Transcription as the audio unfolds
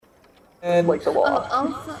And Like the law.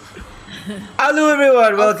 Also, hello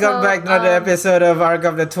everyone, welcome Also, back to another episode of Arc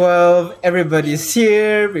of the 12. Everybody's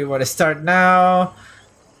here. We want to start now.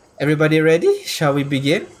 Everybody ready? Shall we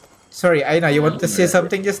begin? Sorry, Aina, you want to say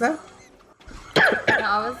something just now? no,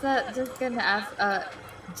 I was just gonna ask.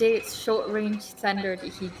 Jade's short range sender,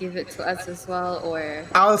 did he give it to us as well, or?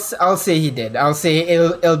 I'll say he did. I'll say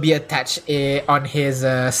it'll be attached on his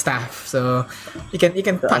staff, so you can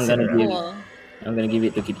So pass it around. Cool. I'm gonna give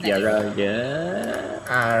it to Kitiara. Yeah.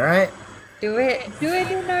 All right. Do it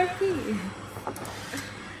in RP.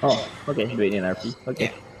 Oh, okay. Do it in RP. Okay.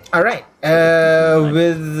 All right.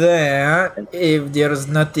 With that, if there's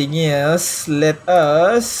nothing else, let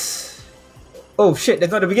us. Oh shit! That's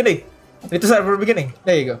not the beginning. We need to start from the beginning.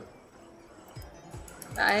 There you go.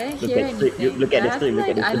 I didn't Look hear at the anything. look at the I stream. feel Look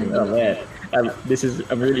at the like stream. I Oh man,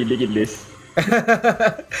 I'm really digging this.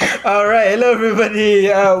 All right, hello everybody.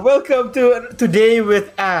 Welcome to Today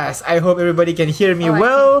with Us. I hope everybody can hear me Oh, I can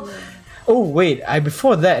well. hear. Oh wait,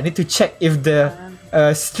 before that, I need to check if the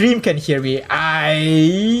stream can hear me.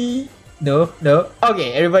 No.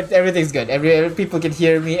 Okay, everything's good. Every people can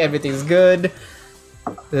hear me. Everything's good.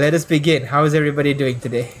 Let us begin. How is everybody doing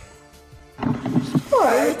today?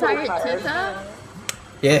 Are you tired, Tita?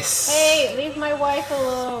 Yes. Hey, leave my wife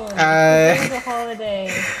alone. Uh, It's a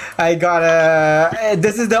holiday. I got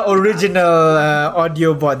this is the original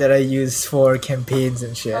audio bot that I use for campaigns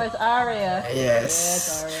and shit. Oh, it's Aria. Yes. Yeah,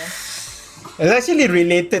 it's Aria. It's actually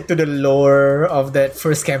related to the lore of that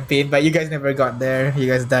first campaign, but you guys never got there. You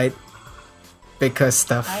guys died because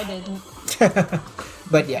stuff. I didn't.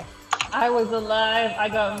 But yeah, I was alive. I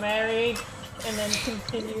got married, and then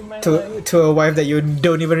continued my life. to a wife that you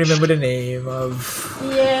don't even remember the name of.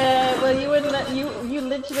 Yeah, well, you wouldn't. You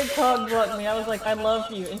literally called blocked me. I was like, I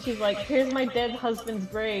love you, and she's like, here's my dead husband's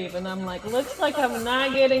grave, and I'm like, looks like I'm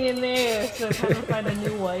not getting in there, so I'm trying to find a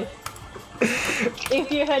new wife. If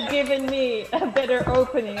you had given me a better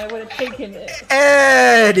opening, I would have taken it.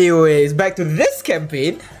 Anyways, back to this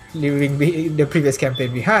campaign, leaving the previous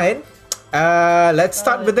campaign behind. Let's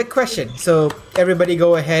start with the question. So everybody,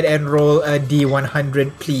 go ahead and roll a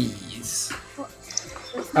D100, please.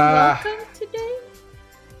 Welcome today.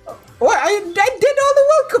 What? I did all the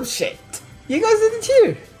welcome shit. You guys didn't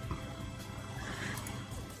hear.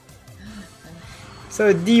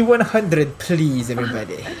 So D100, please,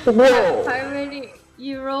 everybody. Whoa! Finally,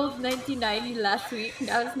 you rolled 1990 last week.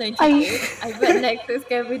 Now it's 98. I bet next is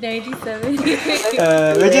gonna be 97. Which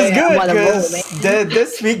is good I'm on a roll, because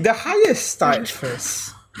this week the highest starts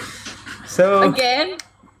first. So Again?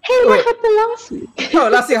 Hey, Wait. what happened last week? oh,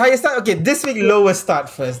 last week highest start. Okay, this week lowest start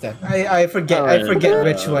first. Then I forget. I forget no.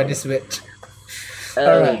 which one is which. Oh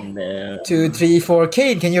Alright. no. 2, 3, 4.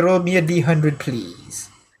 Kane, can you roll me a D100, please?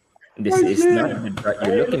 This is not the drug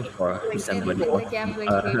you're looking for. The Somebody. gambling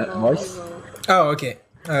table. Voice. Oh, okay.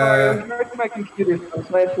 Sorry, I'm charging my computer,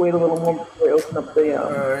 so I have to wait a little more before I open up the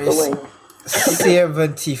link.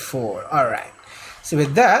 74. Alright. So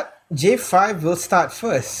with that, J5 will start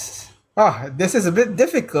first. Oh, this is a bit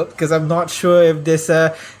difficult because I'm not sure if this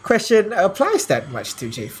question applies that much to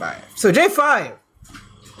J5. So J5,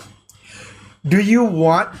 do you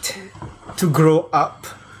want to grow up,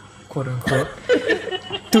 quote unquote,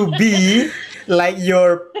 to be like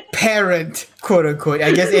your parent, quote unquote?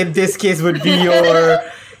 I guess in this case would be your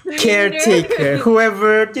caretaker,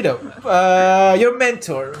 whoever, your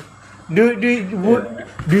mentor. Do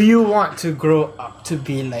you want to grow up to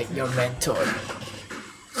be like your mentor?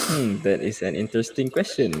 That is an interesting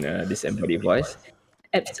question. This embodied voice.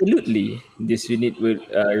 Absolutely. This unit will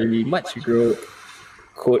really much grow,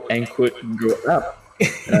 quote unquote, grow up.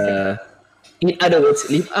 In other words,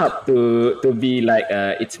 live up to be like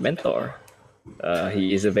its mentor.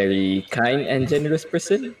 He is a very kind and generous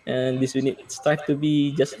person, and this unit strive to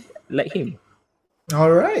be just like him.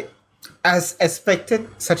 All right. As expected,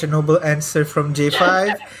 such a noble answer from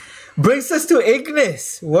J5 brings us to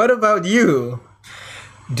Ignis. What about you?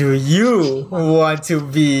 Do you want to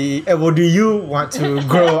be, or do you want to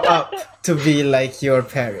grow up to be like your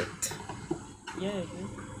parent? Yeah.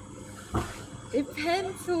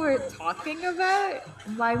 Depends who we're talking about.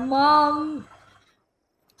 My mom.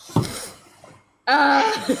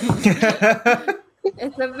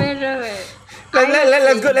 It's a bit of it.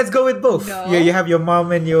 Let's go with both. No. You have your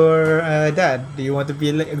mom and your dad. Do you want to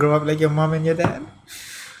be grow up like your mom and your dad?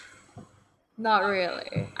 Not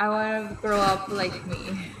really. I want to grow up like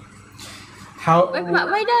me. How?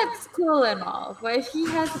 My dad's cool and all, but he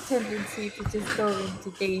has a tendency to just go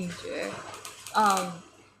into danger.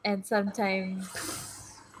 And sometimes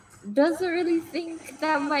doesn't really think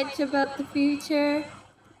that much about the future.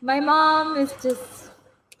 My mom is just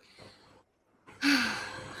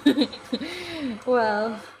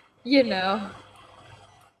Well, you know.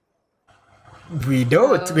 We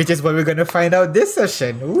don't, So- which is what we're gonna find out this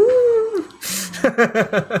session. Woo!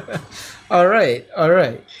 All right, all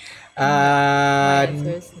right. My answer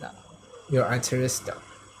is no. Your answer is no.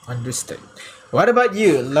 Understood. What about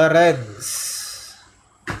you, Lorenz?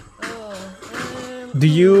 Oh, Do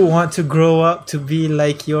you want to grow up to be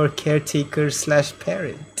like your caretaker slash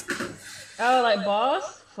parent? like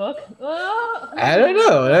boss? Fuck. Oh, I don't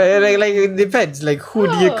know. Like it depends. Like who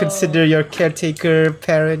do you Oh. consider your caretaker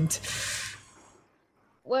parent?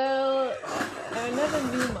 well, I never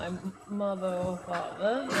knew my mother or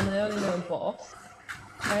father, and I only know boss.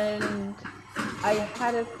 And I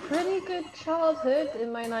had a pretty good childhood in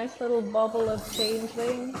my nice little bubble of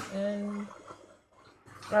changeling, and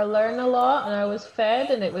I learned a lot, and I was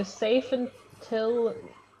fed, and it was safe until,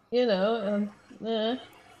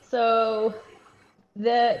 So,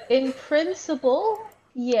 in principle,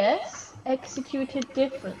 yes, executed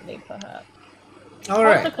differently, perhaps. All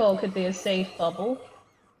right. Protocol could be a safe bubble.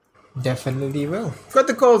 Definitely will.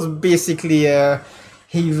 Protocol is basically a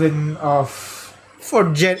haven of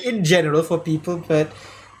in general for people, but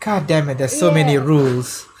god damn it, there's so many Yeah.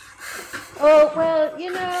 rules. Oh, well,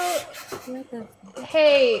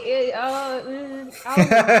 hey,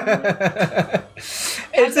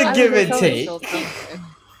 It's a I give don't and take.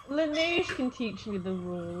 Laneige can teach me the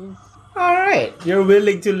rules. All right, you're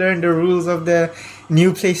willing to learn the rules of the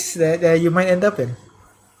new place that you might end up in.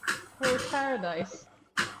 Oh, paradise.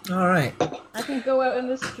 All right. I can go out in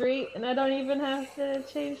the street and I don't even have to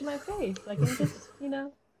change my face. I can just,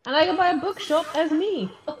 And I can buy a bookshop as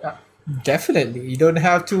me. Definitely. You don't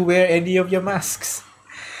have to wear any of your masks.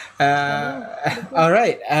 All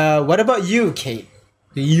right. What about you, Kate?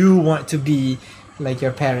 Do you want to be like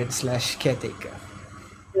your parent slash caretaker?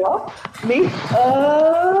 What? Me?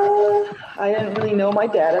 I didn't really know my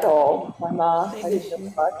dad at all. My mom, I didn't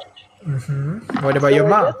know much. What about your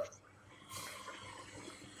mom?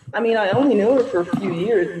 I mean, I only knew her for a few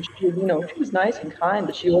years, and she was nice and kind,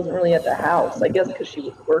 but she wasn't really at the house. I guess because she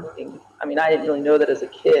was working. I mean, I didn't really know that as a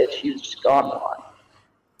kid. She was just gone a lot.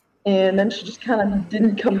 And then she just kind of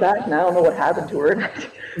didn't come back, and I don't know what happened to her. I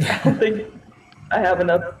don't think I have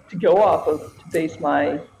enough to go off of to base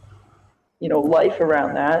my, life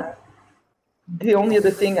around that. The only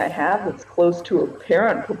other thing I have that's close to a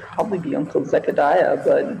parent would probably be Uncle Zechariah,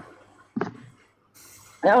 but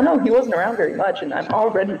I don't know. He wasn't around very much, and I'm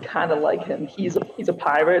already kind of like him. He's a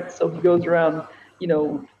pirate, so he goes around,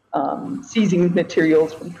 seizing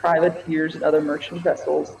materials from privateers and other merchant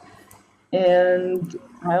vessels. And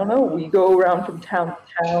I don't know. We go around from town to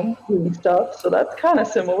town doing stuff, so that's kind of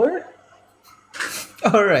similar.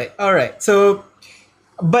 All right. So,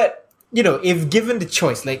 but if given the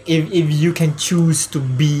choice, like if you can choose to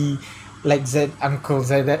be like Uncle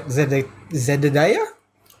Zedediah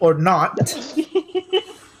or not,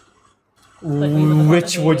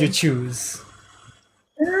 which would you choose?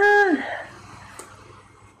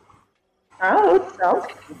 I don't know. It sounds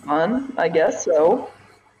kind of fun. I guess so.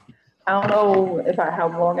 I don't know how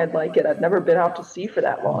long I'd like it. I've never been out to sea for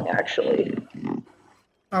that long, actually.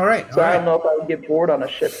 All right. So I don't know if I would get bored on a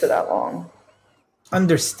ship for that long.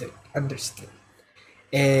 Understood.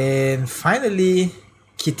 And finally,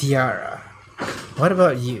 Kitiara. What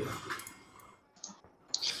about you?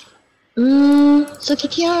 So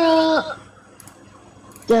Kitiara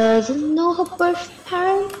doesn't know her birth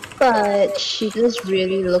parent, but she does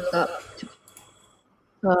really look up to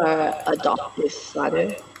her adoptive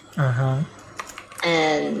father, Uh-huh.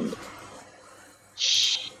 and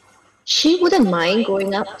she wouldn't mind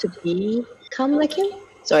growing up to become like him.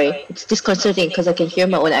 Sorry, it's disconcerting because I can hear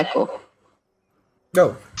my own echo.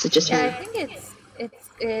 Go. So just Yeah, I me. think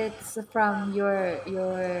it's from your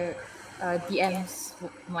DM's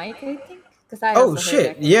mic, I think. Because I Oh also heard shit!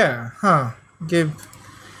 echo. Yeah. Huh. Give.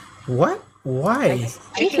 What? Why?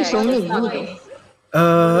 I think it's only not me me.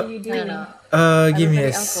 though. What are you I doing? don't know. Give me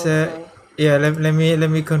a Everybody else sec. also. Yeah. Let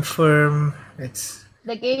me confirm. It's.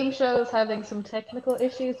 The game show is having some technical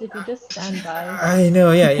issues. If you just stand by. I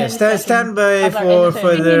know. Yeah. 10 Stand by seconds of for our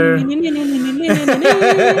further. One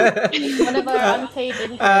of our unpaid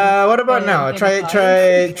interns. What about now? in Try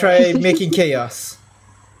the try making chaos.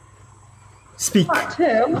 Speak.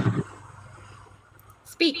 Tim,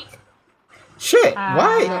 Speak. Shit.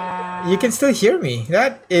 Why? You can still hear me.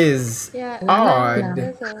 That is Yeah. odd.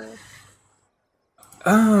 there's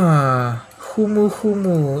a-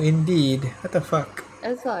 Humu. Indeed. What the fuck?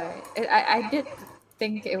 It's alright. I did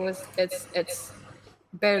think it's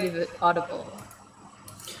barely audible.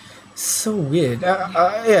 So weird.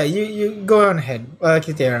 Yeah, you go on ahead,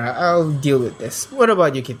 Kitiara. I'll deal with this. What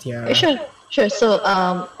about you, Kitiara? Sure. Sure. So,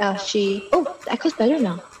 she. Oh, the echo's better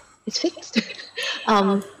now. It's fixed.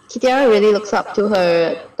 Kitiara really looks up to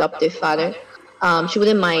her adoptive father. She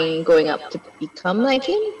wouldn't mind going up to become like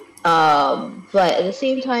him. But at the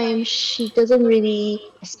same time, she doesn't really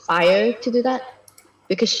aspire to do that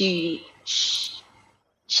because she's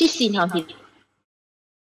seen how he.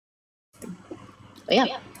 But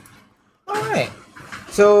yeah. All right.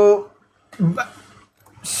 So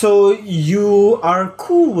you are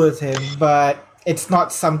cool with him, but it's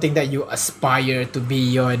not something that you aspire to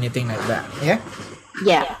be or anything like that. Yeah.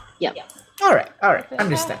 Yeah. Yeah. All right. If it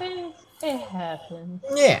Understand. happens, it happens.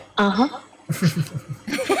 Yeah. Uh huh.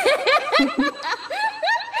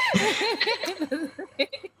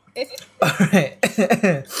 All right.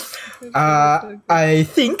 I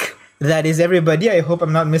think that is everybody. I hope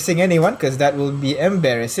I'm not missing anyone because that will be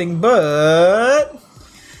embarrassing. But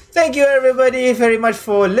thank you everybody very much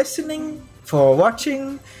for listening, for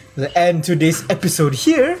watching. We'll end today's episode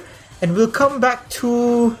here, and we'll come back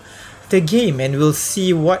to the game and we'll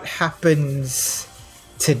see what happens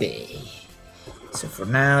today. So for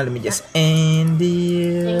now, let me just end Thank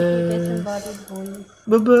you, the. disembodied voice.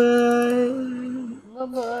 Bye bye.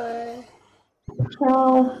 Bye-bye.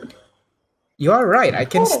 Ciao. You are right. I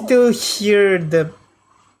can still hear the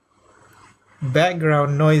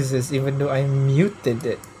background noises even though I muted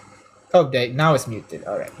it. Oh, now it's muted.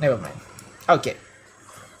 All right, never mind. Okay.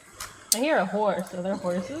 I hear a horse. Are there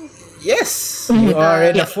horses? Yes, you are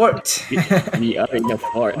in a fort. We are in the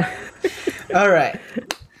fort. All right.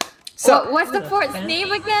 So What's the fort's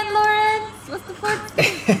name again, Lawrence? What's the fort's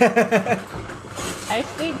name? I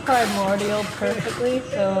speak primordial perfectly,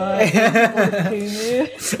 so Kumu.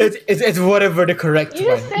 it's whatever the correct You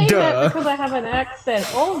one. just say that Duh. because I have an accent.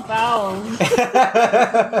 All vowels.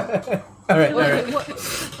 All right.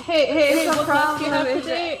 Hey, It's a what class do you have problem, is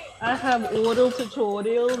today? I have oral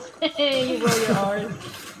tutorials. You roll your R's.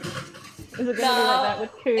 Is it gonna be like that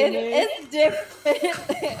with Kumu? It's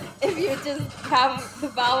different if you just have the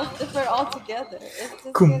vowels different altogether. It's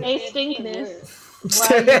just Kum. gonna Hey, be a stinkness. word. Why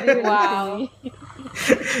are you doing this to Wow. me?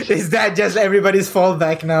 Is that just everybody's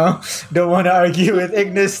fallback now? Don't want to argue with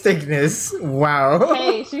Ignis Stigness. Wow.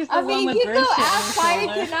 Hey, she's the I one mean, with you know, Grinch ask on fire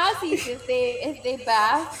her shoulder. Genazis if they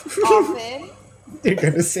bath often. They're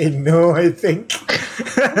gonna say no, I think.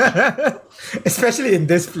 Especially in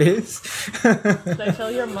this place. Should I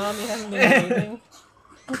tell your mom you haven't been bathing?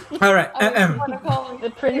 All right. I don't want to call me.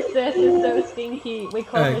 The princess is so stinky. We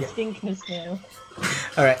call her Okay. Stinkness now.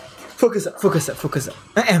 All right. Focus up.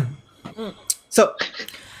 So,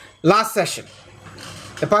 last session.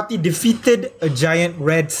 The party defeated a giant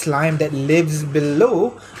red slime that lives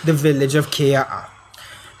below the village of Kea'a.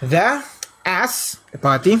 There, As, the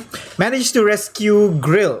party, managed to rescue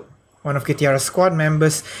Grill, one of Kitiara's squad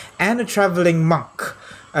members, and a traveling monk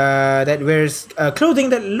that wears clothing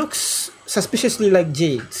that looks suspiciously like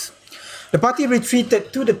Jade's. The party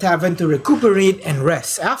retreated to the tavern to recuperate and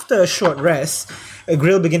rest. After a short rest,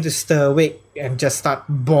 Grill began to stir awake and just start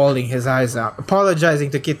bawling his eyes out, apologizing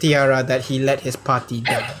to Kitiara that he let his party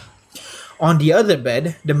down. On the other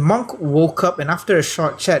bed, the monk woke up and after a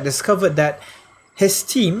short chat discovered that his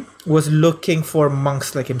team was looking for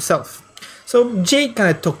monks like himself. So Jade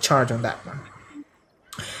kind of took charge on that one.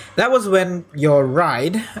 That was when your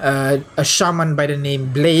ride, a shaman by the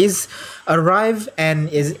name Blaze, arrived and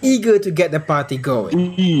is eager to get the party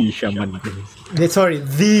going. Shaman. Sorry,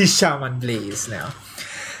 the shaman Blaze now.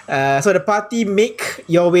 So the party make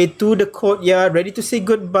your way to the courtyard, ready to say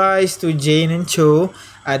goodbyes to Jane and Cho.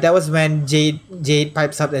 That was when Jade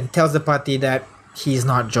pipes up and tells the party that he's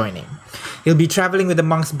not joining. He'll be traveling with the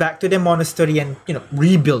monks back to their monastery and,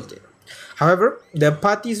 rebuild it. However, the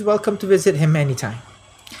party is welcome to visit him anytime.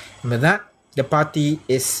 And with that, the party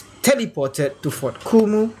is teleported to Fort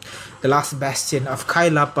Kumu, the last bastion of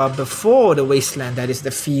Kailapa before the wasteland that is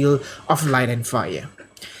the field of light and fire.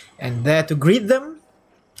 And there to greet them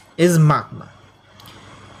is Magma,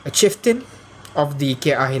 a chieftain of the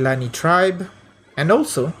Ke'ahilani tribe, and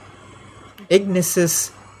also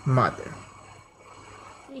Ignis's mother.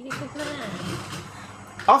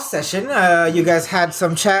 Off session, you guys had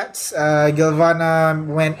some chats. Gilvana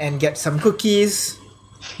went and get some cookies.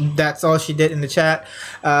 That's all she did in the chat.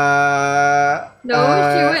 No,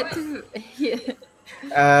 she went to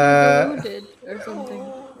wounded or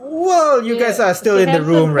something. Well, you guys are still She in the had some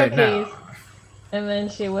room right now. cookies, And then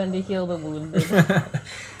she went to heal the wounded.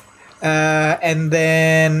 And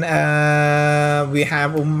then we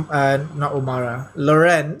have not Umara,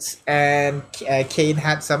 Lorenz and Kane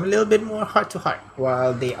had some little bit more heart to heart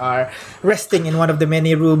while they are resting in one of the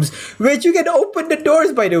many rooms, which you can open the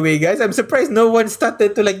doors. By the way, guys, I'm surprised no one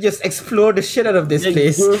started to like just explore the shit out of this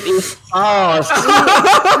place. It is ours.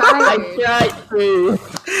 I tried to.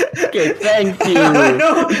 Okay, thank you.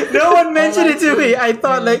 No one mentioned it to me. I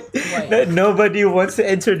thought like nobody wants to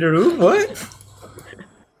enter the room. What?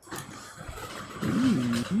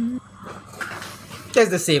 That's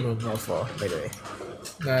the same room, all four, by the way.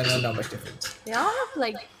 No, not much difference. They all have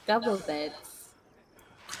like double beds.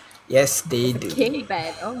 Yes, they do. King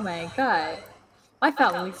bed. Oh my god. My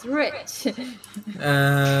family's rich.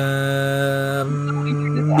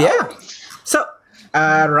 Yeah. So,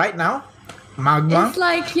 right now, Magma. It's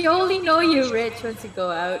like you only know you're rich once you go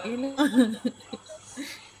out, you know?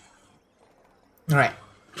 Right.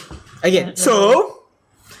 Again, so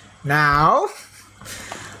now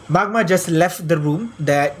Magma just left the room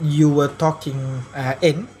that you were talking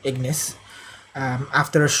in, Ignis.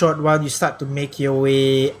 After a short while, you start to make your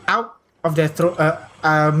way out of the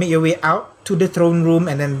make your way out to the throne room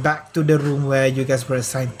and then back to the room where you guys were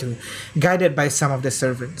assigned to, guided by some of the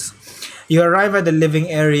servants. You arrive at the living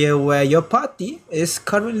area where your party is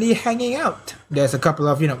currently hanging out. There's a couple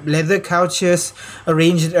of, leather couches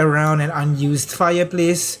arranged around an unused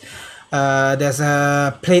fireplace. There's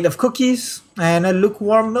a plate of cookies and a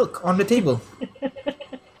lukewarm milk on the table.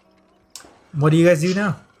 What do you guys do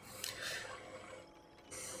now?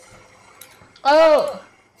 Oh,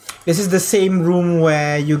 This is the same room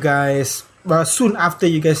where you guys, soon after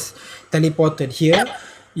you guys teleported here,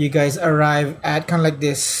 you guys arrive at kind of like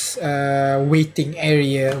this waiting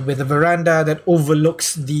area with a veranda that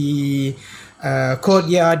overlooks the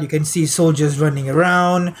courtyard. You can see soldiers running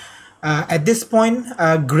around. At this point,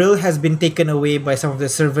 Grill has been taken away by some of the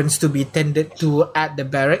servants to be tended to at the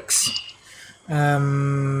barracks.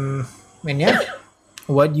 And yeah,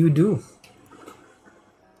 what you do?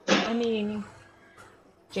 I mean,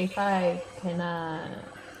 J5, can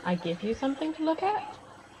I give you something to look at?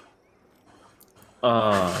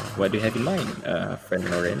 What do you have in mind, friend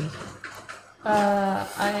Lorenz? Oh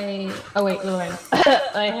wait, Lauren.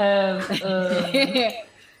 I have,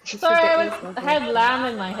 sorry, I had lamb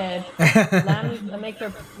in my head. Lamb,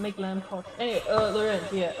 make lamb talk. Anyway,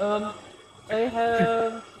 Lorenz, yeah. I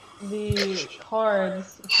have the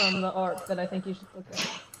cards from the arc that I think you should look at.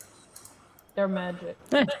 They're magic.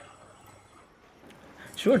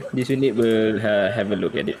 Sure, this unit will have a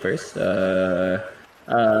look at it first. Friend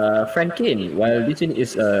Kane, while this unit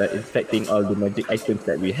is inspecting all the magic items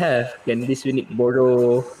that we have, can this unit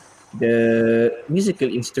borrow the musical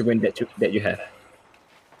instrument that you have?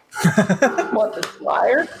 What, the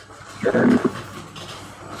lyre? Sure.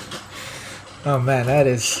 Oh man, that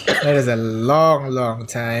is a long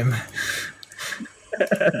time.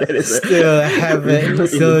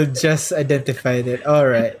 Still just identified it. All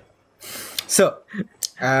right. So,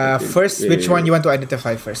 first, which one you want to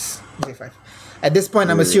identify first? J5. At this point,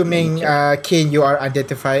 I'm assuming, Kane, you are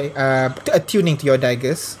attuning to your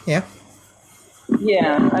daggers. Yeah.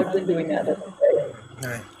 Yeah, I've been doing that every day. All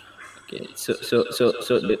right. Okay, so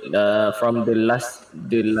from the last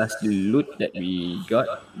loot that we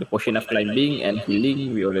got, the potion of climbing and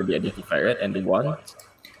healing, we already identified, right? And the wand.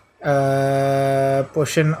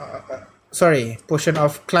 Potion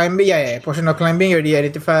of climbing. Yeah. Potion of climbing. You already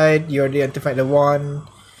identified the wand.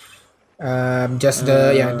 Just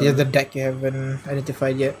the deck you haven't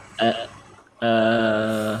identified yet.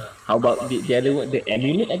 How about the other one, the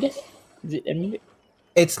amulet? I guess, is it amulet?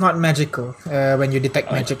 It's not magical. When you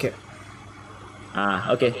detect magic, it.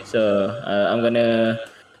 Okay. So I'm gonna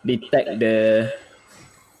detect the.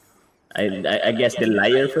 I guess the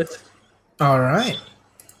lyre first. All right.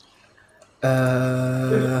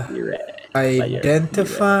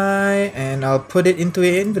 Identify, and I'll put it into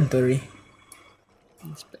your inventory.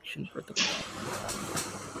 Inspection protocol.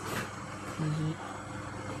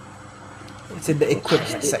 It's in the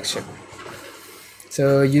equipment section.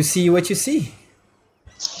 So you see what you see.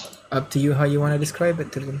 Up to you how you want to describe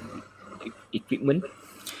it to them. Equipment.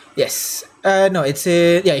 Yes. No, it's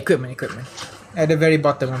equipment. At the very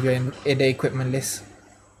bottom of your in the equipment list.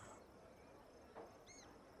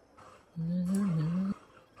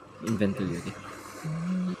 Inventory.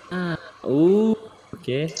 Oh.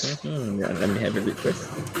 Okay. Let me have a look first.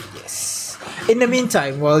 Yes. In the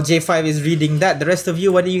meantime, while J5 is reading that, the rest of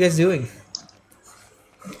you, what are you guys doing?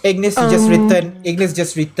 Ignis just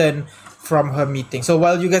returned from her meeting. So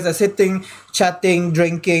while you guys are sitting, chatting,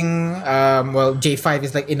 drinking, J5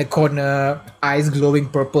 is like in the corner, eyes glowing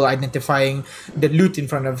purple, identifying the loot in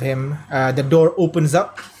front of him. The door opens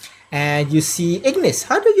up, and you see Ignis.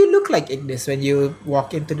 How do you look like Ignis when you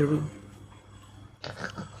walk into the room?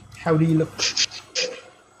 How do you look?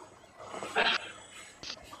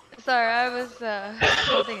 Sorry, I was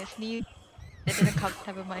holding a sneeze. It didn't come.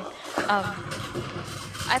 Never mind.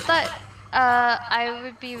 I thought I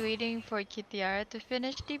would be waiting for Kitiara to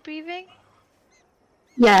finish debriefing.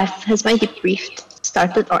 Yes, has my debrief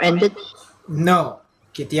started or ended? No.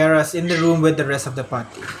 Kitiara's in the room with the rest of the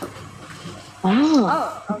party.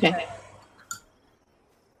 Oh, okay.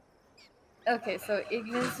 Okay, so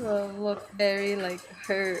Ignis will look very like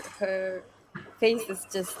her face is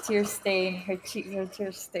just tear stained, her cheeks are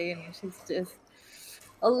tear stained, and she's just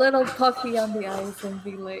a little puffy on the eyes and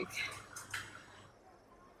be like,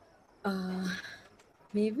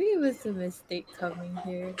 maybe it was a mistake coming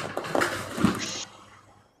here.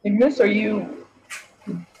 Ignis,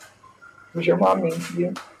 was your mom mean to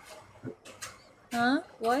you? Huh?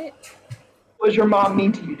 What? Was your mom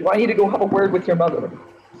mean to you? Do I need to go have a word with your mother?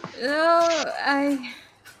 No,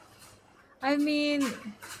 I mean,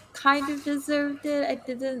 kind of deserved it.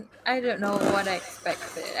 I don't know what I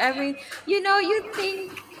expected. I mean, you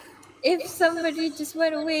think if somebody just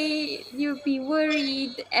went away, you'd be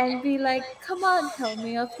worried and be like, come on, tell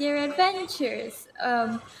me of your adventures.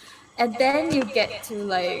 And then you get to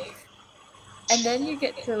the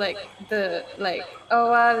oh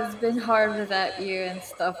wow, it's been hard with that year and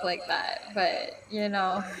stuff like that. But I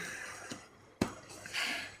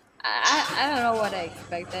don't know what I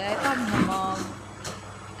expected. I thought my mom.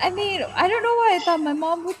 I mean, I don't know why I thought my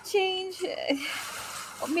mom would change.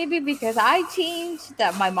 Maybe because I changed,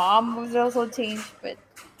 that my mom was also changed, but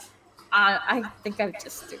I think I'm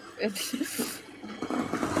just stupid.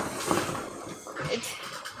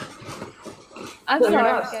 I'm Well, you're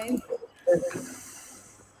sorry, not guys.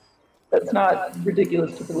 That's not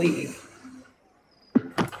ridiculous to believe.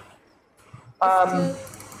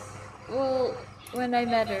 Well, when I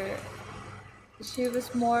met her, she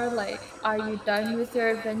was more like, are you done with your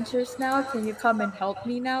adventures now? Can you come and help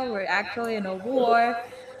me now? We're actually in a war.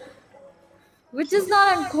 Which is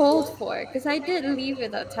not uncalled for, because I did leave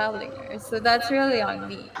without telling her, so that's really on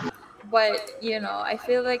me. But, I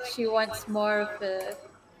feel like she wants more of a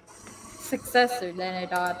successor than a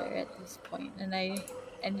daughter at this point, and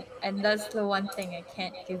that's the one thing I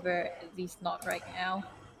can't give her, at least not right now.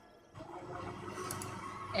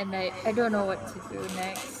 And I don't know what to do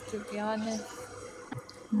next, to be honest.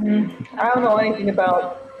 I don't know anything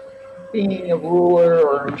about being a ruler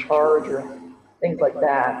or in charge or things like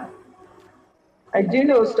that. I do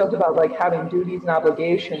know stuff about like having duties and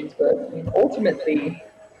obligations, but I mean, ultimately,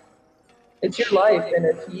 it's your life, and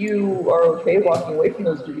if you are okay walking away from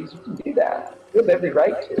those duties, you can do that. You have every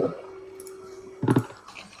right to.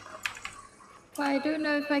 Well, I don't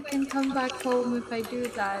know if I can come back home if I do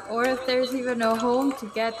that, or if there's even a home to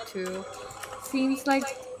get to. Seems like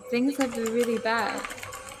things have been really bad.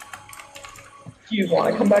 Do you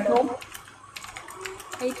want to come back home?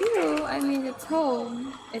 I do. I mean, it's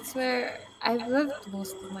home. It's where I've lived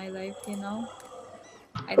most of my life, I'd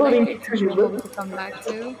Well, I mean, like it because to you be a home live- to come back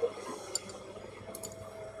to.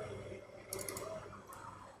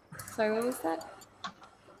 Sorry, what was that?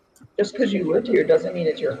 Just because you lived here doesn't mean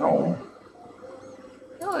it's your home.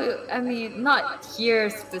 No, I mean, not here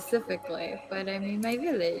specifically, but I mean my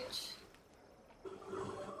village.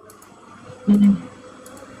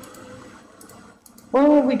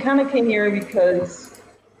 Well, we kind of came here because,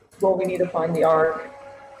 well, we need to find the Ark.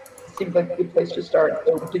 Seems like a good place to start.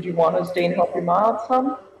 So, did you want to stay and help your mom out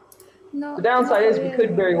some? No. The downside not is we really.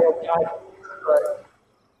 could very well die, but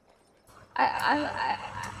I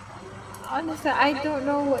honestly, I don't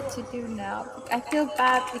know what to do now. I feel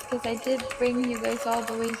bad because I did bring you guys all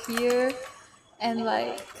the way here, and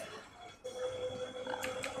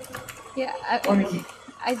yeah, I mean,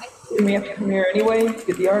 I didn't we have to come here anyway to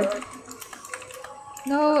get the Ark?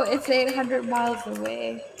 no, it's 800 miles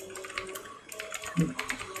away.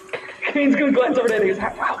 Kane's gonna glance over there and goes,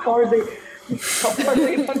 how far is it? How far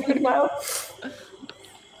is 800 miles?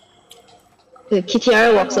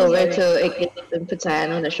 Kitiara walks over to Ignis and puts her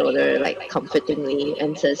hand on her shoulder, like comfortingly,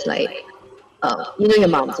 and says, like, your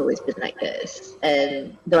mom's always been like this,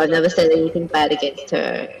 and though I've never said anything bad against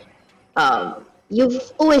her,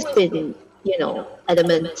 you've always been,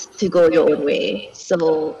 adamant to go your own way.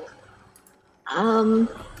 So, I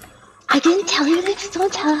didn't tell you this.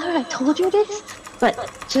 Don't tell her I told you this. But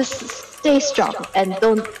just stay strong and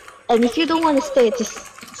don't. And if you don't want to stay, just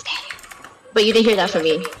stay. But you didn't hear that from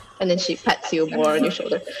me. And then she pats you more on your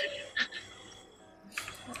shoulder.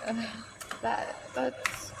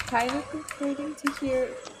 That's kind of comforting to hear.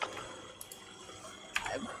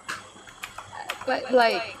 But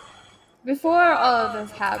before all of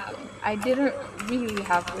this happened, I didn't really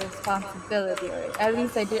have the responsibility, or at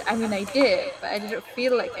least I did. I mean, I did, but I didn't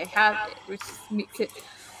feel like I had it, which makes it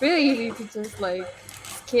really easy to just like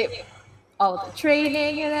skip all the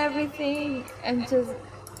training and everything, and just.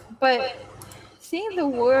 But seeing the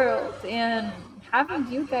world and having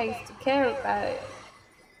you guys to care about it,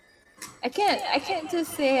 I can't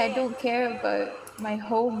just say I don't care about my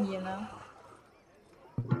home, you know.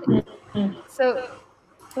 So,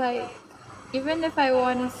 like, even if I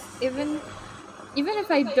want to, even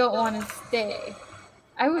if I don't want to stay,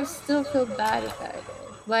 I would still feel bad about it.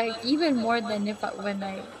 Like even more than when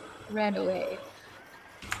I ran away.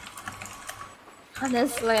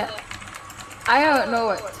 Honestly, I don't know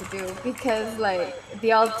what to do because like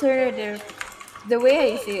the alternative, the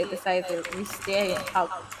way I see it is either we stay and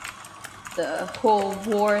help the whole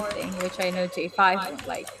war thing, which I know J5 won't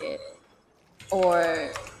like it,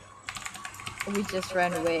 or we just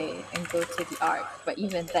run away and go to the Ark. But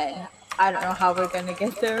even then, I don't know how we're gonna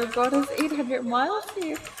get there. God, it's 800 miles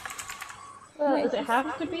here. Well, does it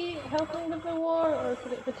have to be helping with the war, or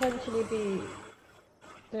could it potentially be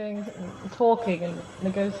doing talking and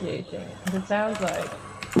negotiating? 'Cause it sounds like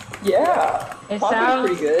Yeah, It talking's sounds-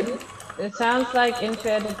 pretty good. it sounds like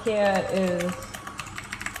Infedikia is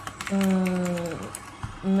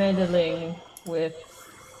meddling with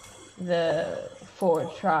the Ford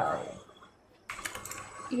tribe.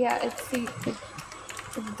 Yeah,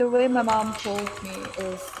 the way my mom told me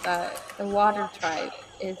is that the water tribe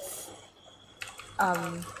is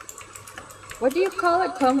what do you call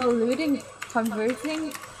it? Conspiring,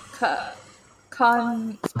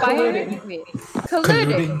 Colluding. Wait,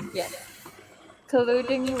 colluding. Colluding. Yes,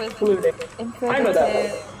 colluding with Colluding. I know that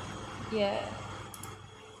Infinitive. Yeah.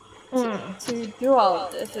 To do all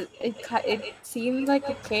of this, it seemed like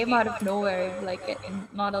it came out of nowhere. Like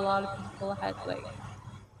not a lot of people had like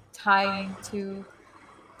time to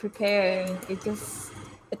prepare, and it just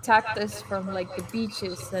attacked us from like the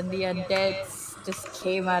beaches, and the undeads just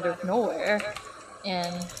came out of nowhere,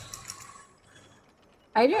 and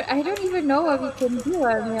I don't even know what we can do.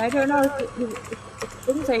 I mean, I don't know if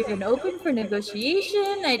things are even open for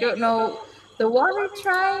negotiation. I don't know the water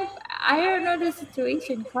tribe. I don't know the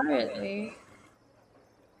situation currently.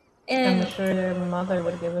 I'm And sure their mother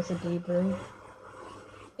would give us a debrief.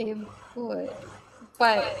 it would,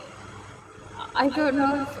 but I don't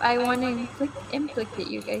know if I want to implicate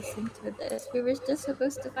you guys into this. We were just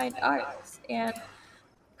supposed to find arcs, and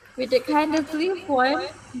we did kind of leave one.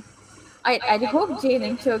 I hope Jane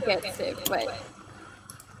and Cho gets it, but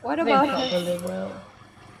what They about probably her? will.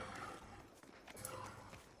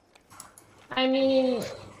 I mean,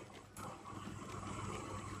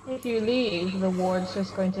 if you leave, the war's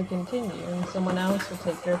just going to continue, and someone else will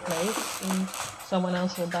take your place, and someone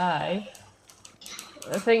else will die.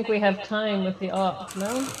 I think we have time with the Ark,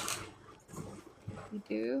 no? You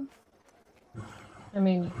do? I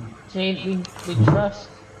mean, Jade, we trust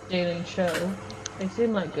Jade and Cho. They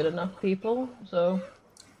seem like good enough people, so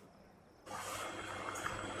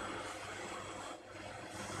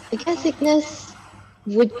I guess Ignis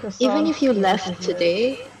would, even if you left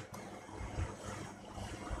today.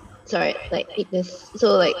 Sorry, like Ignis.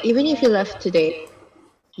 So like even if you left today,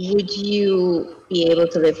 would you be able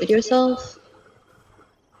to live with yourself?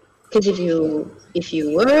 Because if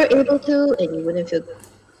you were able to and you wouldn't feel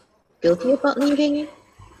guilty about leaving,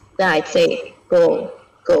 then I'd say go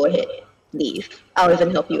ahead, leave. I'll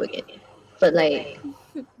even help you again. But like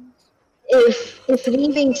if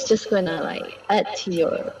leaving's just gonna like add to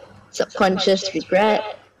your subconscious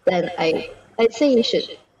regret, then I'd say you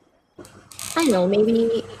should, I don't know,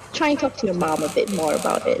 maybe try and talk to your mom a bit more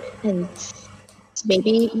about it, and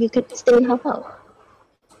maybe you could stay and help out.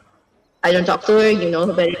 I don't talk to her, you know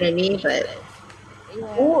her better than me, but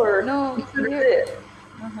Yeah. Or No, consider you're- this.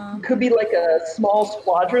 Uh-huh. Could be like a small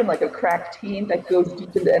squadron, like a crack team that goes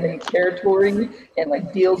deep into enemy territory and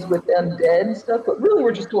like deals with undead and stuff. But really,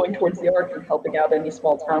 we're just going towards the Ark and helping out any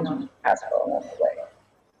small towns we pass by along the way.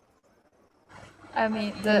 I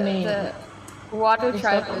mean, the water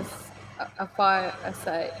tribe is a far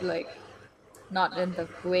aside, like not in the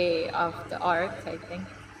way of the Ark, I think.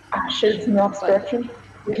 Ah, shit, it's in the opposite direction.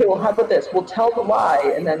 Okay, well, how about this? We'll tell the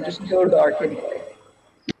lie and then just go to the Ark anyway.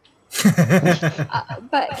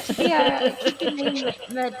 But yeah, Kiki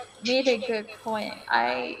made a good point.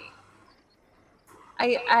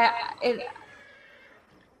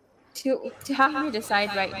 To have me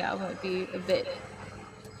decide right now would be a bit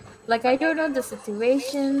like I don't know the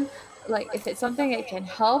situation. Like if it's something I can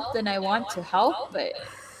help, then I want to help, but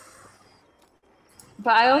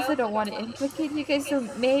I also don't want to implicate you guys. So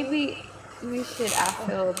maybe we should ask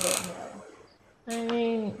a little bit more. I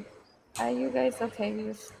mean, Are you guys okay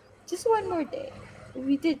with just one more day?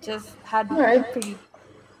 We did just had Alright. a pretty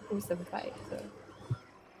gruesome fight, so.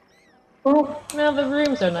 Well, No, the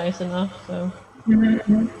rooms are nice enough, so.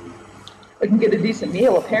 I can get a decent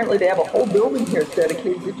meal. Apparently, they have a whole building here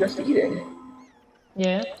dedicated to just eating.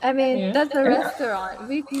 Yeah. I mean, Yeah. that's a restaurant.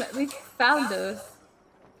 We found those.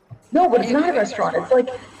 No, but it's not a restaurant.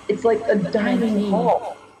 It's like a dining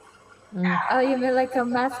hall. Oh, you mean like a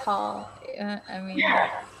mess hall? I mean, Yeah.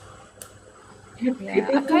 yeah.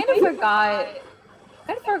 I kind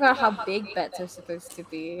of forgot how big beds are supposed to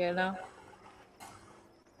be. You know.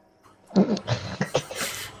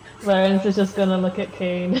 Lawrence is just gonna look at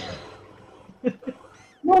Kane.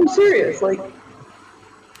 No, I'm serious. Like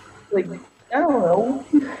I don't know.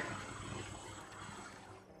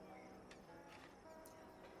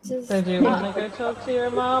 Just So do you want to go talk to your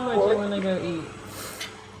mom, or do you want to go eat?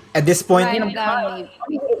 At this point, right now,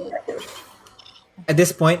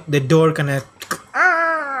 the door kind of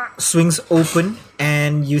swings open,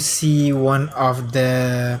 and you see one of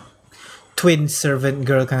the twin servant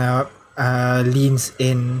girl kind of leans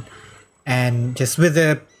in, and just with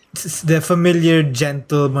the familiar,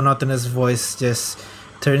 gentle, monotonous voice, just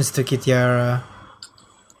turns to Kitiara.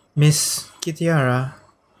 Miss Kitiara,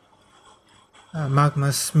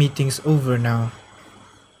 Magma's meeting's over now.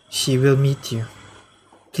 She will meet you.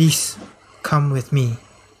 Please come with me.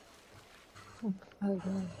 Oh,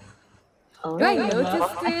 God. Oh, Do I know these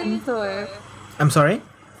twins or I'm sorry?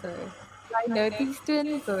 sorry? Do I know these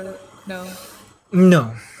twins or no?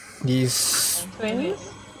 No. These... Twins?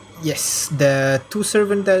 Yes, the two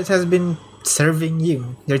servant that has been serving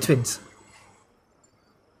you. They're twins.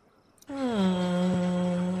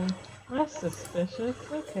 That's suspicious.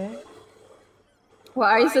 Okay. Well,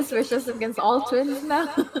 are you suspicious against all twins now?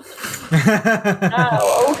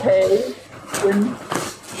 Oh, okay. Then,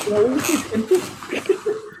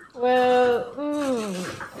 Well,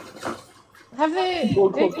 have they?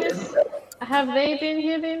 Have they been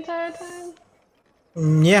here the entire time?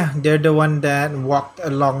 Yeah, they're the one that walked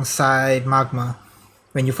alongside Magma.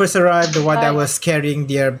 When you first arrived, the one that was carrying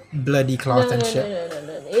their bloody cloth and shit.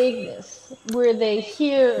 No. Ignis, were they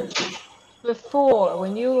here before,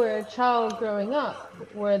 when you were a child growing up?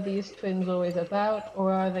 Were these twins always about,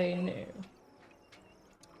 or are they new?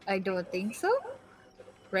 I don't think so.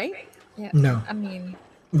 Right? Yeah. No. I mean,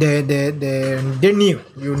 They're new.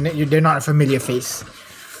 They're not a familiar face.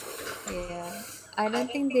 yeah. I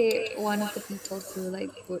don't think they one of the people who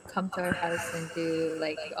like would come to our house and do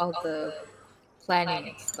like all the planning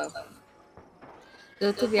and stuff.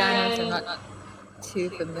 Though to be honest, I'm not too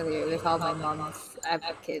familiar with all my mom's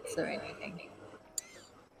advocates or anything.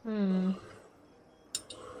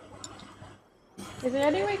 Is there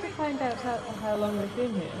any way to find out how long they've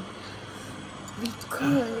been here? We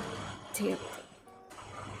could tip.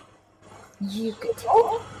 You could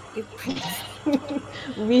tip. You could.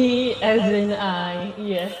 We, as in I,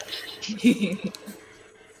 yes.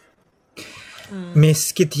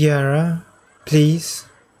 Miss Kitiara, please.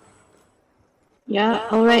 Yeah,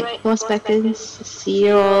 alright, boss Beckons. See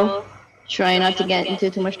you all. Try not to get into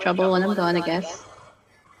too much trouble when I'm gone, I guess.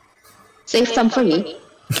 Save some for me.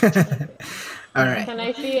 Alright. Can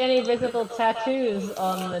I see any visible tattoos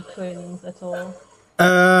on the twins at all?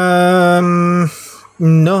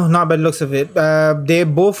 No, not by the looks of it. They're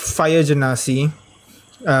both fire genasi.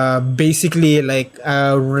 Basically like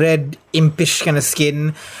red impish kind of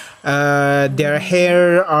skin. Their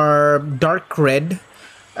hair are dark red.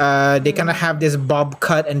 They kind of have this bob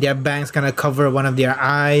cut, and their bangs kind of cover one of their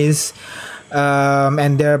eyes.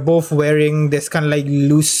 And they're both wearing this kind of like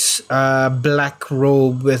loose black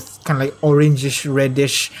robe with kind of like orangish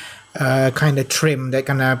reddish kind of trim that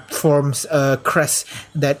kind of forms a crest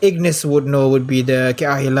that Ignis would know would be the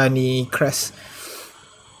Keahilani crest.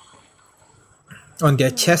 On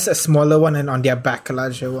their chest, a smaller one, and on their back, a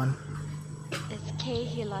larger one. It's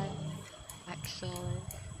Kehilan, actually.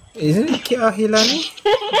 Isn't it Keahilani?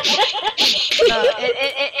 No,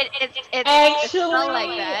 it's not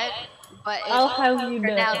like that, but it's I'll have you know.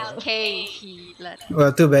 pronounced Kehilan.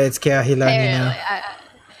 Well, too bad it's Keahilani now.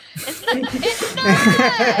 It's not.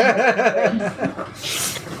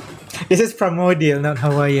 This is primordial, not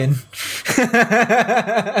Hawaiian.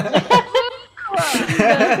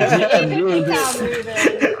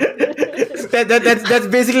 That's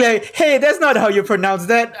basically like, hey, that's not how you pronounce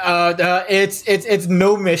that. It's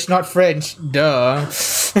Gnomish, not French. Duh.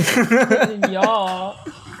 Yeah.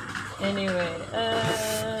 Anyway,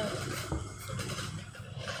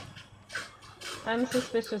 I'm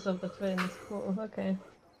suspicious of the twins. Cool, okay.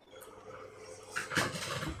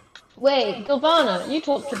 Wait, Gilvana, you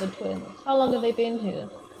talked to the twins. How long have they been here?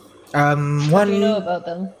 What do you know One, about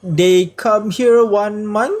them? they come here 1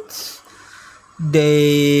 month.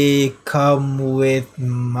 They come with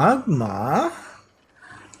magma,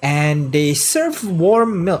 and they serve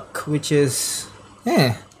warm milk, which is,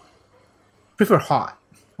 prefer hot,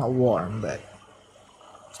 not warm, but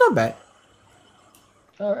it's not bad.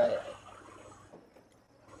 All right.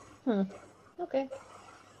 Okay.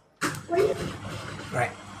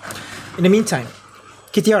 Right. In the meantime,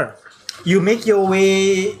 Kitiara, you make your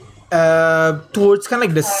way towards kind of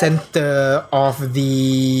like the center of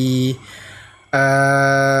the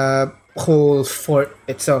whole fort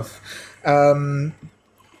itself.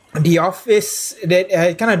 The office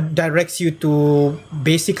that kind of directs you to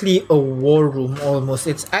basically a war room almost.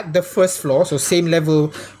 It's at the first floor, so same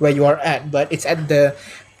level where you are at, but it's at the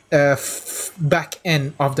back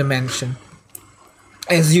end of the mansion.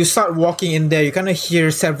 As you start walking in there, you kind of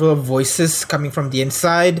hear several voices coming from the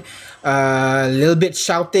inside, a little bit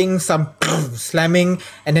shouting, some slamming,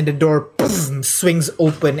 and then the door swings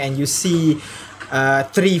open, and you see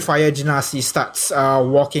 3 fire genasi starts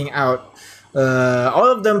walking out.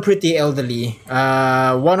 All of them pretty elderly.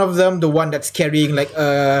 One of them, the one that's carrying like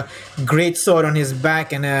a great sword on his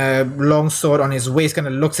back and a long sword on his waist, kind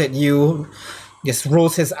of looks at you, just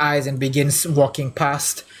rolls his eyes and begins walking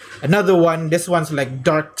past. Another one, this one's like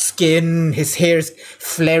dark skin, his hair's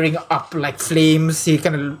flaring up like flames. He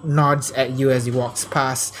kind of nods at you as he walks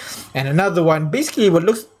past. And another one, basically what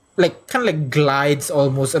looks like kind of like glides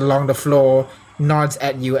almost along the floor, nods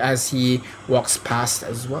at you as he walks past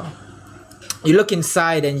as well. You look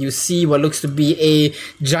inside and you see what looks to be a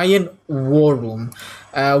giant war room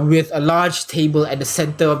with a large table at the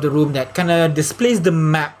center of the room that kind of displays the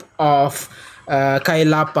map of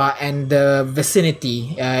Kailapa and the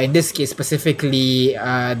vicinity, in this case specifically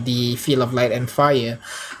the Field of Light and Fire.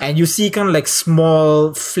 And you see kind of like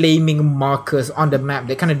small flaming markers on the map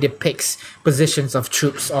that kind of depicts positions of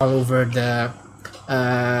troops all over the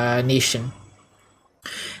nation.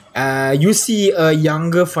 You see a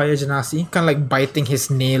younger fire genasi kind of like biting his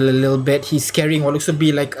nail a little bit. He's carrying what looks to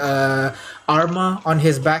be like armor on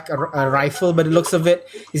his back, a rifle, but the looks of it,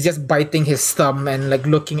 he's just biting his thumb and like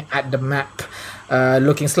looking at the map,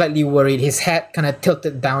 looking slightly worried. His head kind of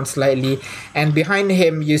tilted down slightly, and behind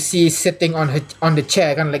him you see sitting on the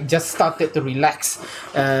chair, kind of like just started to relax.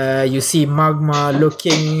 You see Magma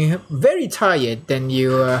looking very tired. Then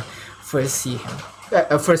you first see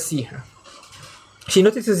her. She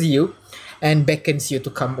notices you and beckons you to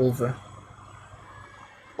come over.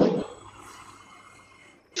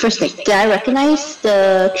 Firstly, did I recognize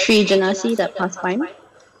the 3 genasi that passed by me?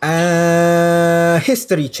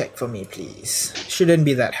 History check for me, please. Shouldn't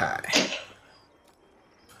be that high.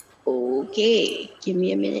 Okay, give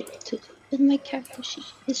me a minute to open my character sheet.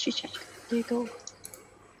 History check. There you go.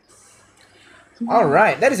 All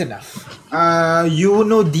right, that is enough. You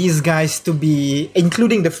know these guys to be,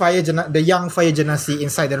 including the young fire genasi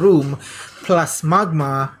inside the room, plus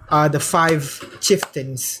Magma, are the 5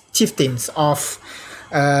 chieftains of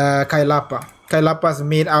Kailapa. Kailapa is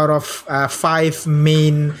made out of 5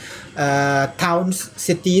 main towns,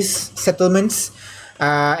 cities, settlements,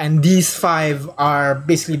 and these 5 are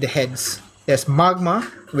basically the heads. There's Magma,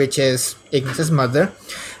 which is Ignis's mother.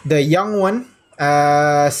 The young one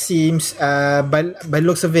seems by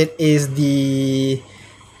looks of it is the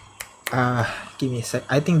give me a sec.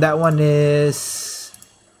 I think that one is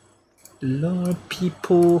Lord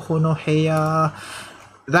People Honohea.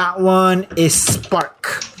 That one is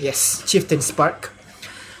Spark. Yes, Chieftain Spark.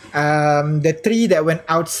 The 3 that went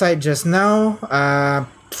outside just now,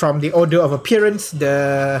 from the order of appearance,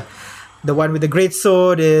 the one with the great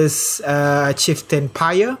sword is Chieftain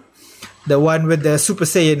Pyre. The one with the Super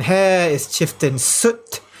Saiyan hair is Chieftain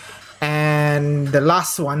Soot. And the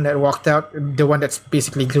last one that walked out, the one that's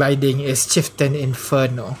basically gliding, is Chieftain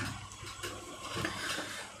Inferno.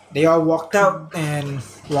 They all walked out and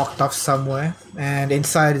walked off somewhere. And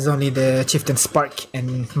inside is only the Chieftain Spark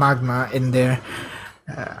and Magma in there.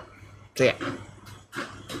 So yeah.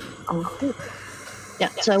 Oh, yeah,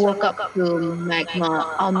 so I woke up to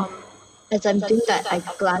Magma. As I'm doing that, I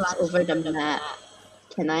glance over the map.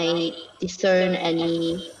 Can I discern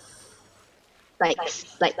any, like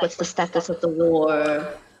what's the status of the war?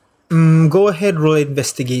 Go ahead, roll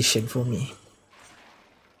investigation for me.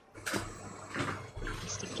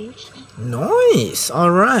 Investigation? Nice.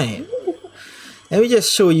 All right. Let me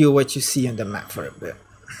just show you what you see on the map for a bit.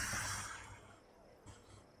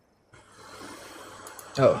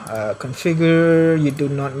 Oh, configure. You do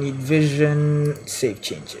not need vision. Save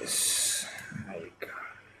changes. There you go.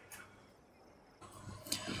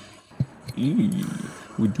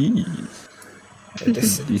 Ooh, with these.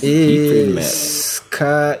 This This different map. is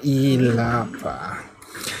Kailapa.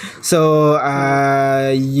 So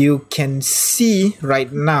you can see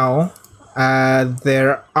right now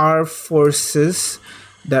there are forces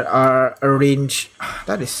that are arranged.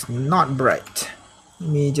 That is not bright. Let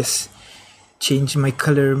me just change my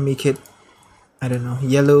color, make it, I don't know,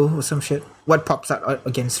 yellow or some shit. What pops out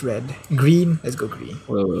against red? Green. Let's go green.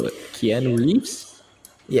 Wait. Keanu Reeves?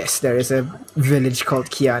 Yes, there is a village called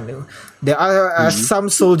Keanu. There are some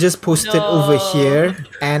soldiers posted over here,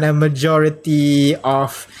 and a majority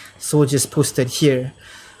of soldiers posted here.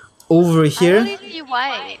 Over I here, only see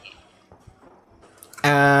white.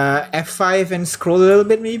 F5 and scroll a little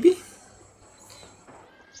bit, maybe.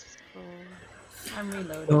 I'm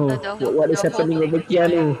reloading. Oh, what is happening over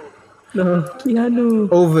Keanu? No,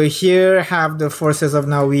 Keanu. Over here, have the forces of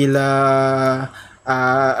Nawila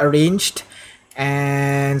arranged,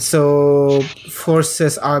 and so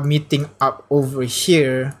forces are meeting up over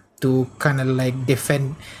here to kind of like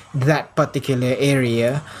defend that particular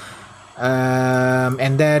area.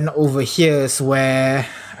 And then over here is where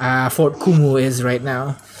Fort Kumu is right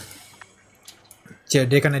now. So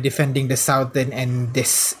they're kind of defending the southern and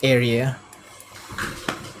this area.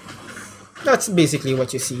 That's basically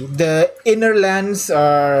what you see. The inner lands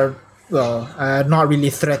are, well, not really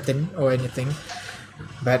threatened or anything.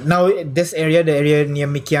 But now this area, the area near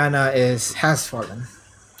Mikiana, has fallen.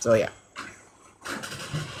 So yeah.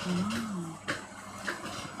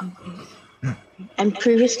 And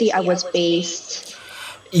previously, I was based.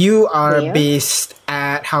 You are Where? based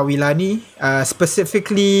at Hawilani,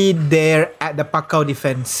 specifically there at the Pakau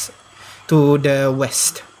defense to the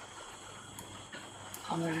west.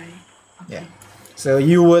 Alright. Yeah. So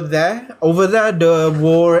you were there. Over there, the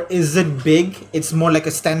war isn't big. It's more like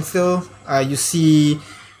a standstill. You see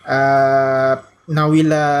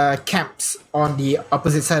Nawila camps on the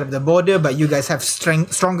opposite side of the border, but you guys have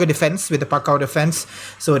stronger defense with the Pakau defense,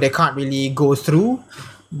 so they can't really go through.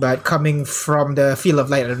 But coming from the Field of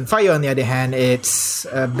Light and Fire, on the other hand, it's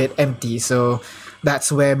a bit empty. So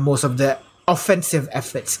that's where most of the offensive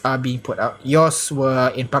efforts are being put out. Yours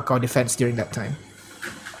were in Pakau defense during that time.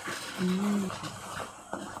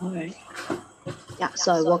 Alright. Yeah,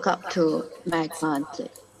 so I walk up to Magma to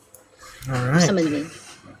All right. summon me.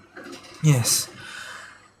 Yes.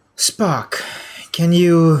 Spark, can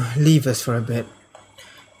you leave us for a bit?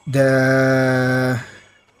 The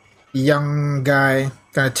young guy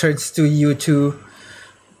kind of turns to you two,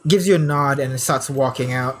 gives you a nod, and starts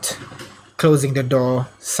walking out, closing the door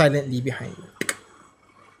silently behind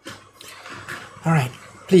you. All right,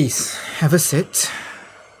 please have a sit.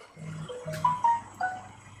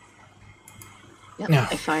 Yep, Yeah.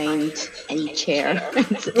 I find any chair.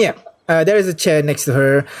 Yeah, there is a chair next to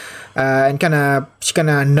her, and she kind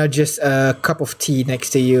of nudges a cup of tea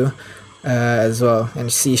next to you as well,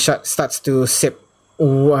 and she starts to sip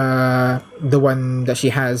the one that she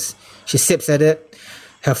has. She sips at it.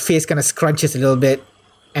 Her face kind of scrunches a little bit,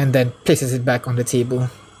 and then places it back on the table.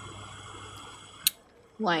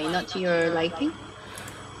 Why, not to your liking?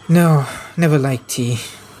 No, never liked tea.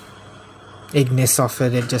 Ignis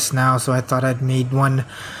offered it just now, so I thought I'd made one.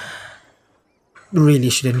 Really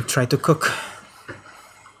shouldn't try to cook.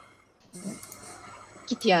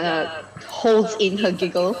 Kitiana holds in her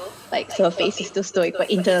giggle, like so her face is still stoic,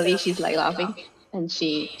 but internally she's like laughing, and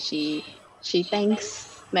she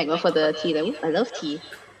thanks Magma for the tea. Like, I love tea.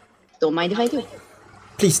 Don't mind if I do.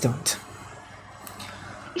 Please don't.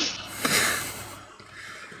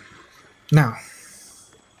 Now,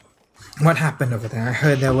 what happened over there? I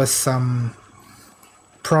heard there was some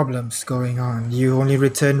problems going on. You only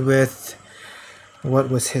returned with, what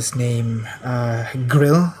was his name?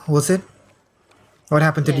 Grill, was it? What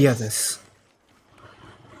happened to the Yes. others?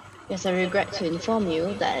 Yes, I regret to inform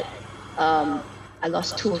you that I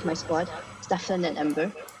lost 2 of my squad, Stefan and Ember.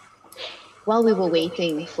 While we were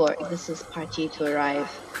waiting for Ignis's party to arrive,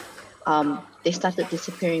 they started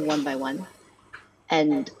disappearing one by one.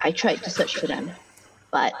 And I tried to search for them,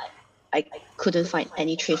 but I couldn't find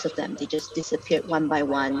any trace of them. They just disappeared one by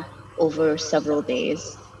one over several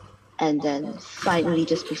days. And then finally,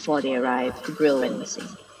 just before they arrived, the grill went missing.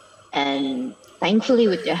 And thankfully,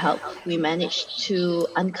 with their help, we managed to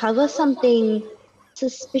uncover something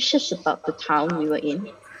suspicious about the town we were in.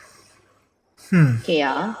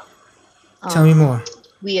 KR. Tell me more.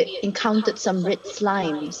 We encountered some red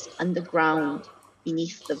slimes underground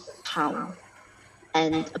beneath the town.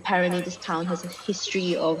 And apparently this town has a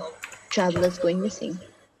history of travelers going missing,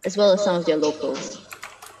 as well as some of their locals.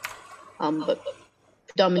 But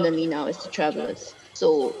predominantly now it's the travelers.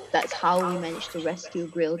 So that's how we managed to rescue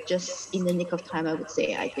Grill, just in the nick of time, I would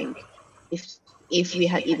say. I think if we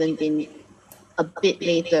had even been a bit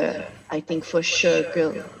later, I think for sure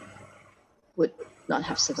Grill would not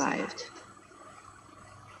have survived.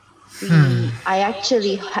 I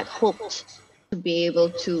actually had hoped to be able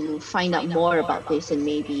to find out more about this and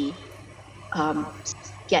maybe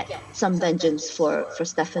get some vengeance for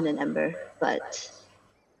Stefan and Ember, but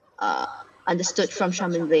understood from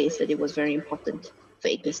Shaman Blaze that it was very important for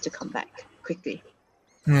Ignis to come back quickly.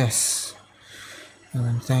 Yes. Well,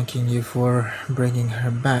 I'm thanking you for bringing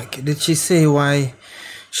her back. Did she say why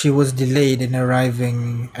she was delayed in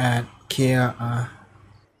arriving at Kia?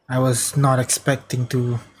 I was not expecting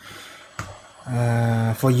to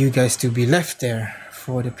for you guys to be left there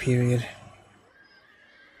for the period.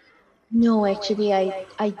 No, actually,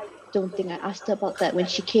 I don't think I asked her about that. When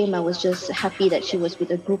she came, I was just happy that she was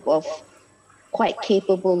with a group of quite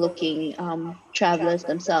capable-looking travelers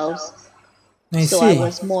themselves. I So see. I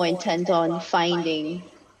was more intent on finding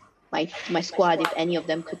my squad if any of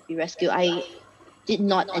them could be rescued. I did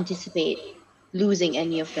not anticipate losing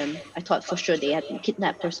any of them. I thought for sure they had been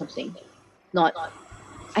kidnapped or something.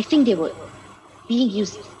 I think they were being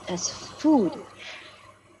used as food.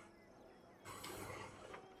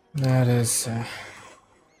 That is.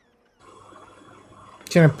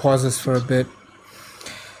 Can I pause this for a bit?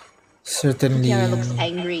 Certainly. Kiara looks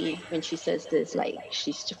angry when she says this, like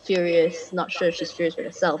she's furious. Not sure if she's furious with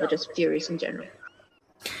herself or just furious in general.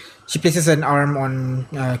 She places an arm on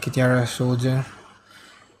Kitiara's shoulder.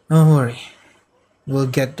 Don't worry. We'll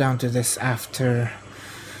get down to this after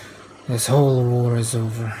this whole war is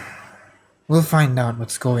over. We'll find out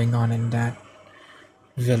what's going on in that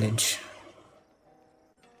village.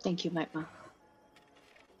 Thank you, Magma.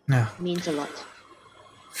 No. It means a lot.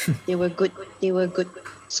 They were good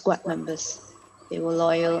squad members. They were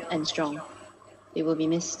loyal and strong. They will be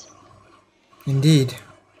missed. Indeed.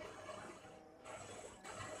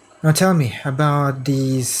 Now tell me about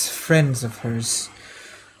these friends of hers.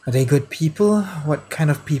 Are they good people? What kind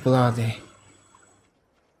of people are they?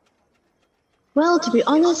 Well, to be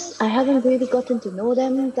honest, I haven't really gotten to know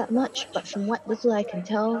them that much, but from what little I can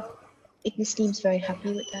tell, Ignis seems very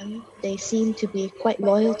happy with them. They seem to be quite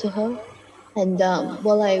loyal to her. And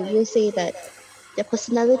while I will say that their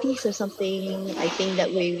personalities are something I think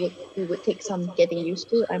that we would take some getting used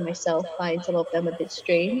to. I myself find some of them a bit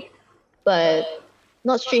strange, but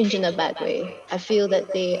not strange in a bad way. I feel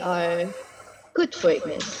that they are good for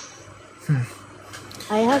Ignis.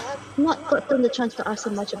 I have not gotten the chance to ask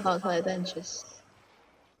her much about her adventures.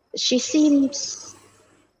 She seems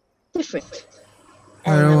different,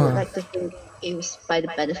 and Very I well. would like to think it was by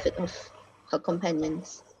the benefit of her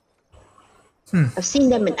companions. I've seen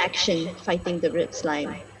them in action fighting the red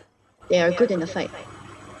slime. They are good in a fight.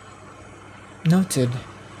 Noted.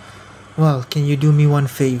 Well, can you do me one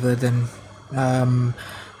favor then?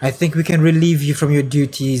 I think we can relieve you from your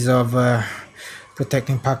duties of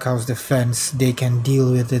protecting Pakau's defense. They can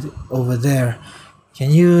deal with it over there.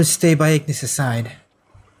 Can you stay by Ignis' side?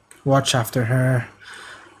 Watch after her.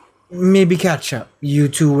 Maybe catch up. You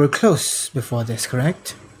two were close before this,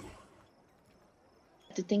 correct?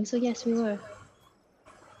 I think so, yes, we were.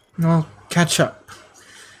 Well, catch up.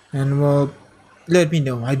 And well, let me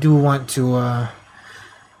know. I do want to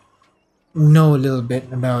know a little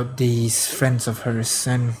bit about these friends of hers.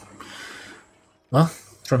 And, well,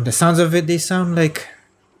 from the sounds of it, they sound like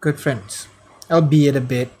good friends. Albeit a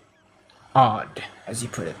bit odd, as you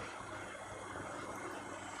put it.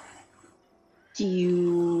 Do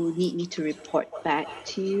you need me to report back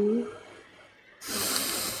to you?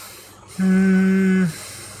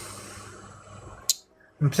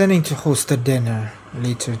 I'm planning to host a dinner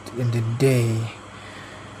later in the day.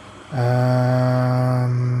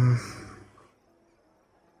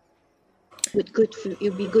 It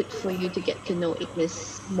would be good for you to get to know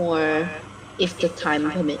Ignis more if the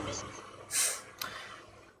time permits.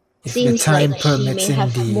 If Seems the time like she permits, may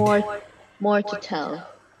have indeed. more to tell.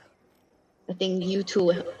 I think you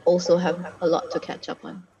two also have a lot to catch up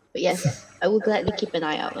on. But yes, I will gladly keep an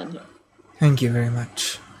eye out on her. Thank you very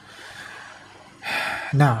much.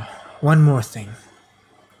 Now, one more thing.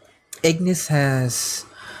 Ignis has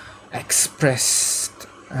expressed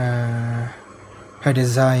her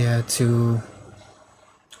desire to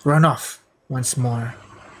run off once more.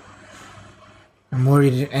 I'm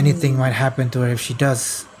worried anything might happen to her if she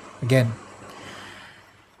does again.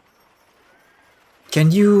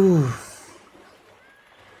 Can you...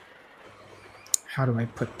 How do I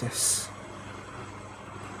put this?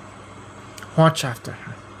 Watch after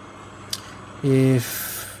her.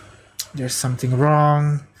 If there's something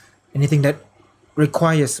wrong, anything that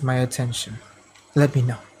requires my attention, let me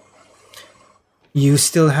know. You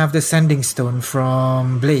still have the sending stone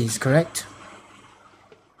from Blaze, correct?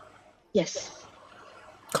 Yes.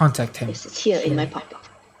 Contact him. Yes, it's here in my pocket.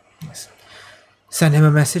 Yes. Send him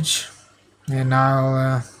a message, and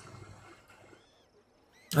I'll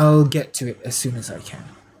get to it as soon as I can.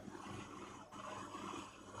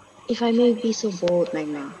 If I may be so bold,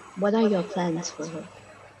 Magna, what are your plans for her?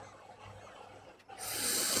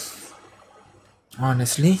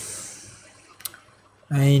 Honestly,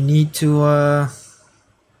 I need to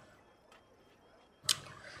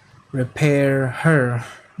repair her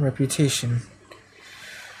reputation.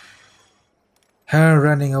 Her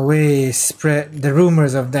running away the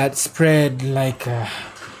rumors of that spread like a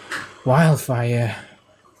wildfire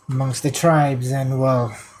amongst the tribes, and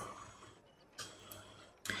well,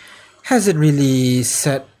 hasn't really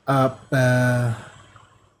set up a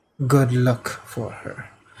good look for her.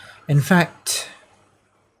 In fact,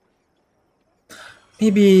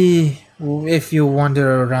 maybe if you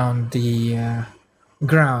wander around the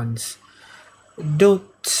grounds,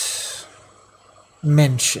 don't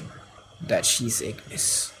mention that she's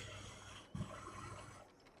Ignis.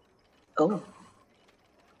 Oh.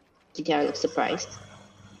 Kitiara looks surprised,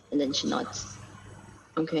 and then she nods.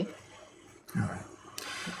 Okay,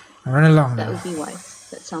 Run along that now. would be wise.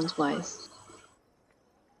 That sounds wise.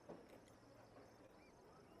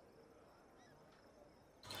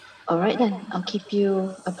 Alright then, I'll keep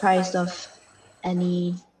you apprised of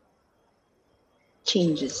any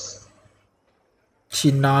changes.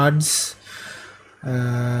 She nods,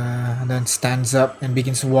 and then stands up and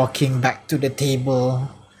begins walking back to the table,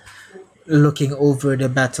 looking over the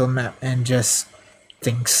battle map and just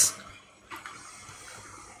thinks.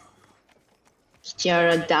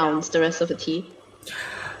 Kitiara downs the rest of the tea,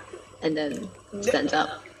 and then stands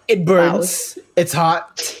up. It burns. It's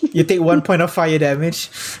hot. You take 1 point of fire damage.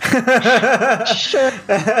 Sure.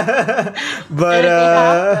 But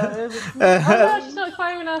oh no, she's not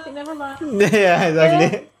firing nothing. Never mind. yeah,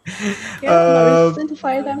 exactly. Yeah, not resistant to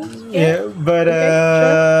fire damage. Yeah, but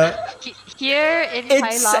Here in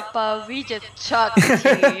It's- Kailapa, we just chug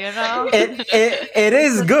tea, you know? it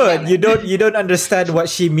is good. You don't understand what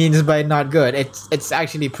she means by not good. It's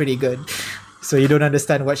actually pretty good. So you don't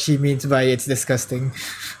understand what she means by it's disgusting.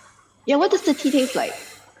 Yeah, what does the tea taste like?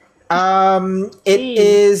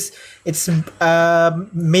 It's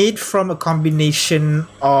made from a combination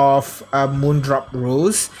of moondrop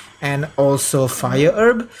rose and also fire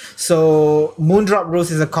herb. So moondrop rose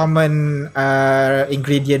is a common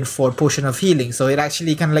ingredient for potion of healing. So it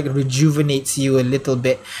actually kind of like rejuvenates you a little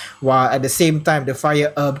bit, while at the same time the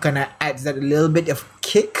fire herb kind of adds that little bit of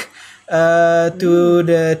kick to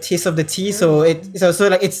the taste of the tea. So it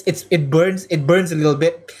burns a little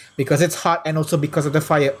bit because it's hot, and also because of the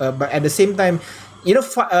fire herb. But at the same time, you know,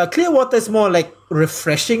 clear water is more like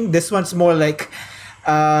refreshing. This one's more like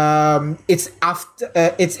it's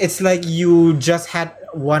like you just had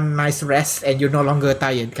one nice rest and you're no longer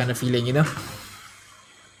tired kind of feeling, you know.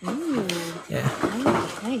 Yeah.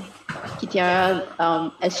 Nice.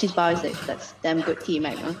 Kitiara, as she's bowing, like, that's damn good tea,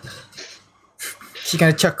 Magna. She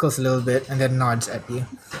kind of chuckles a little bit and then nods at you.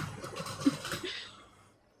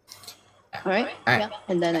 Alright, Alright. yeah.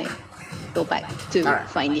 And then I go back to Alright.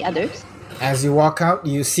 find the others. As you walk out,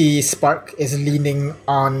 you see Spark is leaning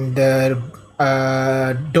on the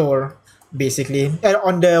door, basically,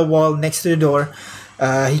 on the wall next to the door.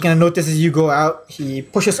 He kind of notices you go out. He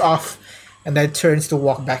pushes off and then turns to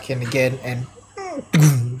walk back in again and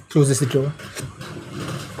closes the door.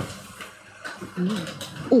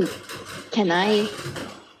 Ooh, can I?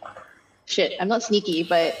 Shit, I'm not sneaky,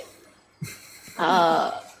 but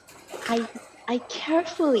I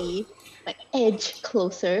carefully like edge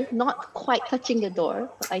closer, not quite touching the door.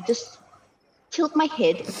 But I just tilt my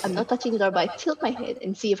head. I'm not touching the door, but I tilt my head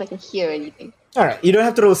and see if I can hear anything. All right, you don't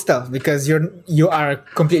have to roll stealth because you are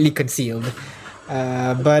completely concealed.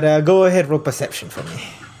 But go ahead, roll perception for me.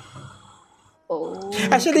 Oh,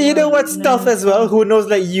 Actually, you know what? Stealth as well. Who knows?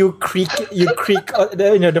 Like you creak,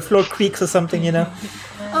 the floor creaks or something. You know.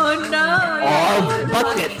 Oh no!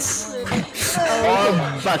 Buckets. All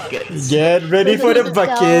buckets. Get ready for the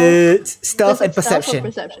bucket. Stealth and Stealth or perception.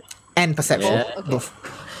 perception. And perception. Yeah. Okay. Both.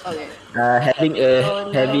 Okay. Having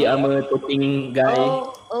a heavy armor toting guy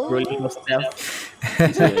Oh. rolling for stealth.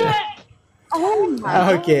 Oh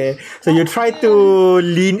my. Okay. So you try to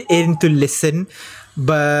lean in to listen,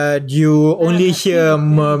 but you only hear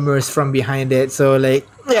murmurs from behind it. So like,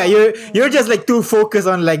 yeah, you're just like too focused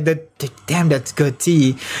on like the damn, that's good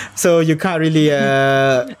tea. So you can't really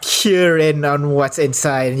hear in on what's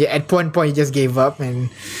inside. Yeah, at one point you just gave up and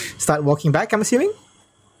start walking back, I'm assuming.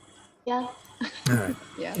 Yeah. Alright.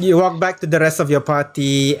 Yeah. You walk back to the rest of your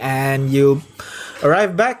party and you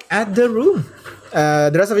arrive back at the room.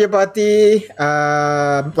 The rest of your party,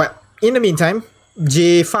 well, in the meantime,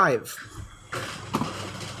 J5.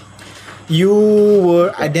 You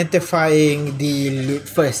were identifying the loot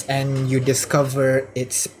first, and you discover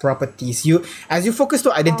its properties. As you focus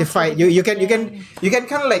to identify, you can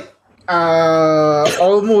kind of like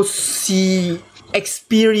almost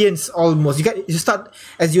experience almost. You start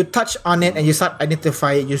as you touch on it and you start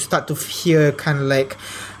identify it. You start to hear kind of like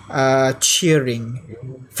cheering,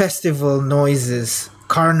 festival noises,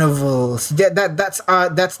 carnivals. That's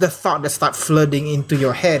the thought that start flooding into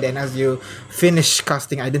your head, and as you finish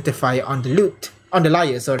casting identify on the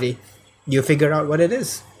liar, you figure out what it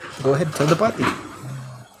is. Go ahead, tell the party.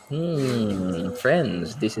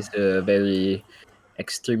 Friends, this is a very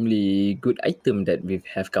extremely good item that we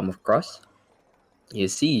have come across. You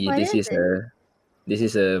see, What this is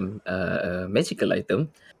is a magical item.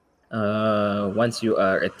 Once you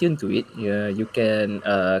are attuned to it, you can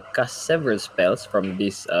cast several spells from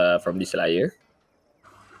this liar.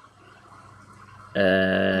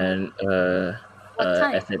 And What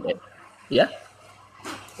kind? Yeah.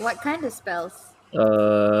 What kind of spells?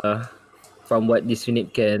 From what this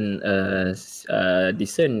unit can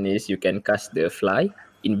discern is you can cast the fly,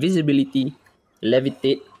 invisibility,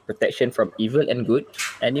 levitate, protection from evil and good,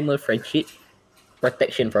 animal friendship,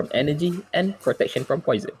 protection from energy, and protection from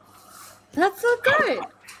poison. That's so good.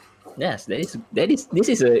 Yes, this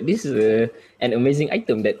is an amazing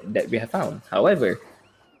item that we have found. However,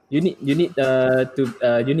 you need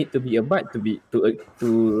to be a bard to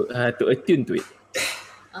attune to it.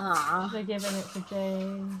 They're giving it to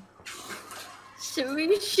Jane.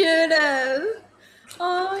 We should have.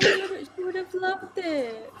 Oh, you would have loved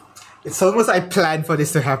it. It's almost I planned for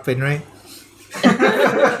this to happen, right?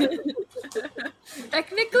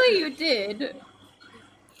 Technically, you did.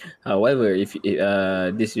 However, if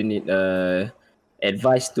this unit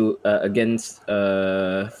advice to against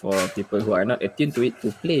for people who are not attuned to it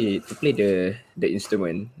to play the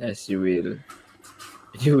instrument, as you will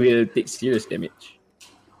take serious damage.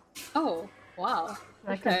 Oh, wow.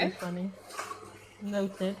 That could be funny.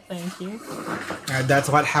 Noted, thank you. That's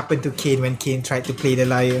what happened to Kane when Kane tried to play the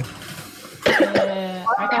liar. Yeah,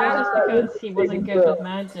 I kind of just because he wasn't good with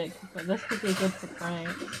magic, but this could be good for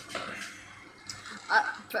pranks.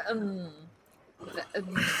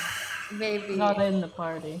 Maybe. Not in the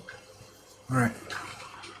party. Alright.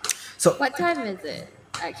 So What time is it,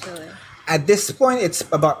 actually? at this point, it's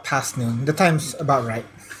about past noon. The time's about right.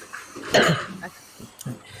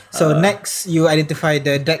 So next, you identify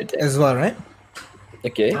the deck as well, right?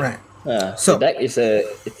 Okay. Right. So that is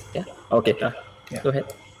yeah. Okay. Yeah. Go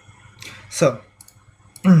ahead. So,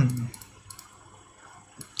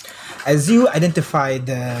 as you identify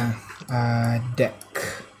the deck,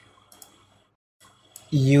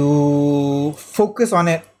 you focus on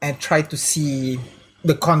it and try to see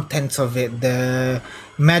the contents of it, the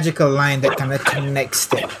magical line that kind of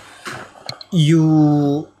connects it.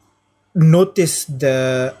 You notice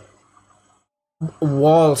the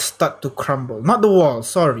walls start to crumble. Not the wall,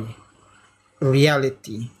 sorry.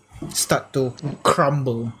 Reality start to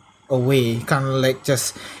crumble away, kind of like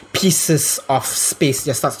just pieces of space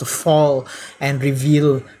just starts to fall and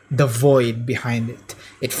reveal the void behind it.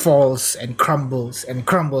 It falls and crumbles and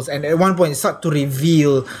crumbles, and at one point it starts to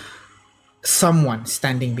reveal someone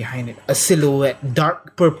standing behind it, a silhouette,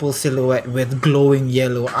 dark purple silhouette with glowing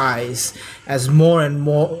yellow eyes, as more and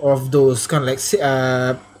more of those kind of like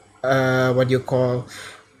what do you call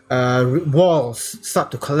walls start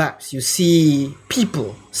to collapse. You see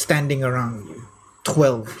people standing around you,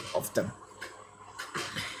 12 of them,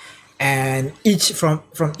 and each from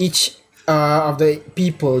each of the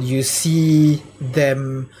people you see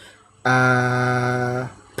them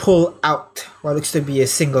pull out what looks to be a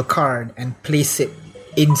single card and place it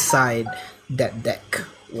inside that deck,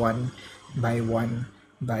 one by one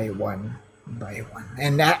by one by one.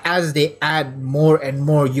 And as they add more and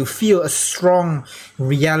more, you feel a strong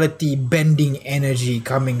reality bending energy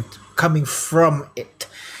coming from it.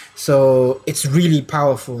 So it's really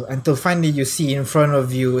powerful until finally you see in front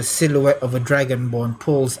of you a silhouette of a dragonborn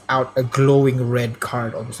pulls out a glowing red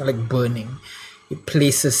card, almost like burning. It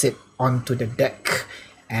places it onto the deck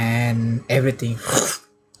and everything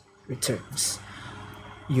returns.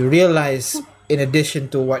 You realize, in addition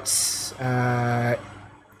to what's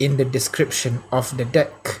in the description of the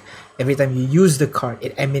deck, every time you use the card,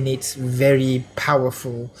 it emanates very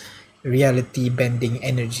powerful reality bending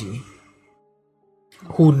energy.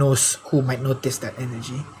 Who knows who might notice that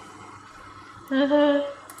energy? Oh,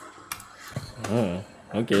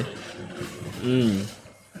 okay.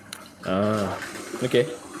 Okay.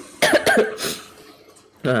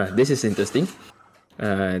 This is interesting.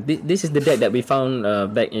 This is the deck that we found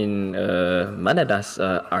back in Manada's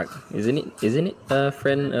arc, isn't it? Isn't it,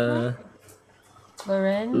 friend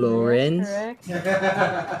Lorenz. Lorenz? Yes,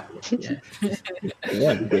 correct. Yeah.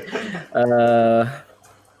 Yeah. Okay.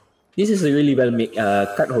 This is a really well made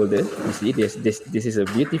card holder. You see, this is a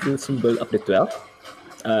beautiful symbol of the 12.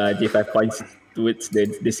 J5 points towards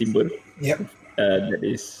the symbol Yep. that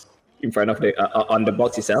is in front of the on the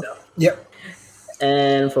box itself. Yep.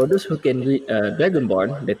 And for those who can read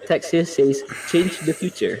Dragonborn, the text here says change the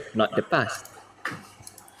future, not the past.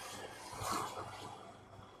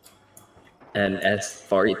 And as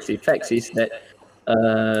for its effects is that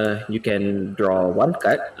you can draw one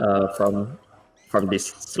card from this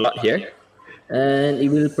slot here, and it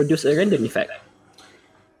will produce a random effect.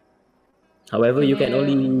 However, you can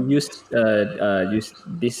only use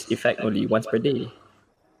this effect only once per day.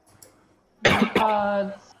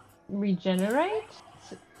 Regenerate?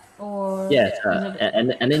 Or Yes, is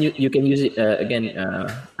it- and then you can use it again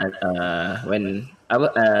when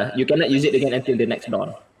you cannot use it again until the next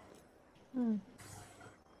dawn.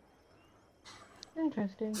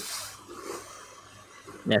 Interesting.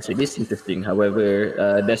 Yes, it is interesting.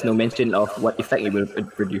 However, there's no mention of what effect it will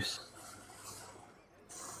produce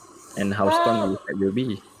and how strong the effect will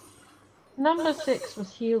be. Number 6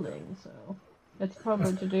 was healing, so it's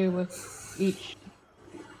probably to do with each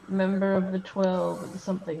member of the 12 and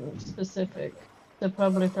something specific. So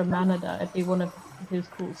probably for Manada, it'd be one of his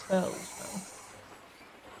cool spells. So.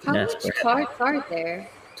 How Yes, much cards are there?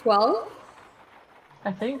 12?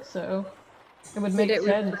 I think so. It would Did make it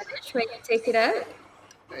sense. replenish when you take it out?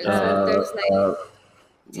 Or is there's like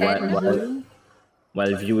 10 while,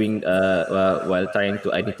 while viewing, while trying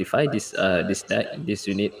to identify this deck, this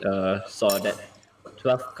unit saw that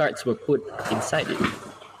 12 cards were put inside it.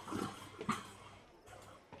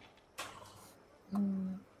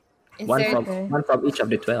 Is One there, from each of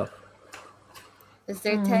the 12. is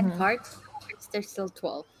there 10 cards? Or is there still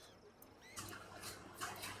 12?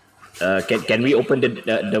 Can we open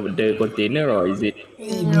the container, or is it?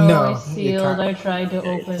 No, it's you sealed. can't. I tried to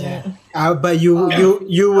open it. But you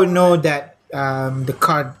will know that the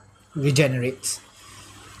card regenerates.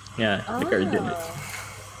 Yeah, the card regenerates.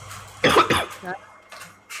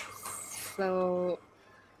 So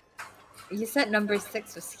you said number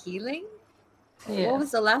 6 was healing? Yeah. What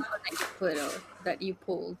was the last one that you put that you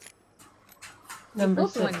pulled? Number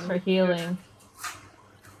pulled 6 one. for healing.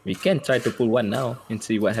 We can try to pull one now and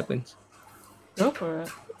see what happens. Go for it.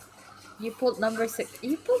 You pulled number 6.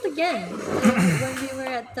 You pulled again when we were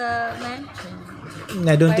at the mansion.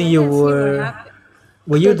 I don't I think you didn't see what were. happened.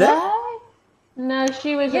 Were you Did there? I? No,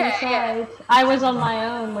 she was Yeah, inside. I was on my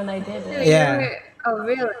own when I did it. Yeah. You were, oh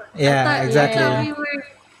really? Yeah, I thought, exactly. I thought we were.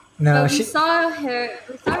 No, But we she. saw her.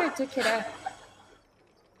 We saw her took it out.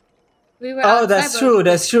 We were. Oh, outside, that's but true. we-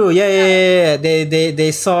 That's true. Yeah.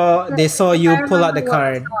 They saw you I pull out the remember what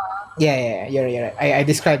I card. Yeah. You're right. I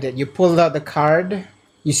described it. You pulled out the card.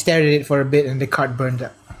 You stared at it for a bit, and the card burned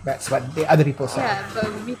up. That's what the other people saw. Yeah, but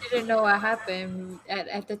we didn't know what happened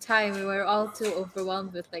at the time. We were all too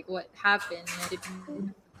overwhelmed with like what happened. I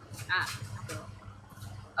didn't ask. So.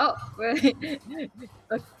 Oh, right.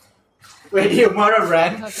 Wait, you Mara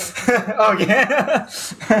ran? Okay.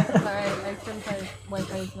 Sorry, I sometimes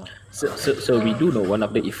Wi-Fi is not. So we do know one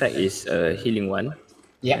of the effect is healing one.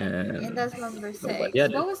 Yeah. And that's number 6. what the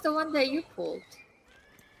other? What was the one that you pulled?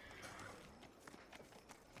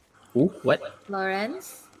 What?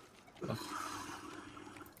 Lawrence? I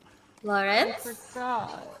Lawrence?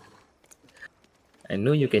 forgot. I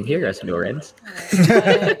know you can hear us, Lawrence.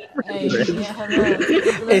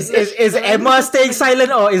 Is Emma staying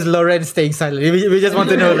silent or is Lauren staying silent? We just want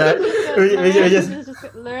to know that. We just.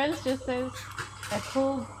 Lorenz just says, I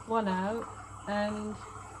pulled one out and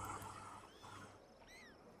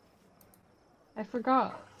I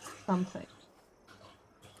forgot something.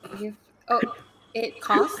 Oh, it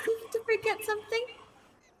cost you to forget something?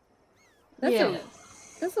 That's Yes.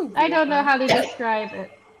 That's a I weird don't know one. how to describe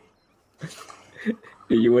it.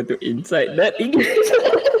 Do you want to insight that English?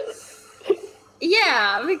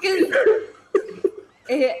 Yeah, because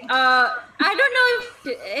I don't know if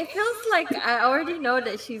it feels like I already know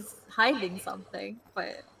that she's hiding something,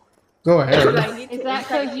 but Go do ahead. I need Is to that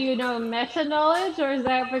insight- because you know meta knowledge or is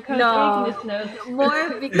that because No. Ignis knows? more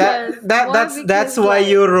because That's why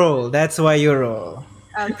you roll. That's why you roll.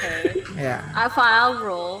 okay. Yeah. I'll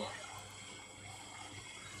roll.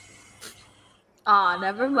 Ah,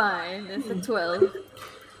 never mind. It's a 12.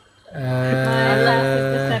 My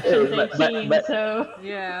last deception but- 18, but- so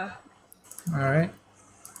Yeah. All right.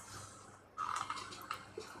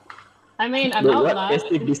 I mean, I'm But not what lying.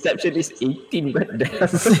 passive deception is 18, but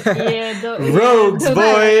Yeah, Rogues,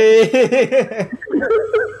 boy.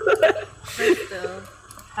 But still.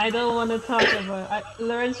 I don't want to talk about.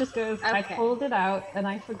 Lawrence just goes. I Okay. pulled it out and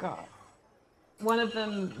I forgot. One of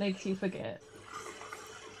them makes you forget.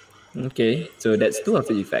 Okay, so that's two of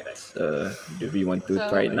the effects. Do we want to So-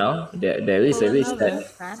 try it now? There is a Pull risk that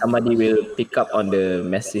another. somebody will pick up on the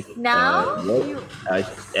massive Now? rogue,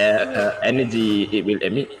 energy it will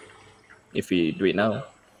emit if we do it now.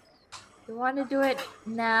 You want to do it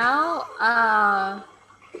now? I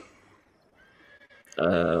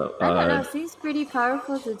don't know. It seems pretty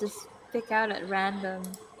powerful to just pick out at random.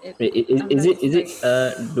 Is it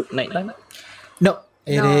nighttime? No,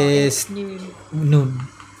 it No, is it's noon. noon.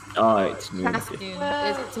 Oh, it's noon. Past Okay. noon.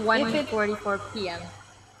 Well, It's if 1:44 p.m.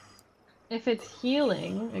 If it's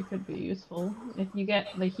healing, it could be useful. If you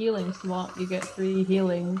get the healing slot, you get 3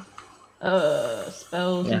 healing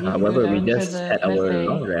spells. Yeah, and you can however, go we down to just the had our message.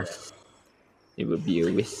 long rest. It would be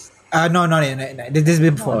a waste. No, not yet. No. This is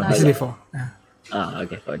before. Oh, This is not before.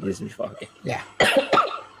 Okay. Oh, this is before. Okay. Yeah.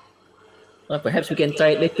 Well, perhaps we can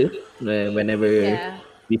try it later, whenever Yeah.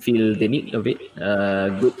 we feel the need of it.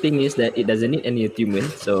 Good thing is that it doesn't need any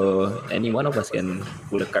attunement, so any one of us can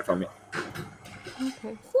pull a card from it.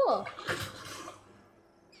 Okay, cool.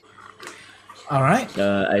 All right.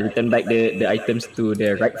 I return back the items to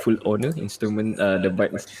their rightful owner. The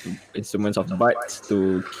bard instruments of bards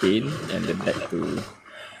to Kane, and the deck to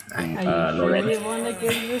Are you sure Lawrence. you want to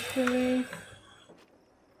give this to me?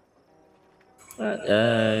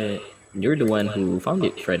 You're the one who found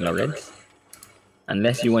it, friend Lawrence.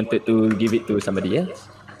 Unless you wanted to give it to somebody else.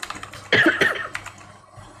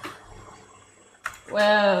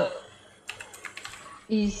 Well,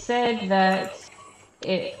 you said that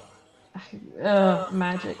it.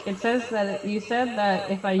 Magic. It says that you said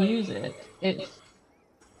that if I use it, it's.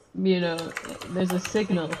 There's a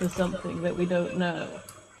signal to something that we don't know.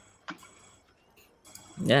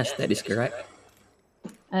 Yes, that is correct.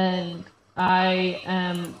 And I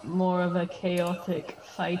am more of a chaotic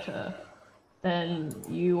fighter than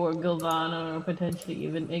you or Gilvana or potentially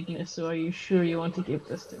even Ignis, so are you sure you want to give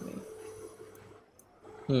this to me?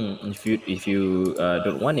 If you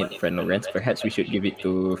don't want it, friend Lawrence, perhaps we should give it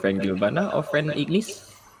to friend Gilvana or friend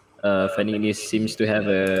Ignis. Friend Ignis seems to have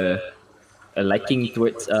a liking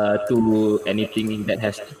towards to anything that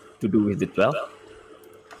has to do with the 12.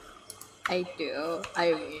 I do.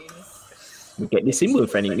 I mean, Look at this symbol,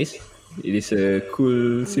 friend Ignis. It is a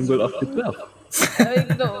cool symbol of the 12. I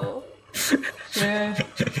know. Sure.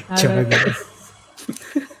 Jargon.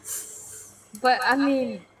 But I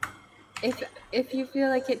mean, if you feel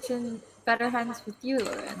like it's in better hands with you,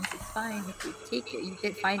 Lawrence, it's fine if you take it. You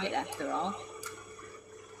did find it after all.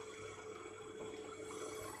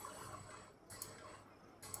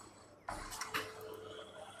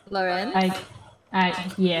 Lawrence?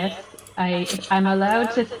 Yes, I'm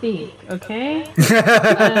allowed to think, okay?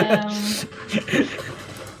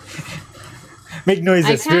 Make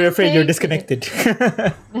noises. I We're can't afraid you're take it. disconnected.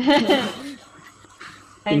 I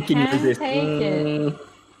Thinking can noises. take it.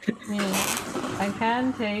 Yeah, I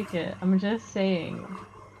can take it. I'm just saying,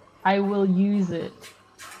 I will use it.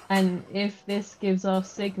 And if this gives off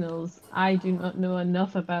signals, I do not know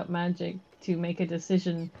enough about magic to make a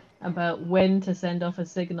decision about when to send off a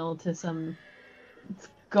signal to some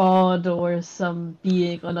god or some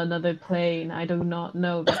being on another plane. I do not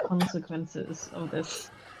know the consequences of this.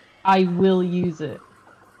 I will use it.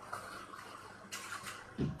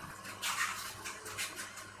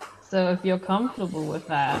 So if you're comfortable with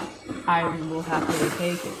that, I will happily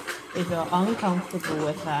take it. If you're uncomfortable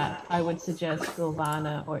with that, I would suggest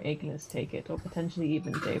Sylvana or Ignis take it, or potentially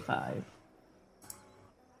even J5.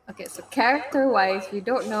 Okay, so character-wise, we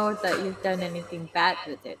don't know that you've done anything bad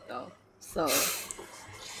with it, though. So,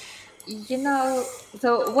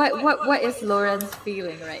 so what is Lawrence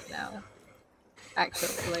feeling right now?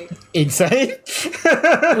 Actually, like, Inside.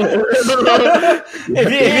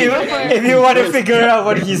 if you want to figure out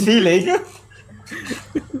what he's feeling.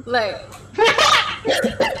 like,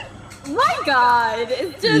 my God,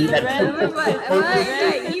 it's just random.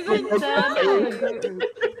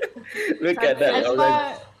 Look at that, As Lawrence.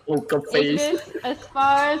 far, Poker face. as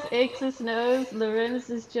far as Ixis knows, Lawrence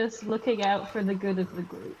is just looking out for the good of the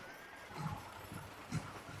group.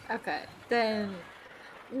 Okay, then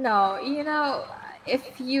no,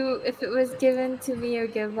 if it was given to me or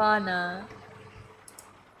Givana,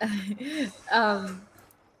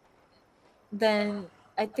 then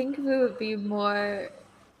I think we would be more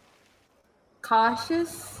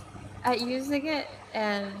cautious at using it,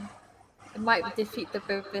 and it might defeat the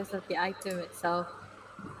purpose of the item itself.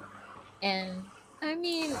 And I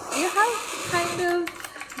mean, you have kind of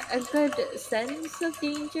a good sense of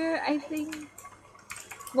danger, I think,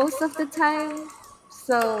 most of the time.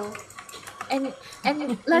 So, and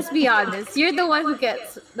let's be honest, you're the one who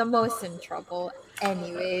gets the most in trouble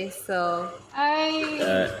anyway. So,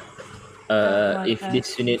 I don't like If that.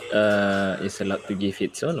 this unit is allowed to give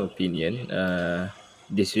its own opinion,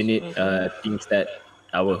 this unit thinks that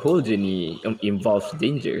our whole journey involves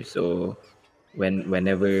danger. So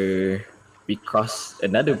whenever we cross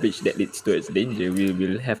another bridge that leads towards danger, we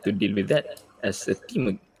will have to deal with that as a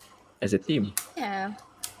team. As a team. yeah.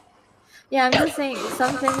 Yeah, I'm just saying,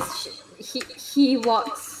 sometimes he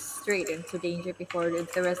walks straight into danger before the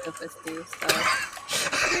rest of us do. So,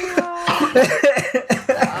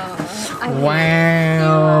 I mean,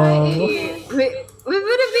 Wow. we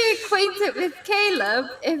wouldn't be acquainted with Caleb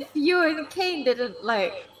if you and Kane didn't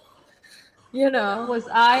Was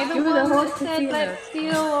I the You were the one whole that said casino. let's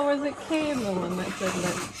steal, or was it Kane the one that said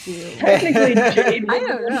let's steal? Technically, Jade I was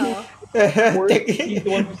don't know. worse. He's the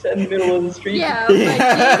one who sat in the middle of the street. Yeah, but Jade is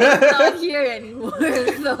not here anymore,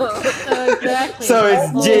 so Exactly. So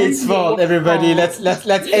it's Jade's fault, everybody. Let's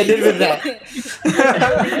end it with that.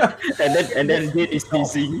 and then Jade is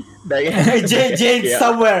missing. Like, Jade Yeah.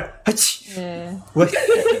 somewhere. Yeah. What?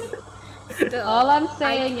 still, All I'm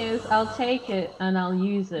saying is I'll take it and I'll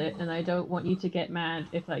use it, and I don't want you to get mad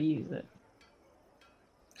if I use it.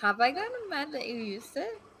 have I gotten mad that you used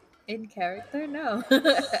it in character? No.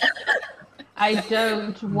 I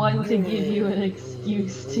don't want to give you an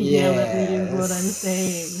excuse to yell at me is what I'm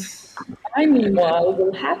saying. I, meanwhile,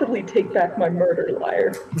 will happily take back my murder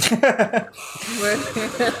lyre.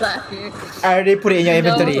 I already put it in your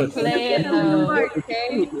inventory. Don't play it though.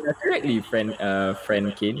 Okay. Correctly,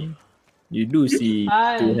 friend Kane. You do see to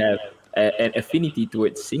Fine. have an affinity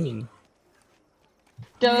towards singing.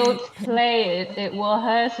 Don't play it. It will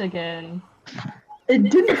hurt again. It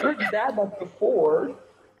didn't hurt that much before.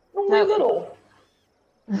 Only No. little.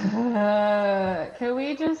 Can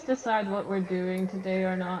we just decide what we're doing today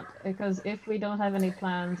or not? Because if we don't have any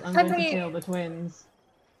plans, I'm I going to mean- kill the twins.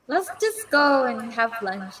 Let's just go and have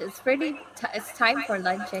lunch. It's it's time for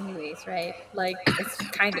lunch anyways, right? Like, it's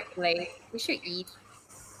kind of late. We should eat.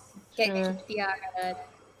 Get Sure. Tiara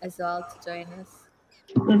as well to join us.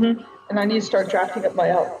 And I need to start drafting up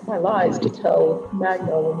my lies to tell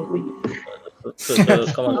Magna when we leave. So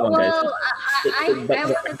come on, guys. Well, I Back-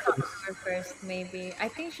 want to talk to her first, maybe. I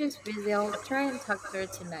think she's busy. I'll try and talk to her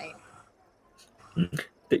tonight.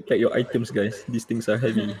 Take back your items, guys. These things are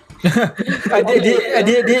heavy. I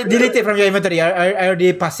delete it from your inventory. I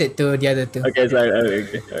already passed it to the other two. Okay, so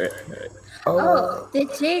okay, alright. Oh, did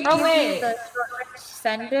Jay Oh, give wait. you the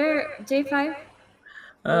sender, J5?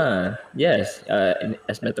 Yes.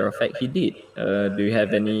 As a matter of fact, he did. Do you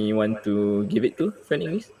have anyone to give it to, friend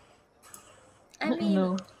English? I mean,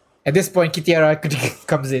 No. At this point, Kitiara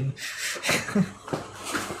comes in.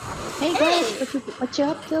 Hey guys, what you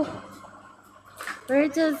up to? we're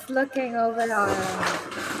just looking over our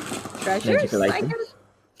treasures, Magical I items?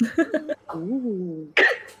 guess. Ooh.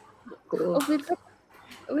 Oh, Cool.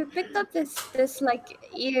 we picked up this like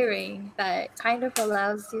earring that kind of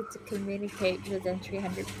allows you to communicate within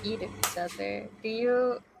 300 feet of each other. Do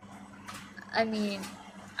you? I mean,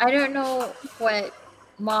 I don't know what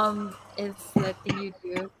mom is letting you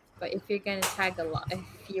do, but if you're gonna tag along, if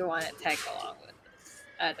you want to tag along with us,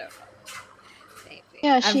 I don't know. Maybe.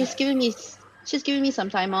 Yeah, I'm- she's giving me some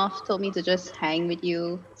time off. Told me to just hang with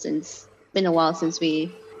you since been a while since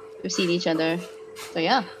we've seen each other. So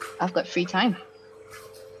yeah, I've got free time.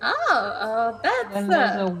 Oh, When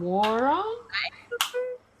that's there's a war on?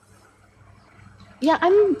 Yeah,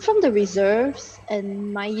 I'm from the reserves,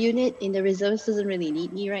 and my unit in the reserves doesn't really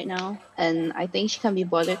need me right now. And I think she can't be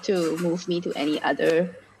bothered to move me to any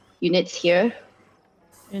other units here.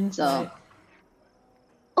 Inside.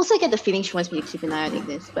 Also, I get the feeling she wants me to keep an eye on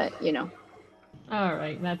Ignis, but you know.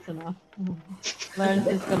 Alright, that's enough. Lauren's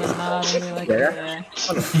just gonna nod and be like, Yeah.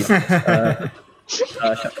 yeah.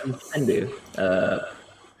 Shotgun Thunder.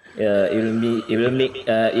 It will make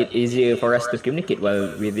it easier for us to communicate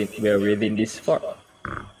while we're within this fort.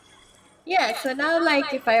 yeah. So now,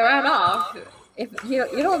 like, if I run off, if you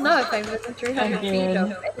don't know if I'm within 300 feet Again.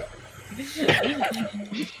 of it.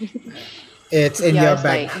 It's in yeah, your it's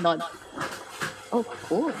bag. like not. Oh,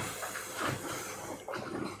 cool.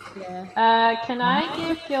 Yeah. Can I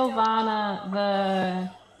give Gilvana the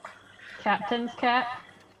captain's cap?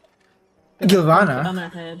 Gilvana? On her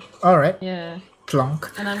head. All right, Yeah.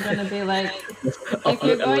 clunk. And I'm gonna be like, Of if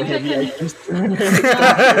you're our going to heavy items. no, just a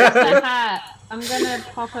hat. I'm gonna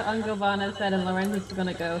pop it on Gilvana's head, and Lorenzo's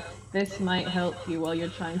gonna go, this might help you while you're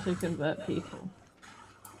trying to convert people.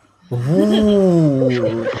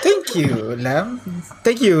 Ooh, thank you, Lam.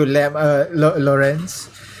 Thank you, Lam. Lawrence.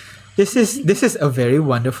 This is a very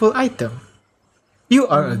wonderful item. You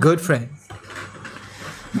are a good friend.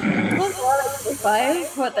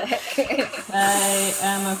 J5? What the heck? I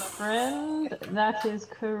am a friend. That is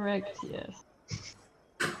correct, yes.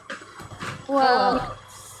 Well,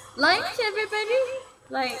 lunch, everybody?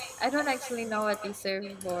 Like, I don't actually know what they serve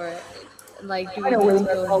for. Like, do I we know where just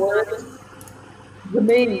my go? color is. The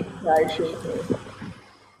main guy showed me.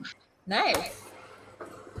 Nice.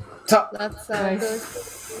 So, Let's Nice. go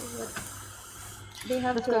see what they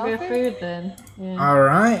have Let's to go get offer. food then. Yeah. all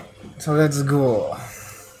right. So let's go. Are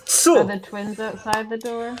So, the twins outside the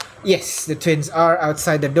door? yes, the twins are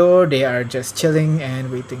outside the door. They are just chilling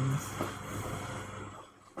and waiting.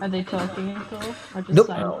 Are they talking at all? Or just Nope.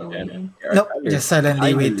 silently Oh, waiting? Nope, just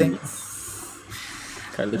silently waiting.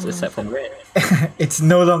 Colors aside from red. It's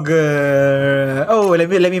no longer. Oh, let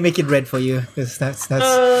me make it red for you, because that's. Wait,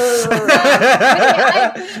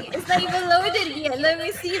 I think it's not even loaded yet. Let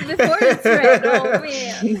me see before it's red. Oh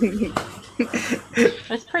man.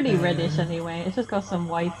 It's pretty reddish anyway. It's just got some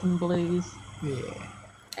whites and blues. Yeah.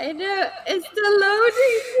 I know it's still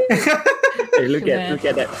loading. Hey, look at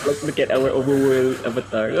that. Look at our overworld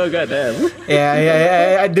avatar. Oh goddamn.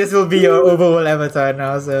 Yeah. This will be your overall avatar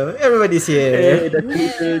now. So everybody's Hey, here. that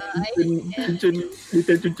little Chun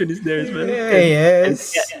is there as well.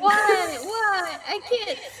 Yes. What? I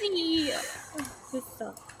can't see. This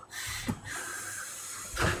sucks.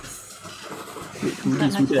 Is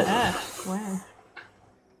that next to Ash? Wow.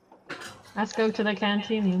 Let's go to the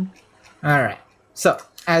canteen. All right. So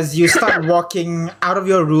as you start walking out of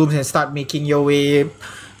your rooms and start making your way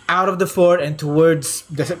out of the fort and towards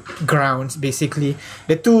the grounds, basically,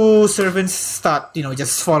 the two servants start,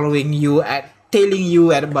 just following you tailing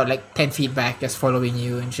you at about like 10 feet back, just following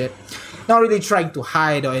you and shit. Not really trying to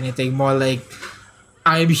hide or anything, more like,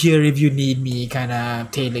 I'm here if you need me, kind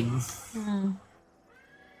of tailing.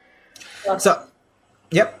 So,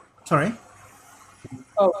 yep, sorry.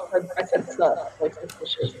 Oh, I said stuff. Like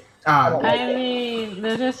suspicious. Ah, I mean,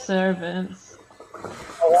 they're just servants.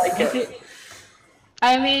 I like it.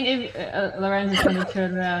 I mean, if Lorenz is gonna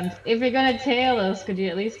turn around, if you're gonna tail us, could you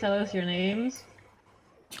at least tell us your names?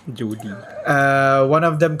 Jody. one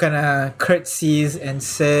of them kind of curtsies and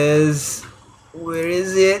says, "Where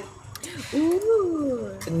is it?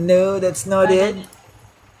 Ooh. No, that's not it.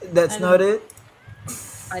 That's not it."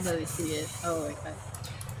 Finally see it. Oh my god.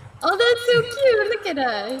 Oh, that's so cute. Look at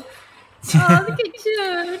us. Oh, look at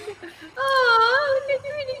June. Oh, look at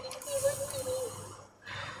you.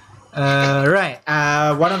 Right.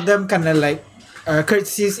 One of them kind of like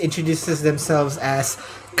curtsies, introduces themselves as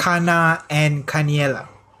Kana and Kaniela.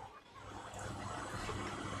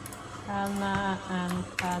 Anna and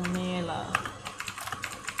Camila.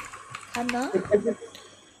 Anna?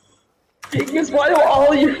 Because why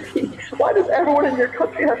does everyone in your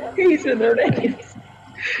country have P's in their names?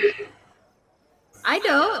 I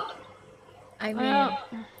don't. I mean, Well,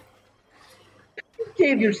 You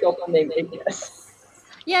gave yourself a name, I guess.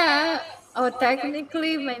 yeah. Oh,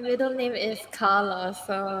 technically, my middle name is Kala,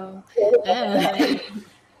 so.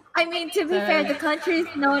 I mean, to be fair, the country is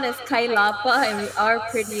known as Kailapa, and we are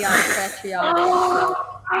pretty patriotic.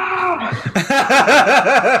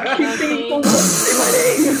 Keep saying my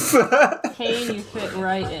name. Kane, you fit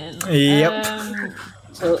right in. Yep.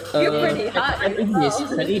 So, You're pretty hot.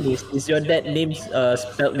 Harinis, is your dad name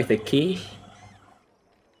spelled with a K?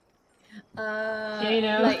 You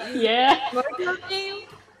know, Like, yeah. Mortal name?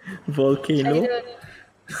 I Volcano? don't.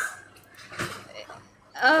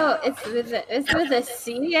 Oh, it's with a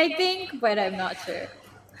C, I think, but I'm not sure.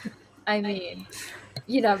 I mean,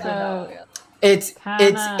 you never know. It's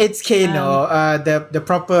Kana, Kano. The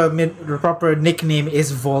proper nickname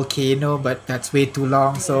is Volcano, but that's way too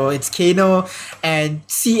long. So it's Kano, and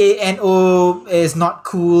Cano is not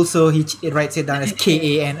cool, so he writes it down as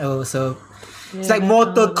Kano. So it's like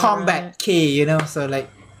Mortal Kombat K, so like.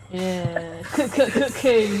 Yeah.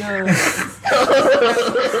 Kano.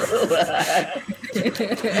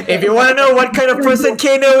 If you want to know what kind of person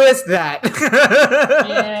Kano is, that.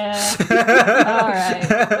 Yeah. Alright.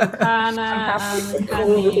 Kana and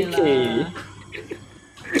Camila.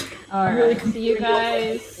 Alright, so you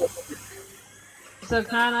guys. So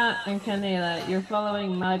Kana and Kanela, you're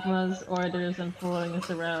following Magma's orders and following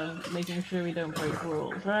us around, making sure we don't break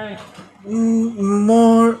rules, right? We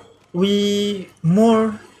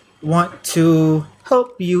more want to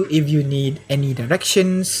help you if you need any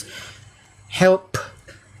directions, help,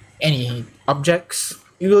 any objects.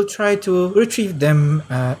 We will try to retrieve them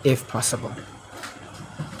if possible.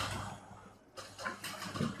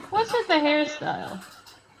 What's with the hairstyle?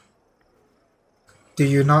 Do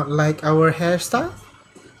you not like our hairstyle?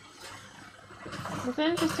 It's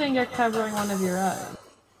interesting you're covering one of your eyes.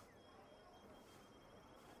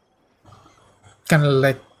 Kind of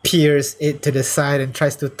like peers it to the side and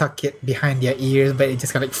tries to tuck it behind their ears, but it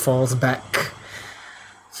just kind of like falls back.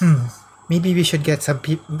 Maybe we should get some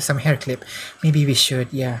hair clip. Maybe we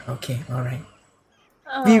should. Yeah. Okay. All right.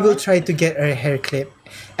 We will try to get our hair clip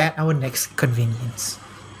at our next convenience.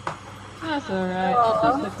 That's alright.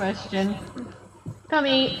 Just a question. Come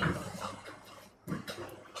eat.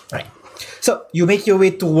 Right. So you make your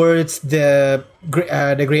way towards the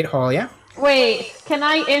Great Hall. Yeah. Wait, can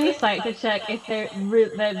I insight to check if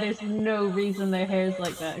that there's no reason their hair's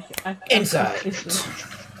like that? Insight. Just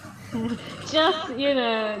for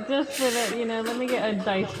that, let me get a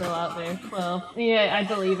dice roll out there. Well, yeah, I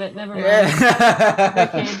believe it. Never mind. They're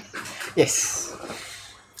kids. Yes.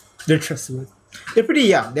 They're trustworthy. They're pretty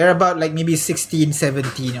young. They're about like maybe 16,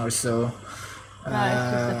 17 or so. It's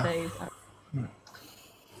just a phase.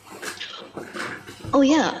 Oh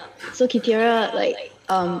yeah. So Kitira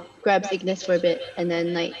grabs Ignis for a bit, and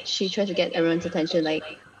then she tries to get everyone's attention. By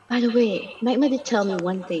the way, Magma did tell me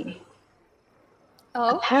one thing.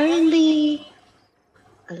 Oh, Apparently,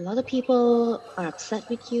 a lot of people are upset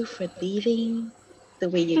with you for leaving the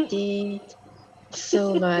way you did.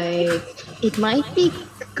 So it might be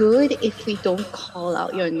good if we don't call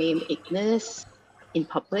out your name Ignis in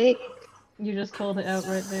public. You just called it out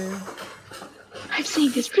right there. I'm saying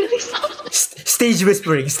this really soft. Stage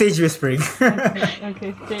whispering. Stage whispering.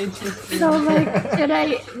 Okay, stage just. so should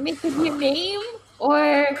I make a new name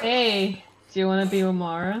or Hey, do you want to be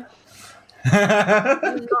Omara? not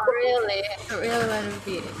really? I don't really want to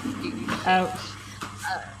be a dude. Ouch.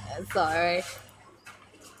 Sorry.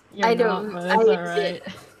 You're I not, don't- but I it's did- alright.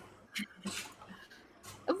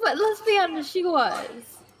 But let's be honest, she was.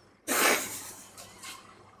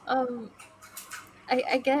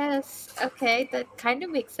 I guess, okay, that kind of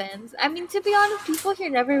makes sense. I mean, to be honest, people here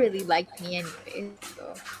never really liked me anyway,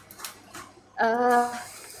 so.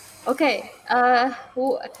 Okay, but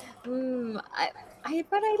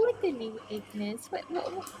I like the name Ignis. What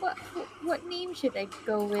name should I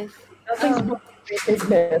go with? Nothing's wrong with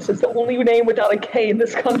Ignis. It's the only name without a K in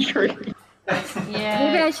this country.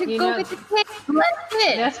 Yeah. Maybe I should go with the K. Let's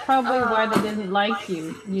it. That's probably why they didn't like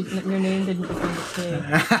you. Your name didn't begin with K.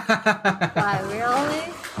 Why,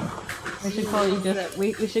 really? We should call you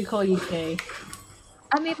we should call you K.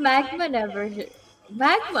 I mean, Magma never.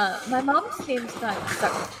 Magma. My mom's name's not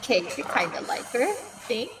start with K. You kind of like her, I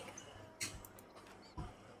think.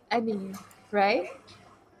 I mean, right?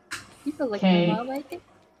 People like K. my mom, I think.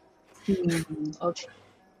 Okay.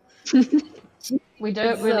 We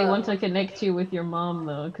don't really So- want to connect you with your mom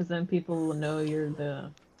though, because then people will know you're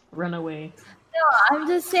the runaway. No, I'm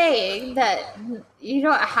just saying that you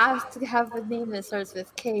don't have to have a name that starts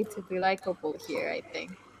with K to be likable here, I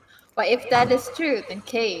think. But if that is true, then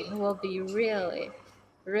Kane will be really,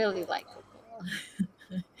 really likable.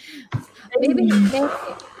 maybe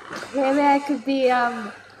I could be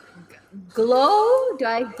Glow? Do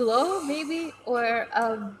I glow maybe? Or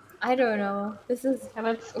I don't know. This is How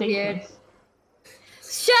about weird. Status?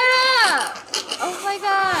 Shut up! Oh my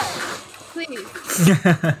god! Please.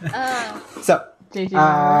 So, JJ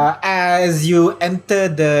as you enter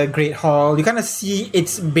the Great Hall, you kind of see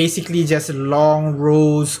it's basically just long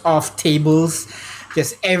rows of tables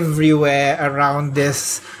just everywhere around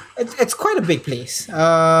this. It's quite a big place.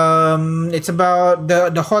 It's about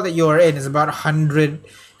the hall that you are in is about 100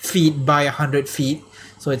 feet by 100 feet,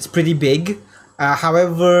 so it's pretty big.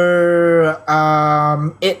 However,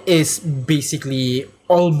 it is basically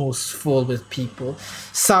almost full with people.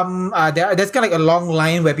 Some there's kind of like a long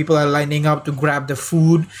line where people are lining up to grab the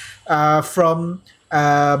food from.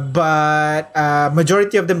 But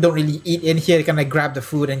majority of them don't really eat in here. They kind of grab the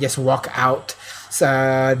food and just walk out.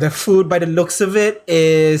 So the food, by the looks of it,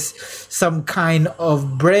 is some kind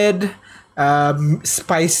of bread,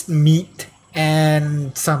 spiced meat,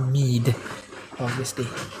 and some mead, obviously.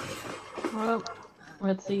 Well,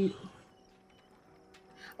 let's see.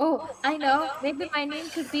 Oh, I know. Maybe my name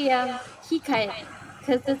could be Hikai,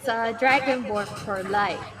 because it's Dragonborn for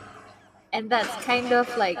life. And that's kind of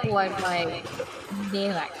like what my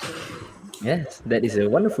name actually means. Yes, that is a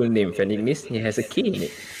wonderful name for Ignis. He has a K in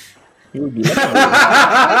it. You will be lucky.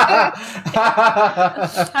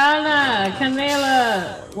 Hannah,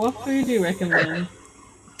 Canela, what food do you recommend?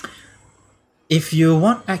 If you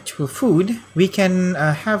want actual food, we can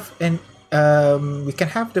have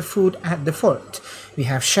the food at the fort. We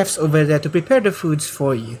have chefs over there to prepare the foods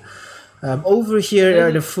for you. Over here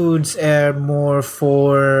are the foods more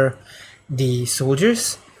for the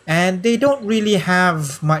soldiers, and they don't really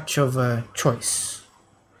have much of a choice.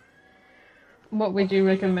 What would you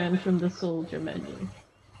recommend from the soldier menu?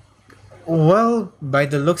 Well, by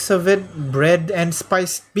the looks of it, bread and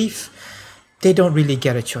spiced beef, they don't really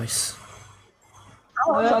get a choice.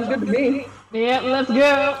 Oh, sounds good to me. Yeah, let's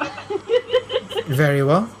go. Very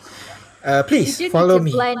well. Please You do follow need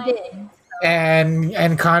me. to blend in.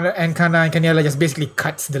 And Kana and Kaniela just basically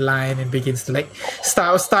cuts the line and begins to like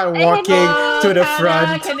start walking to the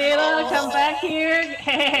front. Canela, come back here.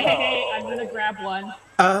 Hey, I'm gonna grab one.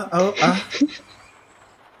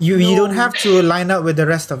 You don't have to line up with the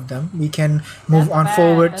rest of them. We can move That's on bad,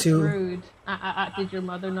 forward that's to. rude. Did your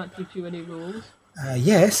mother not teach you any rules?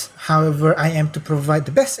 Yes, however, I am to provide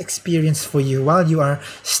the best experience for you while you are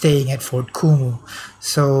staying at Fort Kumu.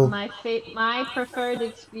 So, My preferred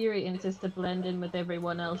experience is to blend in with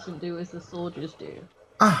everyone else and do as the soldiers do.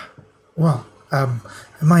 well,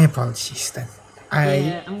 my apologies then.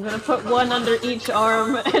 Yeah, I'm gonna put one under each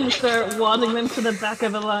arm and start wadding them to the back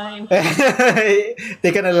of the line.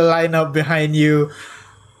 They kind of line up behind you.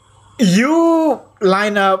 You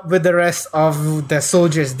line up with the rest of the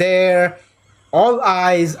soldiers there. All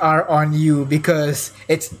eyes are on you because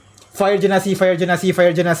it's Fire Genasi, Fire Genasi,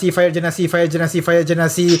 Fire Genasi, Fire Genasi, Fire Genasi, Fire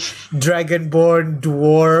Genasi, Dragonborn,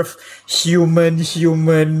 Dwarf,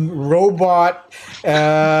 Human, Robot,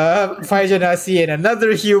 Fire Genasi, and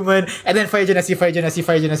another human, and then Fire Genasi, Fire Genasi,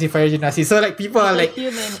 Fire Genasi, Fire Genasi. So like people are like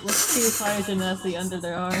human with 2 Fire Genasi under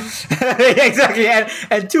their arms. exactly,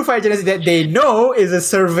 and 2 Fire Genasi that they know is a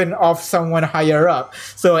servant of someone higher up.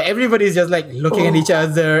 So everybody's just like looking at each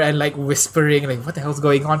other and like whispering, like, what the hell's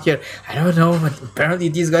going on here? I don't know, but apparently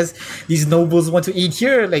these nobles want to eat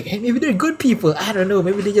here. Like, hey, maybe they're good people. I don't know.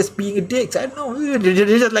 Maybe they're just being a dicks. I don't know. They're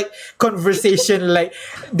just like conversation. Like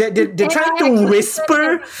they're trying to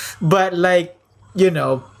whisper, but like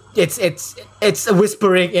it's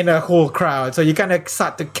whispering in a whole crowd. So you kind of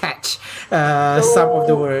start to catch some of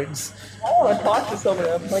the words. I want to talk to some of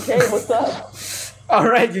them. Like, hey, what's up? All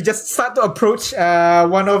right, you just start to approach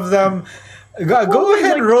one of them. Go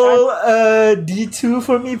ahead, like, roll a D2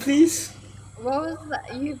 for me, please. What was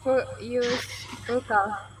that? You broke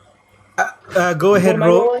off. Go ahead, What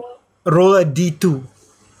am I roll a D2.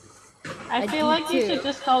 I I feel do like you too. should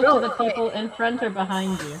just talk to the people in front or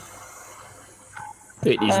behind you.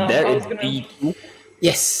 Wait, is that I a was gonna- D2?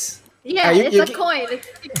 Yes. Yeah, you- it's you a ca- coin. It's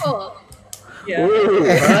pretty cool. Yeah.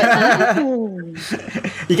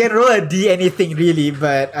 You can roll a D anything really,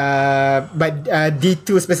 but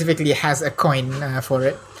D2 specifically has a coin for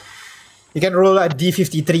it. You can roll a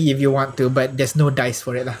D53 if you want to, but there's no dice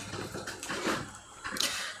for it lah.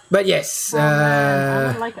 But yes, Oh,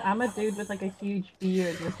 man. I'm a dude with like a huge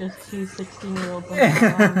beard with just 2 16-year-olds on my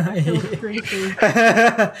arm. I feel creepy.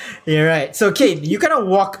 you're right. So Kane, you kind of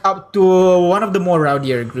walk up to one of the more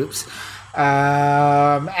rowdier groups.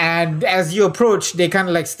 And as you approach, they kind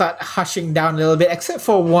of like start hushing down a little bit, except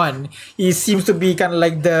for one. He seems to be kind of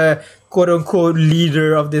like the quote-unquote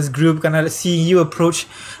leader of this group, kind of seeing you approach,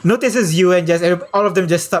 notices you, and just all of them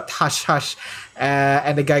just stopped hush.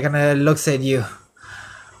 And the guy kind of looks at you.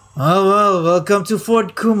 Oh, well, welcome to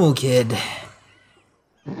Fort Kumu, kid.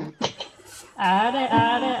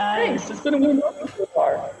 Thanks. It's been a warm welcome so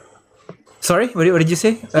far. Sorry, what did you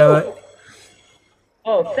say?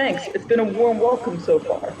 Oh, thanks. It's been a warm welcome so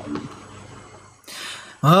far.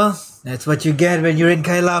 Well, that's what you get when you're in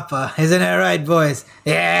Kailapa, isn't it right, boys?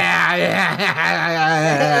 Yeah.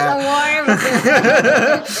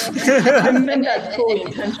 I meant that totally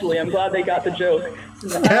intentionally. I'm glad they got the joke.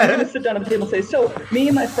 I'm going to sit down at the table and say, so, me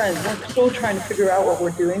and my friends, we're still trying to figure out what we're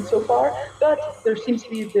doing so far, but there seems to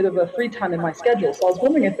be a bit of a free time in my schedule, so I was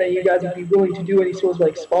wondering if you guys would be willing to do any sort of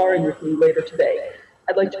like sparring with me later today.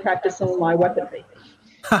 I'd like to practice some of my weaponry.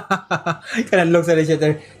 Kind of looks at each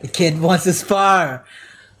other. The kid wants to spar.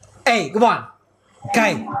 Hey, come on,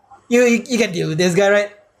 Kai. You can deal with this guy,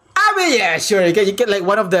 right? I mean, yeah, sure. You can like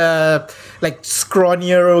one of the like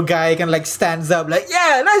scrawnier guy can like stands up like,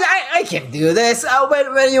 yeah, I can do this.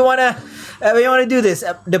 When you wanna do this?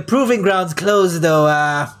 The proving ground's closed though.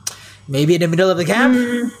 Maybe in the middle of the camp.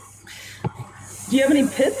 Do you have any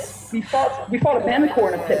pits? We fought a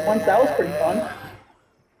Manticore in a pit once. That was pretty fun.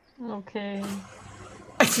 Okay.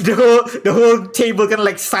 The whole table kind of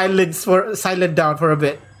like silent down for a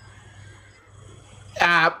bit.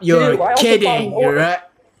 You're Dude, I also kidding, thought more. right?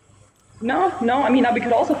 No. I mean, we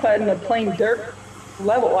could also fight in a plain dirt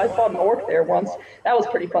level. I fought an orc there once. That was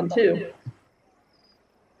pretty fun too.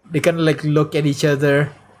 They kind of like look at each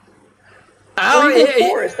other. Or Oh, even yeah,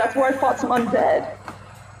 forest. That's where I fought some undead.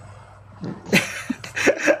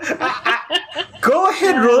 Go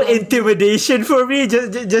ahead, roll intimidation for me,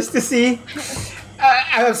 just to see.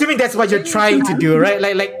 I'm assuming that's what you're trying to do, right?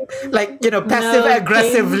 Like you know, passive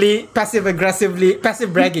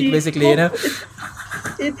bragging, basically. You know.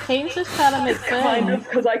 Kane's just trying to make Kind friends. of,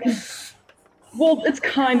 because I can. Well, it's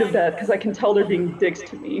kind of that, because I can tell they're being dicks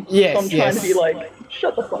to me. Yes, So I'm trying to be yes. like,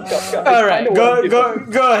 shut the fuck up, guys. All I right, know what I'm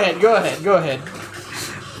doing. go ahead.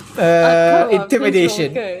 Come on,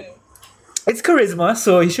 Intimidation. please roll good. It's charisma,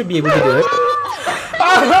 so he should be able to do it.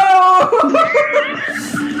 Oh!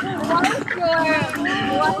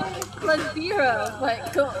 One plus 0.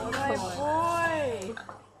 Like, come on. Boy!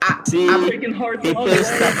 See, I'm freaking hard to people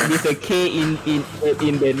start with a K in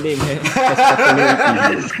the name.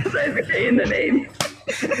 Because I have a K in the name.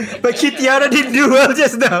 But Kitiara didn't do well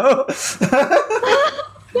just now.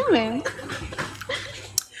 Yeah, man.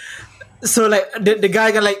 So like the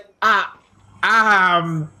guy got like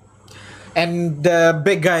and the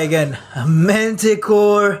big guy again, a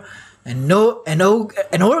manticore, an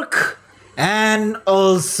orc, and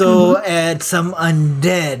also some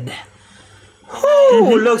undead.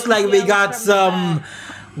 Ooh, looks like we got some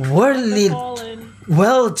worldly, Fallen.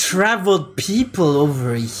 well-traveled people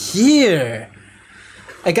over here.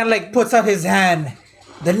 I kind of like puts out his hand.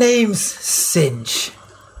 The name's Singe.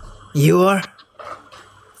 You are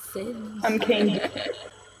Sin. I'm Kane.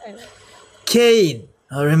 Kane.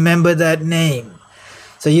 I remember that name.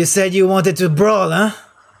 So you said you wanted to brawl, huh?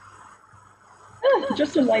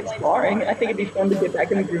 Just some light sparring. I think it'd be fun to get back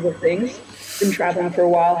in the groove of things. Been traveling for a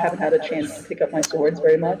while, haven't had a chance to pick up my swords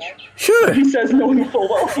very much. Sure. He says knowing full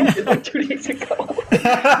well he did like 2 days ago.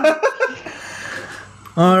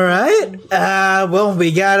 All right. Well,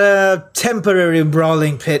 we got a temporary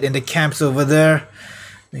brawling pit in the camps over there.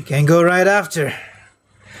 We can go right after.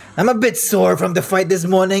 I'm a bit sore from the fight this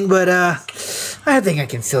morning, but I think I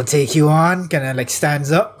can still take you on. Kinda like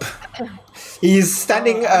stands up. He's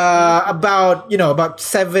standing about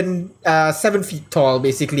 7 feet tall,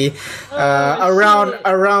 basically,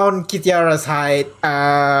 around Kitiara's height.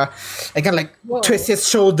 I can like twist his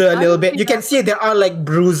shoulder a little bit. You can see there are like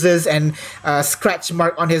bruises and scratch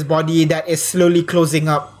mark on his body that is slowly closing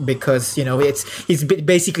up because he's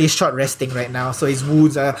basically short resting right now, so his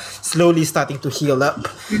wounds are slowly starting to heal up.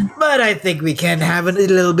 But I think we can have a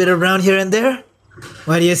little bit around here and there.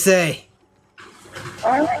 What do you say?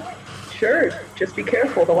 Alright, sure. Just be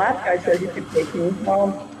careful. The last guy said he could take me.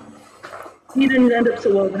 He didn't end up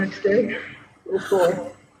so well the next day. A little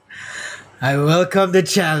sore. I welcome the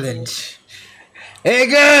challenge. Hey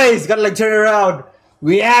guys, gotta like turn around.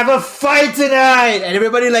 We have a fight tonight, and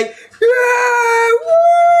everybody like, yeah,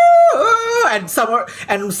 woo! And some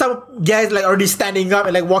guys like already standing up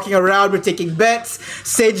and like walking around. We're taking bets.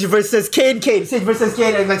 Sage versus Kane. Sage versus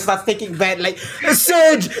Kane, and like starts taking bet like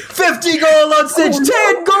Sage, 50 gold on Sage,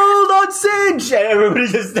 10 gold on Sage, and everybody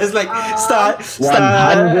just like start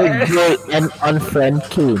 100 gold and unfriend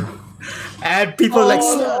King. and people like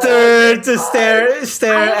stare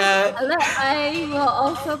at. I will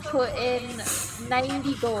also put in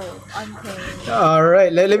 90 gold on Kane. All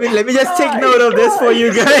right, let me just take note of this for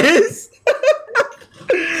you guys.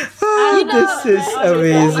 This is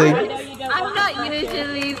amazing. I'm not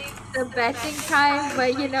usually the betting kind,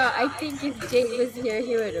 but I think if Jake was here,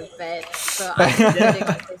 he would have bet. So I'm betting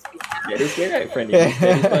on this behalf. That is correct, friendly. That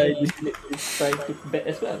is why this trying to bet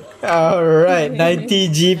as well. All right, 90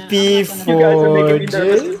 GP You guys are for making me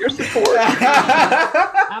nervous Jay. with your support.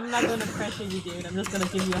 I'm not gonna pressure you, dude. I'm just gonna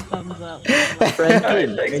give you a thumbs up. Friend Alright,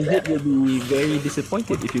 King, thanks, Manjit will be very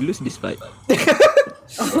disappointed if you lose this fight.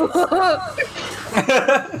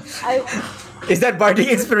 Is that bardic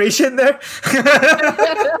inspiration there?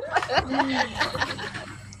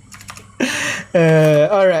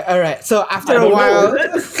 All right. So after a while,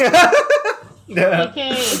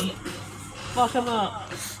 Okay. Fuck him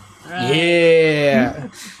up. Right. yeah,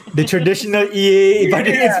 the traditional EA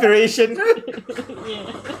bardic inspiration. Fuck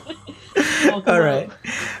him All right.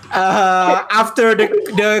 After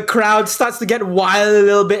the crowd starts to get wild a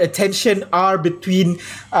little bit, attention are between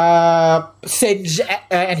Singe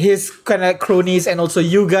and his kind of cronies, and also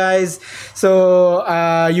you guys. So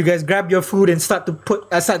you guys grab your food and start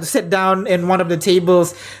to sit down in one of the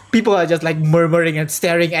tables. People are just like murmuring and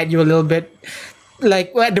staring at you a little bit.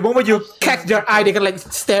 Like at the moment you catch their eye, they can like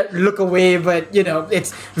look away, but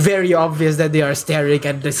it's very obvious that they are staring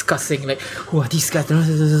and discussing. Like, who are these guys?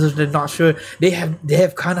 They're not sure. They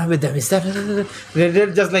have Kana with them. Is that?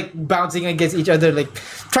 They're just like bouncing against each other, like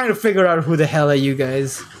trying to figure out who the hell are you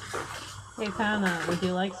guys. Hey Kana, would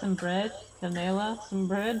you like some bread? Canela, some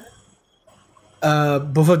bread?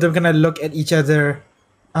 Both of them gonna look at each other.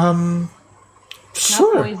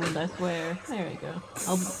 Sure. Not poisoned, I swear. There we go.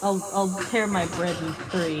 I'll tear my bread in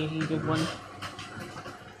 3 and you do 1.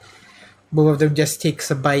 both of them just takes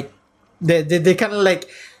a bite. They kind of like,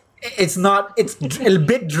 it's a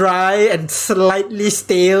bit dry and slightly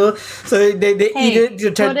stale, so they eat it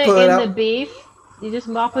to try put to it pull it in out. the beef. You just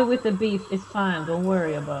mop it with the beef. It's fine. Don't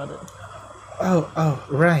worry about it. Oh,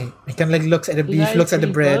 right. It kind of like looks at the You beef, guys looks at the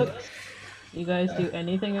read bread. books? You guys do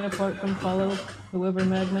anything apart from follow whoever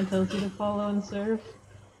Magma tells you to follow and serve?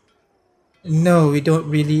 No, we don't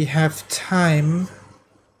really have time.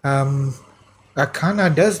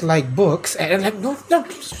 Akana does like books, and I'm like, no.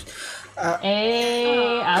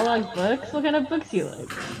 Hey, I like books. What kind of books you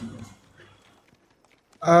like?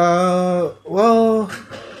 Well,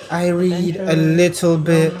 I read a Adventure, little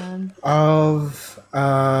bit romance.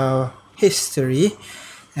 of history,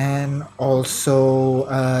 and also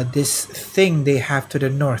this thing they have to the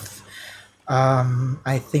north.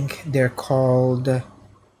 I think they're called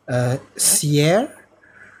Sierre.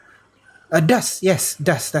 Dust, yes,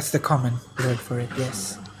 dust. That's the common word for it.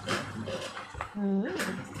 Yes.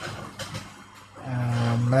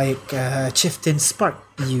 Like Chieftain Spark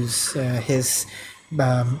use his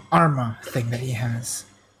armor thing that he has.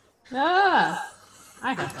 Ah,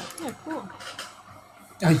 I have that. Yeah, cool.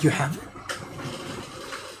 Oh, you have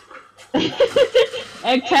it?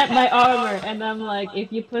 I tapped my armor, and I'm like,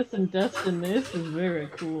 if you put some dust in this, it's very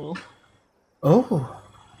cool. Oh,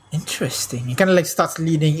 interesting. He kind of like starts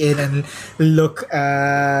leaning in and look.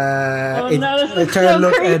 Oh no, this looks try to so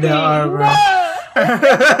look creepy! at the armor.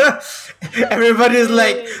 No! Everybody's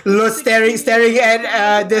like staring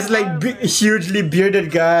at this like hugely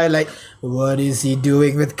bearded guy. Like, what is he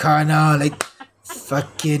doing with Kana? Like,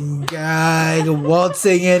 fucking guy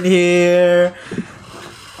waltzing in here.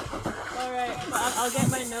 Alright, so I'll get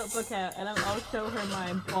my notebook out and I'll show her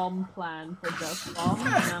my bomb plan for Dust Bomb.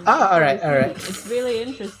 And I'm Alright. It's really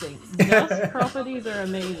interesting. Dust properties are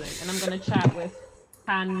amazing, and I'm gonna chat with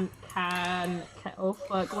oh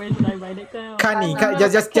fuck, where did I write it down? Kani,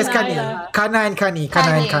 just Kani. Kanaya. Kana and Kani.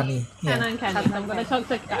 Kana Yeah. and Kani. So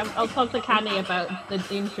I'll talk to Kani about the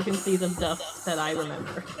intricacies of dust that I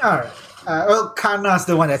remember. Alright. Well, Kana's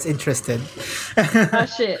the one that's interested. Oh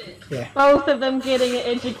shit. Yeah. Both of them getting an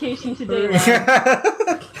education today.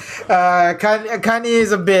 Kani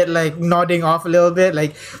is a bit like nodding off a little bit,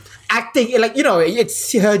 like acting like,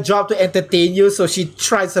 it's her job to entertain you, so she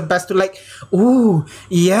tries her best to like, ooh,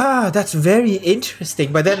 yeah, that's very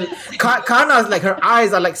interesting. But then Kana's like, her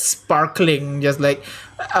eyes are like sparkling, just like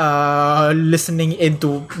listening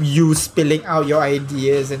into you spilling out your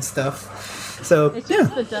ideas and stuff. So It's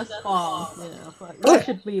just the dust bomb, but that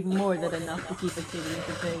should be more than enough to keep a kid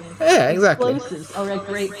entertained. Yeah, exactly. Explosives are a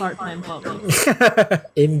great part-time hobby.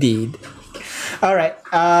 Indeed. All right.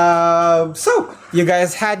 So you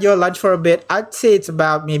guys had your lunch for a bit. I'd say it's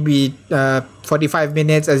about maybe 45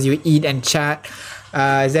 minutes as you eat and chat.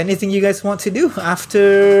 Is there anything you guys want to do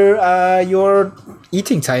after your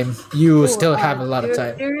eating time? You still have a lot of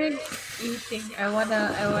time. During eating, I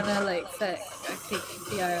wanna like set take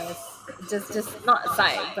TRS. Just not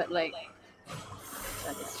aside, but like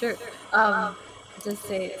that is true. Just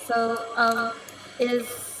say so.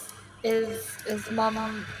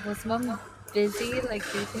 Was mom busy? Like,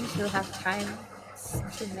 do you think she'll have time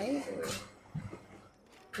tonight,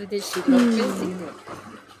 or did she look busy?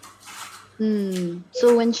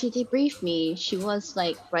 So when she debriefed me, she was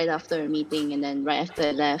like right after a meeting, and then right after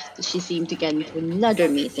I left, she seemed to get into another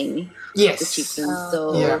meeting. Yes. The chieftain.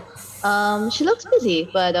 So Yeah. she looks busy,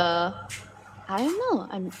 but I don't know.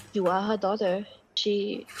 You are her daughter.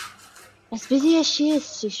 She, as busy as she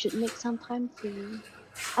is, she should make some time for you.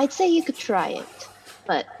 I'd say you could try it,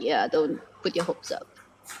 but yeah, don't put your hopes up.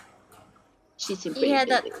 She seemed pretty Yeah,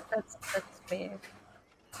 busy. that's fair.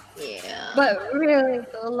 Yeah. But really,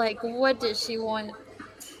 though, like, what did she want?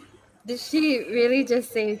 Did she really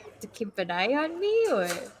just say to keep an eye on me, or?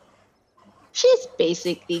 She's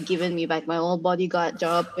basically given me back my old bodyguard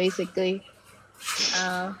job, basically.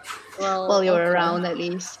 Well, While you're okay. around, at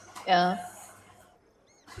least. Yeah.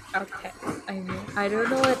 Okay. I mean, I don't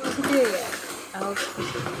know what to do yet. I'm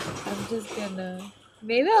just gonna.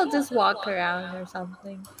 Maybe I'll just walk around or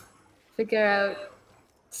something. Figure out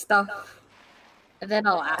stuff. And then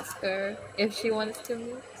I'll ask her if she wants to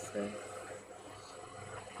meet. So.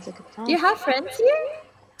 It's a good time. Do you have friends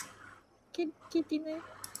here? Kitty,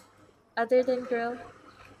 other than girl?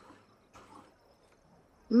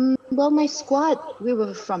 Well, my squad, we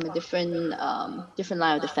were from a different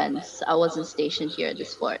line of defense. I wasn't stationed here at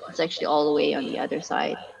this fort. It's actually all the way on the other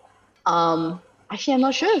side. Actually, I'm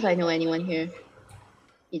not sure if I know anyone here.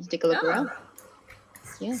 Need to take a look around.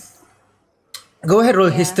 Yeah. Go ahead, roll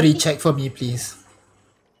history check for me, please.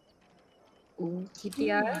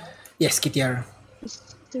 Kitiara? Yes, Kitiara.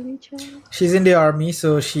 Mystery child. She's in the army,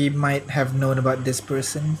 so she might have known about this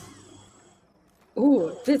person.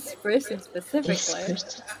 Ooh, this person This specifically.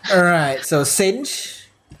 person. Alright, so Singe.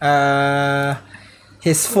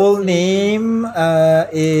 His full name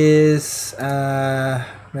is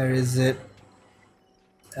where is it?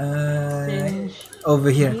 Singe. Over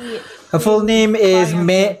here. Me, Her full Singe, name is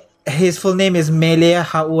Fire. His full name is Melia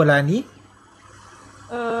Haulani.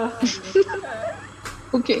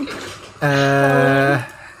 Okay.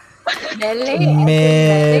 Mele.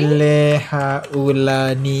 Mele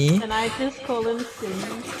Haulani. Can I just call him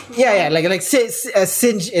Singe? Yeah, like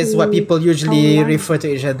Singe is what people usually refer to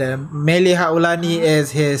each other. Mele Haulani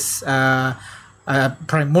is his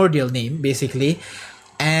primordial name, basically.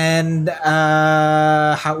 And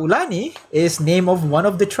Haulani is name of one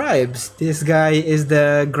of the tribes. This guy is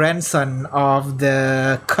the grandson of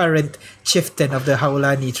the current chieftain of the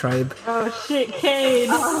Haulani tribe. Oh shit, Cade.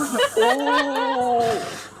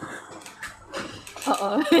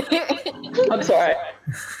 Uh-oh. I'm sorry.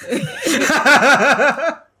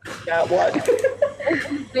 Got what?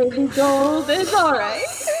 Baby gold is alright.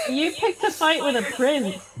 You picked a fight with a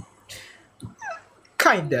prince.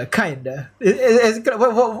 Kinda.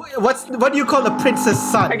 What do you call a prince's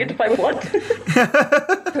son? I get to fight with what?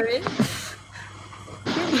 Prince.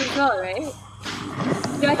 Prince is alright.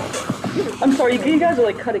 I'm sorry, you guys are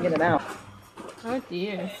like cutting in and out. Oh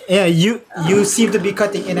dear. Yeah, you seem to be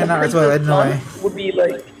cutting in and out as well. I don't know why. Would be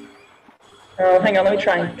like. Hang on, let me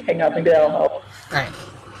try and hang up. Maybe that'll help. Alright.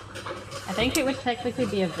 I think it would technically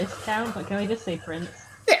be a Viscount, but can we just say Prince?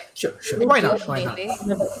 Yeah, sure. Why not? Maybe.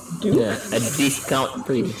 Yeah, a discount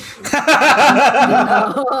prince. You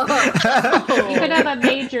could have a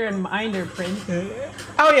major and minor Prince.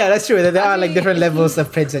 Oh yeah, that's true. There are like different levels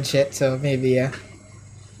of prince and shit, so maybe yeah.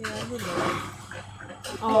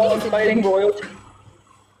 Oh, fighting royalty.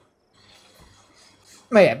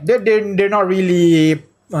 But yeah, they're not really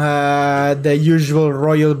the usual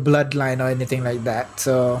royal bloodline or anything like that.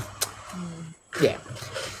 So yeah.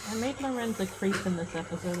 I made Lorenzo creep in this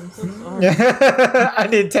episode. I'm so sorry.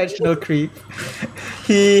 Unintentional creep.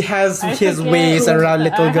 He has I his forget ways around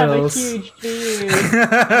little I girls. have a huge beard. And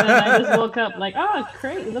then I just woke up like, oh,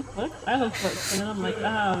 great, the books. I love books. And then I'm like,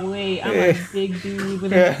 oh, wait, I'm a big dude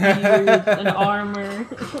with a beard and armor.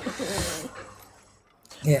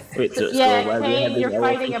 Yeah. Wait, so Yeah, while we're hey, having you're our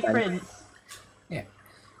fighting a free time-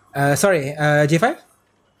 prince. Sorry, J5?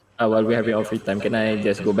 While we're having our free time, can I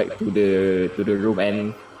just go back to the room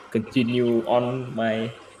and continue on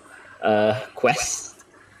my quest?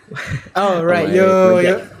 Oh right, my you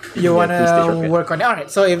project. you Yeah, wanna two-stage rocket. work on it.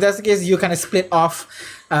 Alright, so if that's the case, you kind of split off.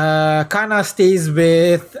 Kana stays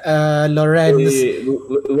with Lorenz.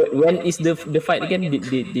 When is the fight again? Did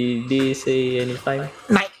they say any time?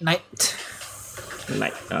 Night.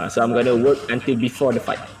 Night. So I'm gonna work until before the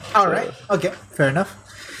fight. Alright, okay, fair enough.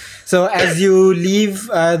 So as you leave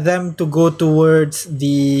them to go towards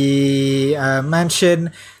the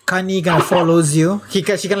mansion, Kani kind of follows you. She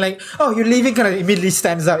kind of like, oh, you're leaving. Kind of immediately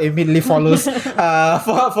stands up, immediately follows, follows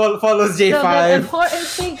So the J5. important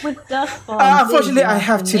thing with Dustfall. Unfortunately, I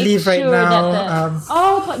have to leave right now.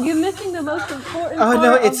 Oh, but you're missing the most important Oh part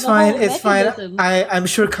no, of it's the fine. whole It's fine. mechanism. I'm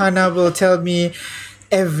sure Kana will tell me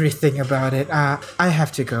everything about it. I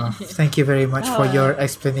have to go. Thank you very much for your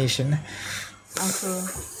explanation. Oh, cool.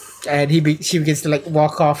 And she begins to like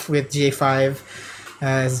walk off with J5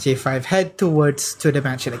 as J5 head towards to the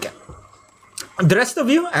mansion again. The rest of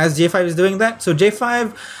you, as J5 is doing that, so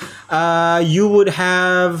J5, you would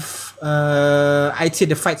have I'd say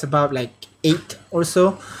the fight's about like 8 or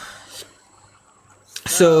so.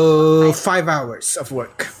 So 5 hours of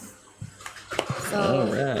work. So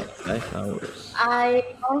Alright, 5 hours. I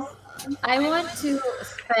want to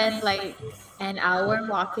spend like an hour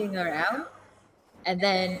walking around, and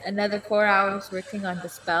then another 4 hours working on the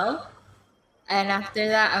spell, and after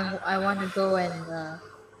that I want to go and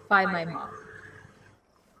find my mom.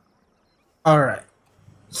 Alright.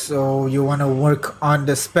 So you want to work on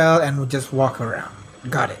the spell and just walk around.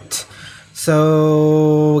 Got it.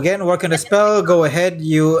 So again, work on the spell. Go ahead.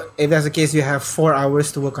 If that's the case, you have 4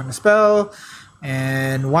 hours to work on the spell,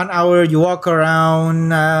 and 1 hour you walk around.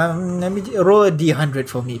 Let me roll a d100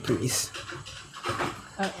 for me, please.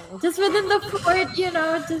 Just within the fort,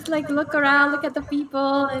 just like look around, look at the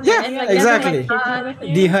people, and Yeah, and, like, exactly. everyone,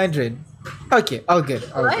 D100. Okay, all good.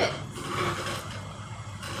 All good. What?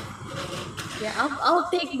 Yeah, I'll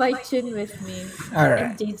take my chin with me. Alright.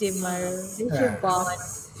 And JJ Maru. They should Alright. bond.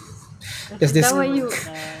 There's Is this. that what you?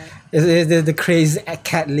 Is the crazy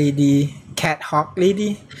cat hawk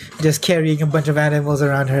lady, just carrying a bunch of animals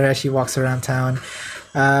around her as she walks around town.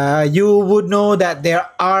 You would know that there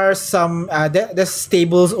are some there's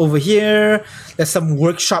stables over here. There's some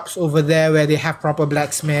workshops over there where they have proper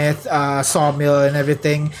blacksmith, sawmill, and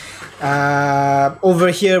everything. Over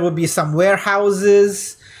here would be some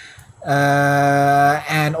warehouses.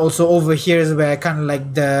 And also over here is where kind of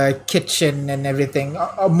like the kitchen and everything,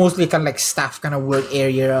 mostly kind of like staff kind of work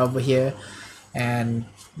area over here. And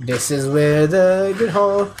this is where the good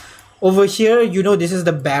hall. Over here, this is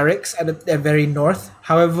the barracks at the very north.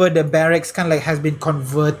 However, the barracks kind of like has been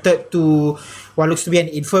converted to what looks to be an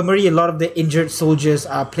infirmary. A lot of the injured soldiers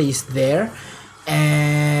are placed there.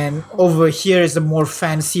 And over here is a more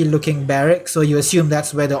fancy looking barrack. So you assume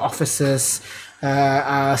that's where the officers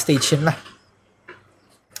are stationed.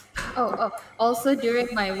 Also during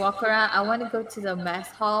my walk around, I want to go to the mess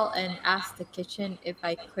hall and ask the kitchen if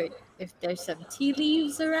there's some tea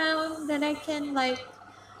leaves around that I can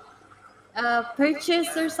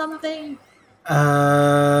purchase or something.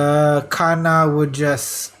 Kana would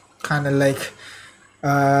just kind of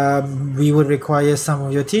we would require some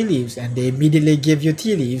of your tea leaves, and they immediately give you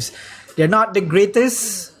tea leaves. They're not the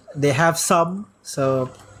greatest. They have some, so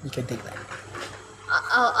you can take that.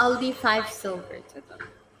 I'll leave 5 silver to them.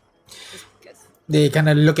 Just because. They kind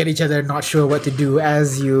of look at each other, not sure what to do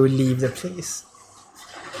as you leave the place.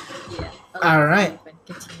 Yeah. All right.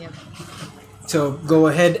 Continue. So go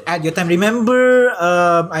ahead, add your time. Remember,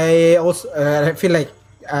 I feel like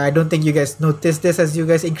I don't think you guys notice this as you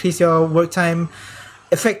guys increase your work time.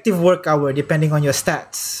 Effective work hour, depending on your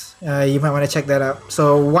stats. You might want to check that out.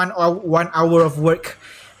 So 1 hour of work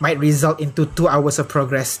might result into 2 hours of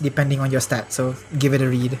progress, depending on your stats. So give it a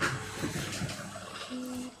read.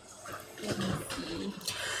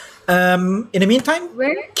 In the meantime,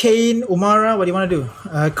 Kane, Umara, what do you want to do?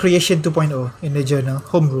 Creation 2.0 in the journal.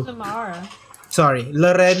 Homebrew. Samara. Sorry,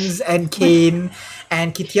 Lorenz and Kane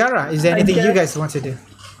and Kitiara. Is there anything you guys want to do?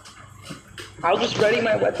 I'll just ready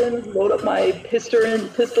my weapons, load up my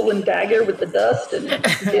pistol and dagger with the dust, and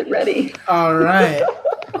get ready. All right.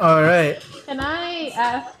 Can I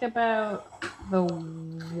ask about the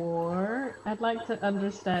war? I'd like to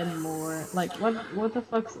understand more. Like, what the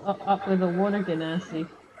fuck's up with the water genasi?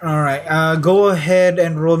 All right. Go ahead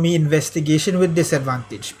and roll me investigation with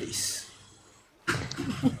disadvantage, please.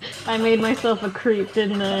 I made myself a creep,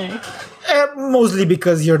 didn't I? Mostly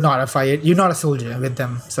because you're not a soldier with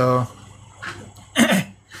them, so.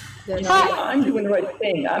 I'm doing the right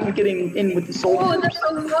thing. I'm getting in with the soldiers. Oh, there's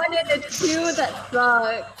a 1 and a 2 that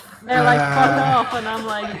sucks. They're like, fuck off, and I'm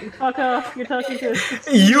like, fuck off, you're talking to a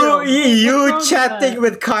 16-year-old. You chatting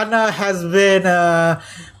with Kana has been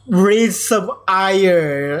raised some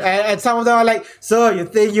ire, and some of them are like, so you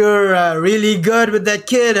think you're really good with that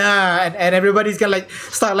kid, huh? And everybody's gonna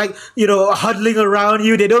start huddling around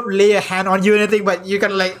you. They don't lay a hand on you or anything, but you're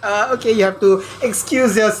kind of like, okay, you have to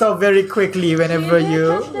excuse yourself very quickly whenever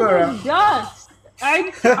you go around.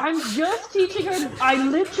 I'm just teaching her. I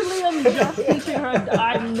literally am just teaching her.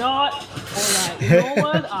 I'm not. Alright, you know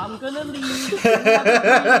what? I'm gonna leave.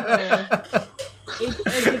 It's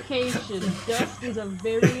education. Dust is a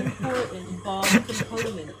very important bomb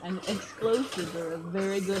component, and explosives are a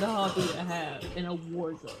very good hobby to have in a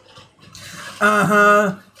war zone.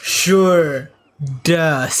 Sure.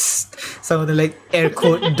 Dust. Some of the air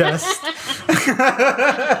quote dust.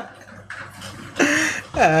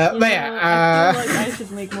 I feel like I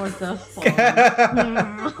should make more dust bombs.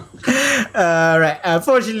 Right.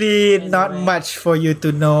 Unfortunately, not much for you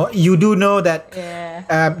to know. You do know that.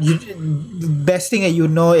 Best thing that you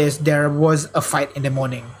know is there was a fight in the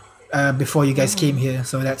morning before you guys came here.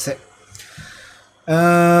 So that's it.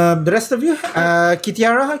 The rest of you,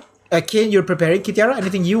 Kitiara, Kane, you're preparing. Kitiara,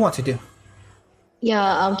 anything you want to do?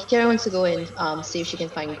 Yeah, Kitiara wants to go and see if she can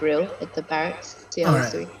find Grill at the barracks. See how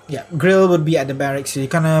he's doing. Yeah, Grill would be at the barracks. So you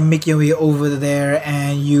kind of make your way over there,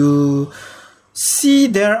 and you see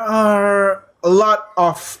there are a lot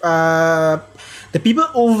of the people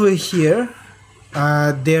over here.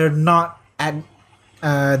 They're not at.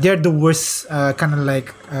 They're the worst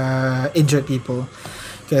injured people,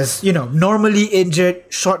 because normally injured,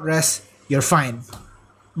 short rest, you're fine.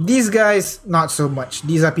 These guys, not so much.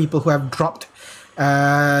 These are people who have dropped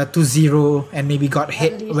to 0 and maybe got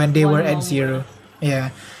hit when they were at 0. Yeah,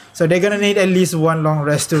 so they're gonna need at least 1 long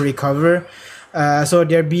rest to recover. So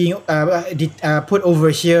they're being put over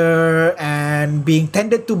here and being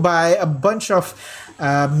tended to by a bunch of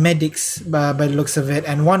medics by the looks of it,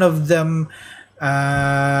 and one of them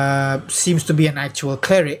seems to be an actual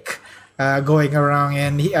cleric going around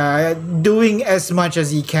and doing as much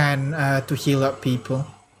as he can to heal up people.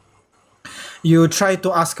 You try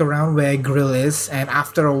to ask around where Grill is, and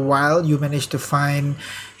after a while, you manage to find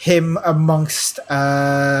him amongst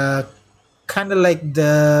kind of like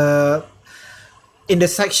in the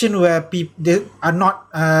section where people they are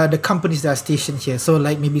not the companies that are stationed here. So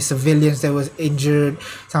like maybe civilians that was injured,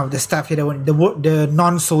 some of the staff here that were the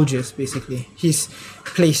non-soldiers basically. He's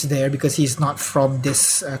placed there because he's not from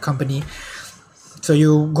this company. So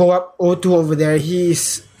you go up O2 over there.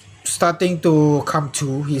 He's starting to come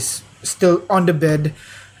to. He's still on the bed.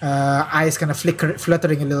 Eyes kind of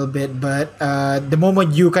fluttering a little bit, but the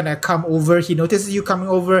moment you kind of come over, he notices you coming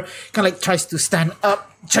over, kind of like tries to stand up,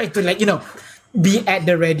 try to like, be at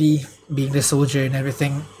the ready, being the soldier and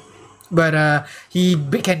everything. But he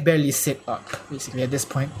can barely sit up, basically, at this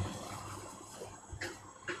point.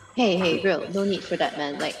 Hey, Grill, no need for that,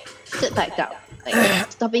 man. Like, sit back down. Like,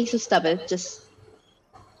 stop being so stubborn. Just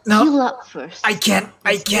heal up first. I can't.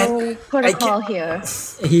 No protocol here.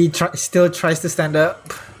 He still tries to stand up.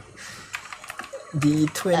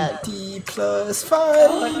 D20 plus 5.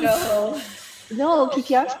 Oh no. No,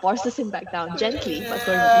 KTR forces him back down gently, but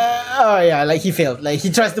firmly. Oh yeah, like he failed. Like he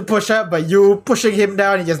tries to push up, but you pushing him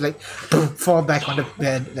down, he just like boom, fall back on the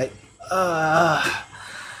bed. Like,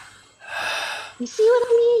 You see what I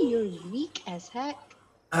mean? You're weak as heck.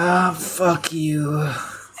 Fuck you.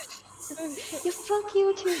 You fuck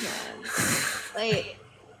you too, man. Like,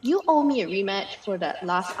 you owe me a rematch for that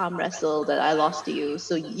last arm wrestle that I lost to you,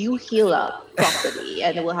 so you heal up properly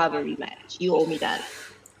and we'll have a rematch. You owe me that.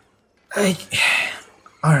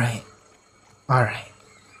 Alright.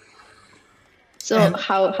 So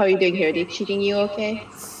how are you doing here? Are they treating you okay?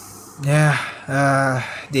 Yeah,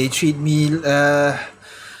 they treat me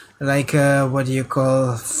like what do you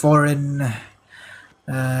call foreign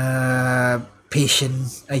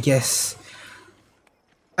patient, I guess.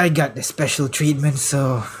 I got the special treatment,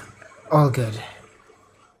 so all good.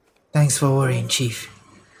 Thanks for worrying, Chief.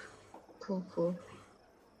 Cool.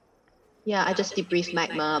 Yeah, I just debriefed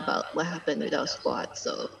Magma about what happened with our squad,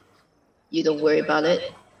 so you don't worry about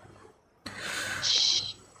it.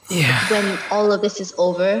 Yeah. When all of this is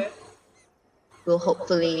over, we'll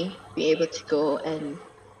hopefully be able to go and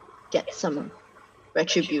get some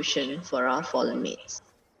retribution for our fallen mates.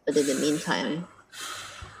 But in the meantime,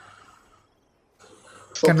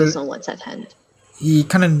 focus on what's at hand. He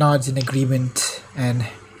kind of nods in agreement, and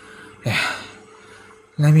yeah,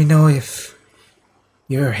 let me know if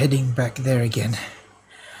you're heading back there again.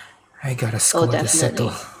 I got a score to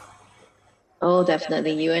settle. Oh,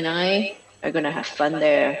 definitely. You and I are gonna have fun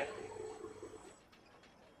there.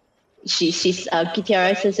 She's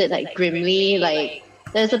Kitiara says it like grimly, like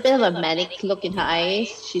there's a bit of a manic look in her eyes.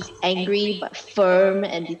 She's angry but firm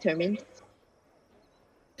and determined.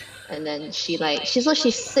 And then she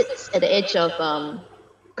sits at the edge of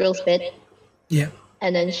Girl's bed. Yeah.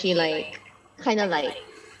 And then she kind of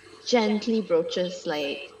gently broaches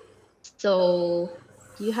so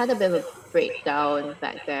you had a bit of a breakdown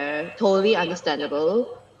back there. Totally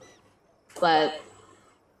understandable. But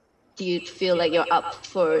do you feel like you're up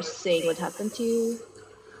for saying what happened to you?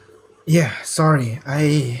 Yeah, sorry.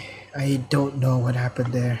 I don't know what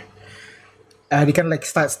happened there. He kind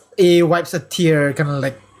of he wipes a tear kind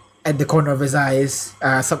of at the corner of his eyes,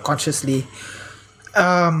 subconsciously.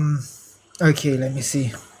 Okay, let me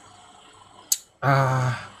see.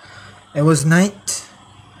 It was night.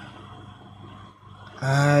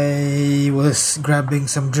 I was grabbing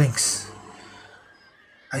some drinks.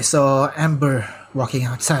 I saw Amber walking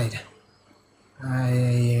outside.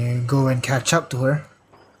 I go and catch up to her.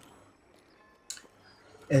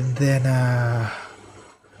 And then,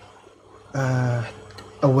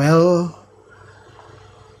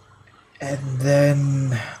 and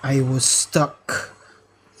then I was stuck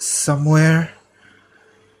somewhere.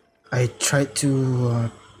 I tried to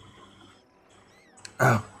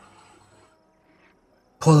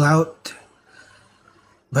pull out,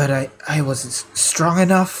 but I wasn't strong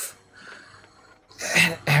enough.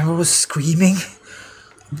 And Amber was screaming,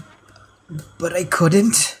 but I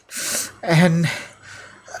couldn't. And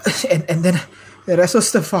then the rest of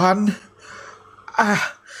Stefan, I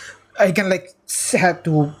kind of had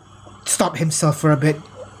to stop himself for a bit.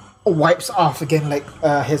 Wipes off again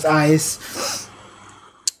his eyes.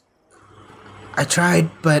 I tried,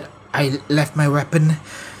 but I left my weapon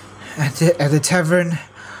at the tavern.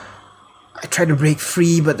 I tried to break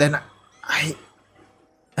free, but then I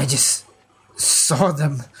just saw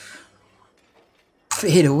them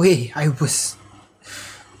fade away. I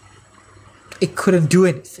couldn't do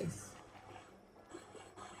anything.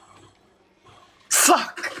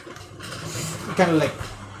 Fuck! He kind of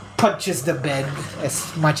punches the bed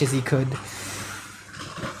as much as he could.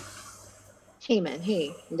 hey man,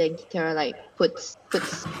 hey. And then Kitara like puts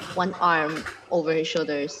one arm over his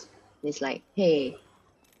shoulders. And he's like, hey,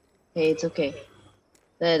 it's okay.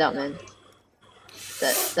 Let it out, man.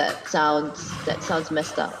 That sounds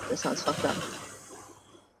messed up. That sounds fucked up.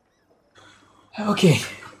 Okay.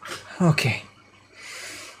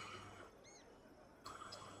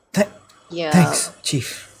 Yeah. Thanks,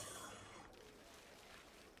 Chief.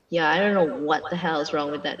 Yeah, I don't know what the hell is wrong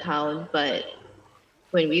with that town, but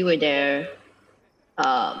when we were there,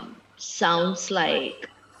 sounds like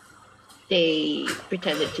they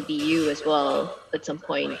pretended to be you as well at some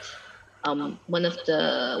point. One of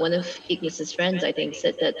Ignis's friends, I think,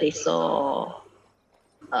 said that they saw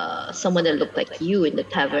someone that looked like you in the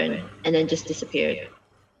tavern and then just disappeared.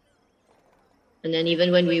 And then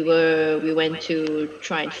even when we went to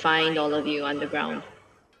try and find all of you underground,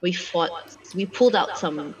 we pulled out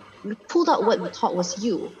what we thought was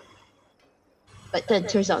you, but then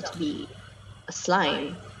turns out to be a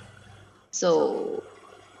slime. So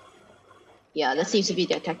yeah, that seems to be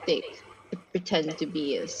their tactic, to pretend to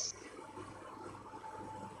be us.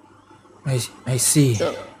 I see.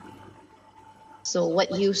 So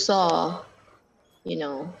what you saw,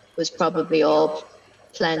 was probably all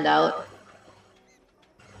planned out.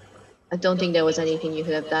 I don't think there was anything you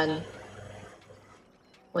could have done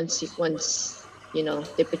once they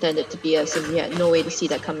pretended to be us and we had no way to see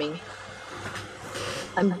that coming.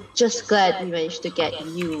 I'm just glad we managed to get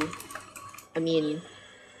you. I mean,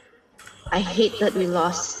 I hate that we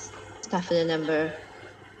lost Stefan and Ember.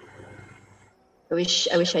 I wish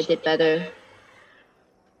I did better.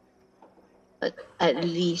 But at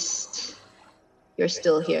least you're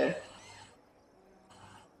still here.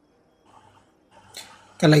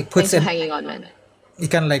 Puts hanging on, man. He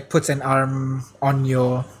puts an arm on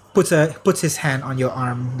your puts his hand on your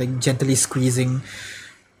arm, like gently squeezing.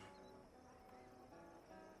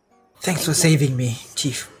 Thanks for saving me,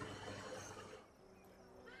 Chief.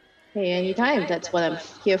 Hey, anytime. That's what I'm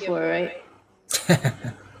here for, right?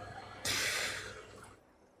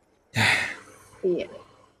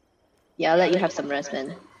 Yeah, I'll let you have some rest,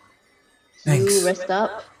 man. Thanks. You rest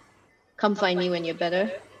up. Come find me when you're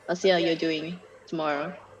better. I'll see how you're doing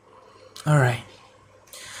tomorrow. All right.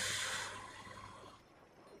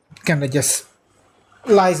 Kind of just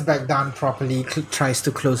lies back down properly, tries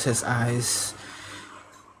to close his eyes,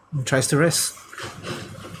 and tries to rest.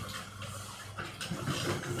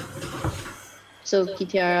 So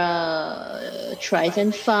Kitiara tries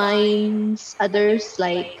and finds others,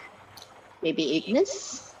 like maybe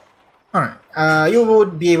Ignis. All right. You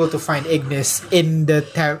would be able to find Ignis in the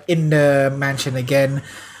mansion again,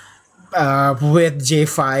 with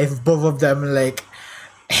J5. Both of them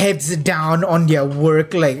heads down on their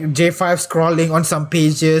work, J5 scrolling on some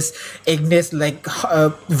pages, Ignis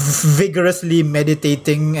vigorously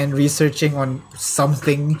meditating and researching on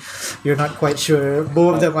something. You're not quite sure.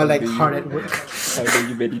 Both of them are hard at work. How do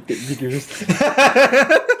you meditate vigorously?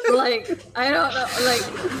 I don't know,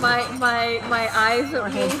 my eyes are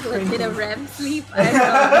moved in a REM sleep. I don't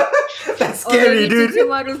know. That's scary, dude.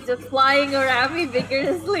 Someone is just flying around me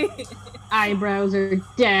vigorously. Eyebrows are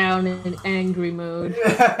down in angry mode.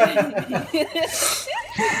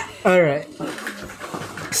 All right.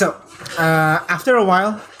 So, after a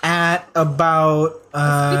while, at about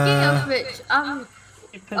Speaking of which,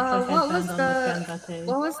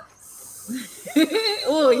 what was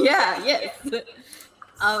oh yeah, yes.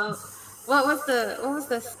 What was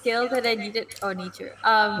the skill that I needed? Oh, nature.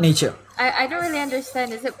 Nature. I don't really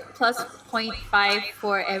understand. Is it plus 0.5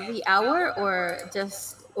 for every hour or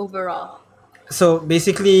just overall? So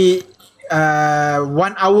basically,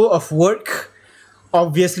 1 hour of work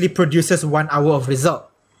obviously produces 1 hour of result.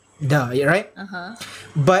 Duh, right?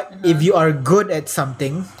 But if you are good at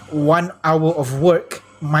something, 1 hour of work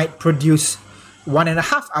might produce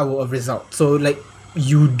 1.5 hour of result. So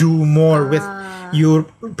you do more you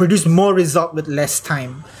produce more result with less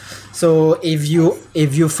time. So if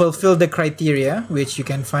you fulfill the criteria, which you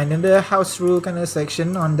can find in the house rule kind of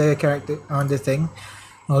section on the character on the thing,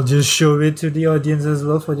 I'll just show it to the audience as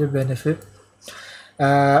well for their benefit.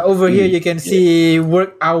 Over here you can see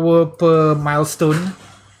work hour per milestone.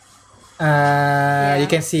 You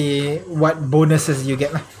can see what bonuses you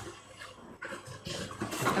get.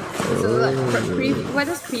 So what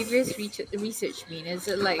does previous research mean? Is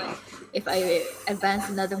it if I advance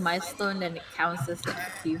another milestone, then it counts as the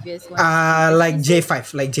previous one? Like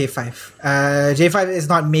J5. J5 is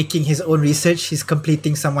not making his own research. He's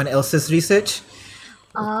completing someone else's research.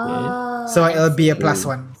 Oh, So it'll be a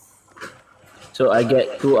 +1. So I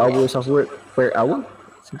get 2 hours of work per hour?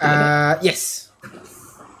 Yes.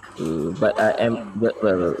 But I am what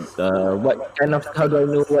kind of? How do I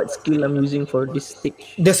know what skill I'm using for this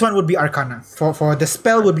stage? This one would be Arcana. For the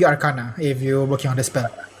spell would be Arcana if you're working on the spell.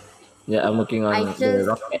 Yeah, I'm working on I the just-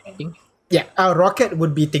 rocket thing. Yeah, our rocket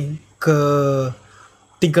would be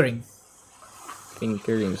tinkering.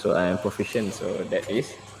 Tinkering, so I am proficient. So that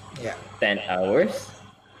is Yeah. 10 hours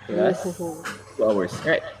plus 2 hours,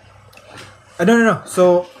 right? No.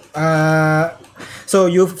 So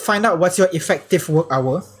you find out what's your effective work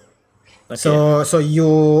hour. Okay. So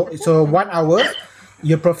 1 hour,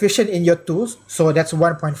 you're proficient in your tools, so that's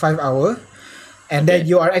 1.5 hour, and then Okay.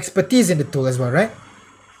 you are expertise in the tool as well, right?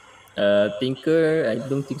 Tinker, I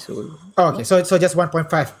don't think so. Oh, okay, so just 1.5.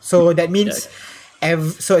 So that means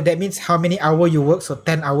how many hour you work. So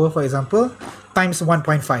 10 hour, for example, times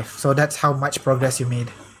 1.5. So that's how much progress you made.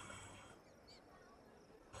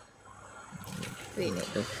 Wait,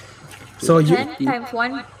 So you 10 times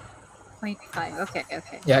 1.5. Okay.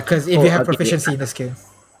 yeah, because if Oh, you have okay. proficiency in the skill.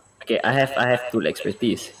 Okay, I have tool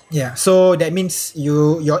expertise. Yeah, so that means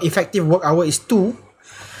your effective work hour is 2.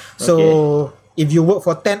 So if you work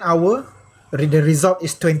for 10 hour, the result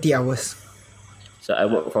is 20 hours. So I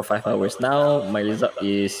work for 5 hours now. My result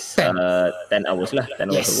is 10. 10 hours lah.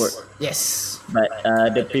 10 hours of work. Yes. But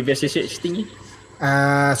the previous research thingy,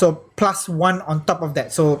 So plus 1 on top of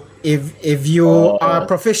that. So if you are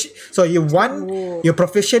proficient, so you're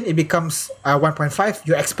proficient, it becomes 1.5.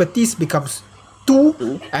 Your expertise becomes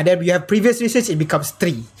 2, and then you have previous research, it becomes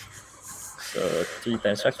 3. so 3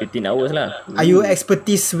 times 5, 15 hours lah. Are you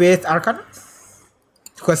expertise with Arcana?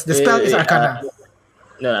 Because the spell is Arcana.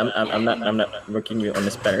 No, I'm not working on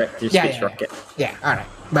the spell, right? Just Yeah. rocket. Yeah, alright.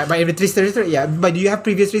 But in the research, yeah. But do you have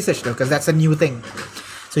previous research though? Because that's a new thing.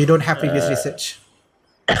 So you don't have previous research.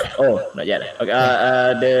 Oh, not yet. Okay.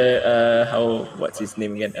 What's his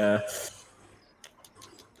name again?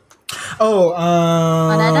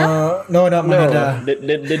 Manada? No, not Manada. The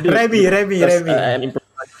dude. Remy. I'm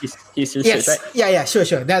improvising his research, Yes. right? Yeah, sure.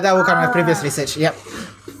 That will come my previous research. Yep.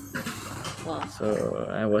 So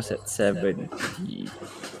I was at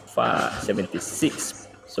 76.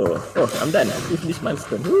 So I'm done with this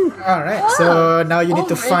milestone. Woo. Alright. So now you need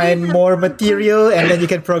to find more material, and then you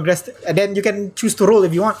can progress, and then you can choose to roll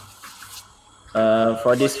if you want.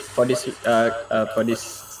 For this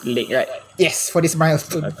lake, right? Yes, for this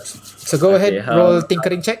milestone. So go ahead, Okay, roll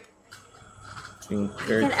tinkering check.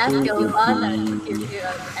 Tinker You can ask 2 Giovanna to will give be. you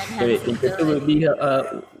an Wait, enhanced Tinker 2 will ability. be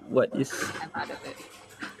what is? I'm out of it.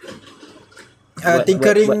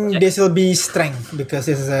 Tinkering, what- this will be strength because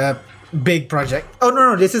this is a big project. Oh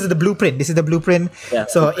no, this is the blueprint. Yeah,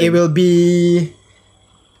 So it blueprint. will be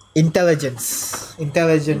intelligence.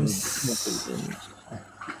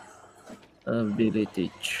 Ability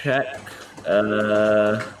check.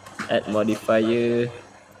 Add modifier.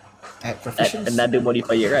 At Add proficiency. another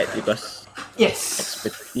modifier, right? Because Yes.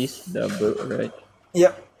 expertise double, right?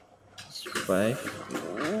 Yep. 5.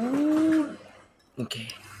 Okay.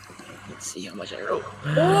 Let's see how much I roll.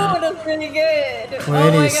 Oh, that's really good.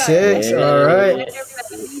 26. God. Alright.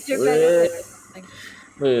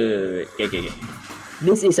 Wait. Okay.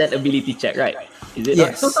 This is an ability check, right? Is it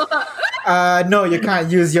Yes. not? No, you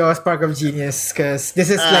can't use your spark of genius because this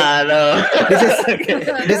is like No.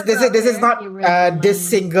 this is not this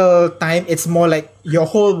single time. It's more like your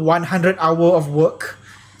whole 100 hour of work.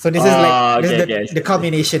 So this is like this is okay, the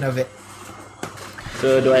culmination of it.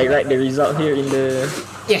 So do I write the result here in the?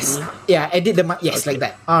 Yes. Yeah, edit the yes, like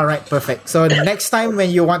that. All right, perfect. So the next time when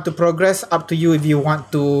you want to progress, up to you if you want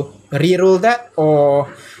to re-roll that or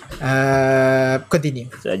continue.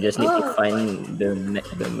 So I just need to find the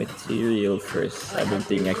material first. I don't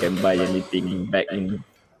think I can buy anything back in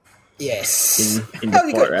Yes. in the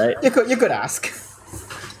you port, could, right? You could ask.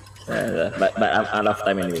 But I'm out of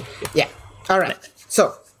time anyway. Okay. Yeah. All right.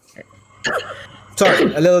 So,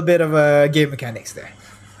 sorry, a little bit of game mechanics there.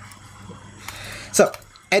 So,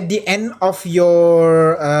 at the end of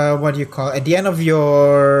your at the end of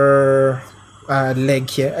your leg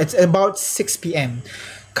here, it's about 6 p.m.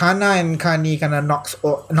 Kana and Kani kind of knocks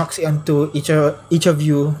onto each of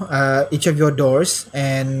you, each of your doors,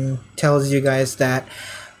 and tells you guys that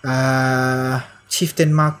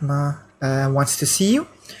Chieftain Magma wants to see you.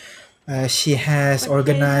 She has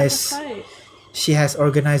organized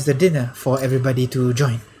the dinner for everybody to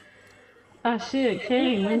join. Ah shit,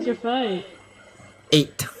 Kane, when's your fight?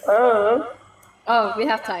 8. Oh, we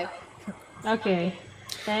have time. Okay.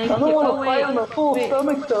 Thank I you. don't want Oh, to fight on a full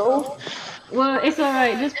stomach though. Well, it's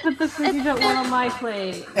alright. Just put the cookies up one on my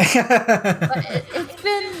plate. But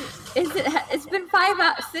it's been 5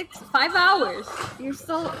 hours. You're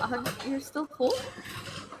still full.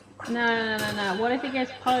 No. What if he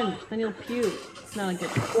gets punched? Then he'll puke. It's not a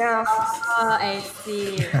good. Yeah. Oh, I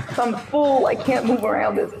see. So I'm full. I can't move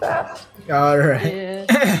around as fast. All right. Yeah.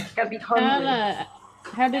 Gotta be hungry. Anna,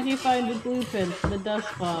 how did you find the blueprint for the dust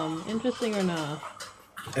bomb? Interesting or not?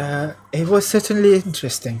 It was certainly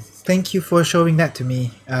interesting. Thank you for showing that to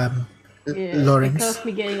me, Yeah, it Lawrence. cost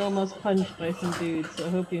me getting almost punched by some dudes, so I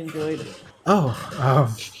hope you enjoyed it. Oh,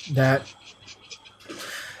 that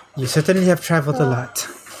you certainly have traveled a lot.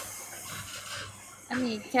 I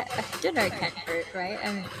mean, dinner can't hurt, right?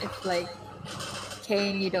 I mean, it's like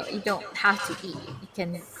Kane. You don't have to eat. You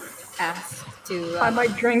can ask to. I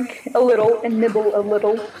might drink a little and nibble a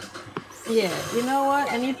little. Yeah, you know what?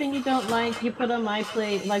 Anything you don't like, you put on my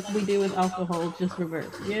plate like we do with alcohol, just reverse.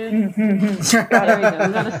 Yeah? There we go,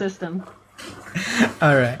 we got a system.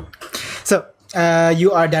 All right. So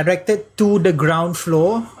you are directed to the ground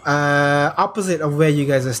floor, opposite of where you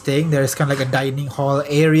guys are staying. There is kind of like a dining hall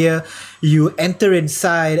area. You enter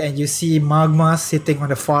inside and you see Magma sitting on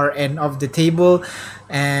the far end of the table,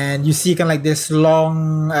 and you see kind of like this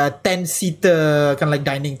long 10-seater kind of like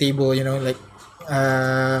dining table. You know, like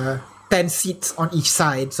 10 seats on each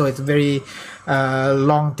side, so it's a very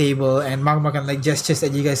long table. And Magma kind of like gestures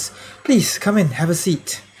at you guys. Please come in, have a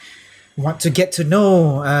seat. Want to get to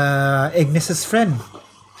know Ignis's friend.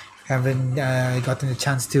 Haven't gotten a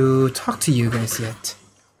chance to talk to you guys yet.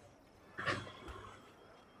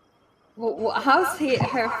 How's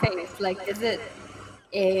her face? Like, is it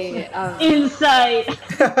a Insight!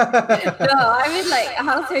 No, I mean, like,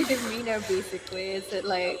 how's her demeanor basically? Is it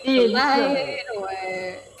like polite or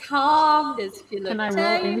calm? Does she look Can I roll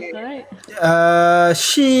tired? insight?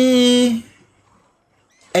 She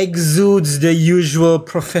exudes the usual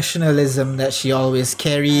professionalism that she always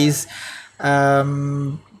carries,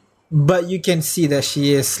 but you can see that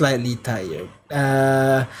she is slightly tired.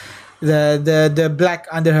 The black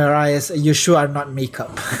under her eyes, you sure are not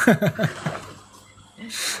makeup.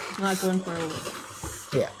 Not going for a walk.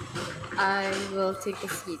 Yeah. I will take a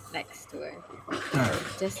seat next to her. Alright.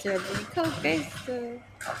 Just to everybody, come guys, so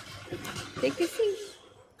take a seat.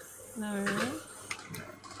 Alright.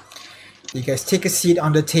 You guys take a seat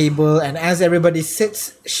on the table, and as everybody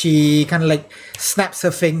sits, she kind of like snaps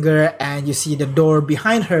her finger, and you see the door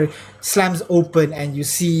behind her slams open, and you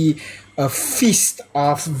see a feast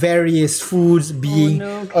of various foods being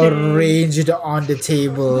arranged on the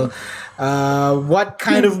table. What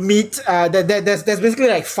kind of meat? There's basically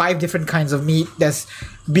like 5 different kinds of meat. There's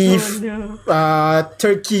beef,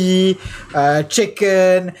 turkey,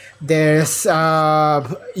 chicken. There's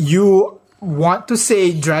you want to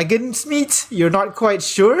say dragon's meat? You're not quite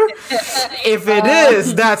sure. If it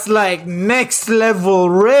is, that's like next level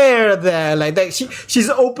rare there. Like that, she's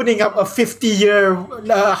opening up a 50-year,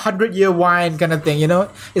 100-year wine kind of thing. You know,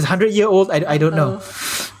 is 100-year-old? I don't know.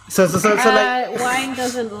 So like wine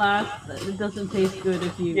doesn't last. It doesn't taste good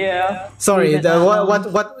if you. Yeah. Sorry, the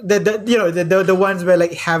ones where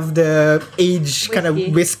like have the age kind of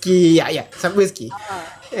whiskey. Yeah, some whiskey.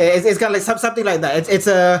 It's kind of like something like that. It's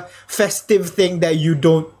a festive thing that you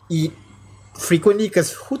don't eat frequently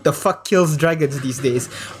because who the fuck kills dragons these days?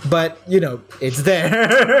 But you know, it's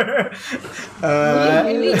there.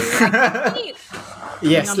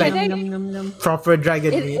 Yes, like proper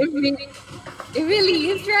dragon meat. It really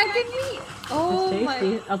is dragon meat. Oh It's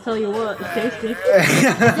tasty. my! I'll tell you what, it's tasty.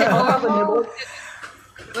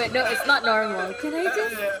 Wait, no, it's not normal. Can I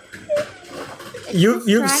just?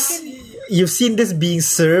 You've seen this being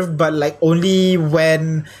served, but like only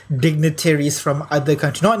when dignitaries from other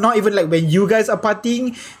countries. Not even like when you guys are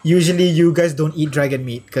partying. Usually, you guys don't eat dragon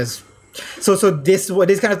meat because. So this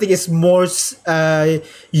kind of thing is more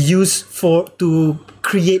used to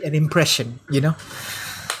create an impression. You know.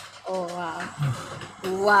 Oh wow!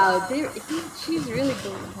 Wow, she's really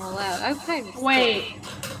going all out. I'm kind of Wait.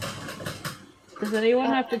 Does anyone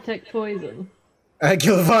have to take poison?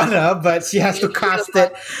 Gilvana, but she has to cast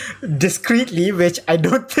it discreetly, which I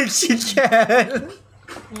don't think she can.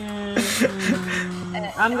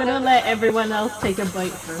 I'm gonna let everyone else take a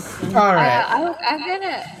bite first. Then. All right. I'm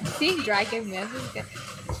gonna seeing dragon meat.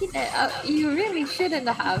 You really shouldn't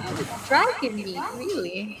have dragon meat,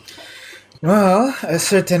 really. Well, a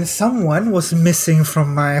certain someone was missing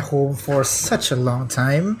from my home for such a long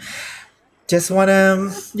time. Just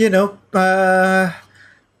wanna,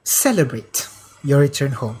 celebrate your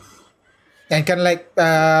return home. And kind of like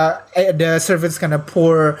the servants kind of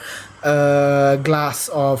pour a glass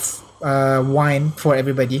of wine for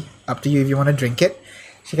everybody. Up to you if you want to drink it.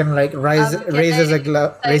 She kind of like raises a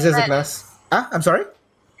glass. I'm sorry?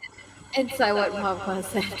 Inside what Mama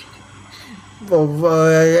said.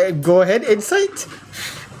 Go ahead, insight.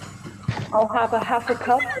 I'll have a half a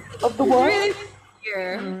cup of the wine. Really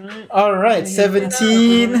sincere. All right,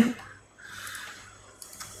 17.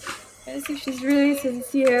 Let's see if she's really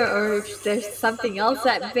sincere or if there's something else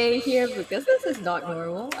at bay here because this is not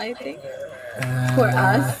normal, I think. For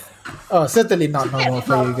us. Oh, certainly not normal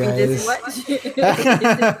for you Not me this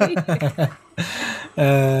guys. much.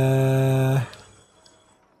 uh,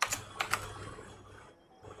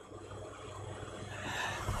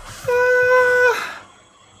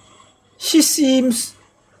 she seems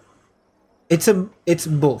it's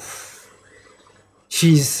both.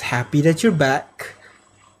 She's happy that you're back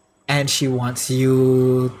and she wants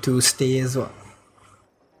you to stay as well.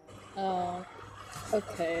 Oh,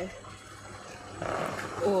 okay.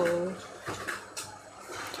 Oh.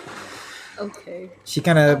 Okay. She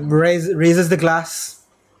kind of raises the glass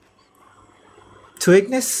to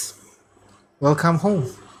Ignis. Welcome home.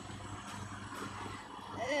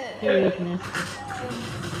 Ignis.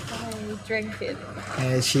 I drank it.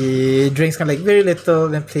 And she drinks kind of like very little,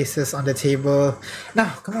 then places on the table. Now,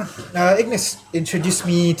 come on, Ignis, introduce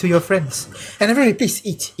me to your friends. And everybody, please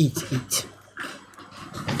eat.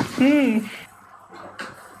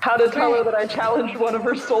 How to tell her that I challenged one of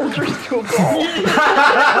her soldiers to a brawl. Don't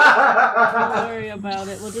worry about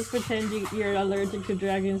it. We'll just pretend you're allergic to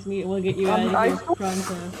dragon's meat. We'll get you out of here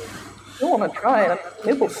pronto. I don't want to try it.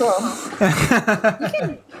 Nibble some. You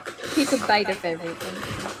can take a bite of everything.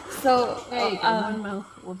 So, Hey, one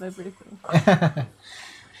mouthful of everything.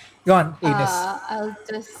 Go on, Ignis.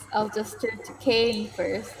 I'll just turn to Kane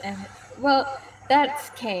first, and well, that's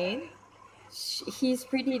Kane. He's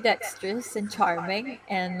pretty dexterous and charming,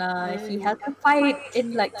 and he has a fight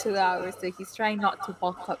in like 2 hours, so he's trying not to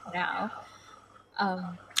bulk up now.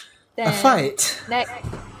 Then A fight? Next,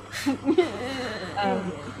 No.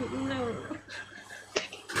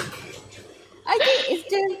 I think it's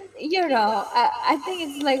just, I think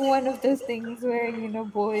it's like one of those things where,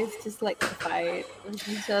 boys just like to fight with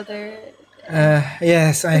each other.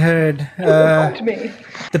 Yes, I heard.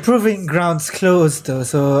 The proving ground's closed though,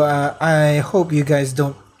 so I hope you guys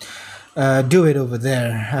don't do it over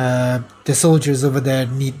there. The soldiers over there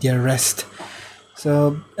need their rest,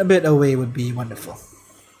 so a bit away would be wonderful.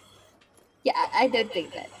 Yeah, I don't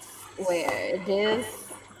think that's where it is,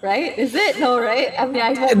 right? Is it? No, right? I mean,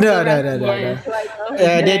 I hope No.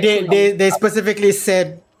 Exactly. They specifically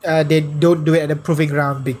said they don't do it at the proving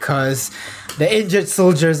ground because the injured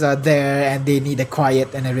soldiers are there and they need a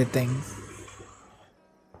quiet and everything.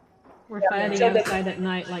 We're fighting outside at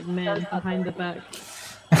night like men behind the back.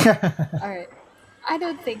 All right. I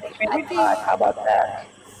think How about that?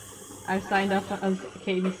 I signed up as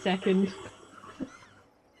Kane's second.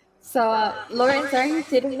 so. Lawrence, are you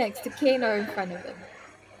sitting next to Kane or in front of him?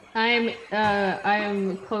 I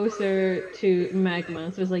am closer to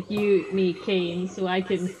Magma, so it's like you, me, Kane, so I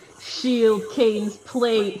can shield Kane's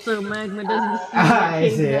plate so Magma doesn't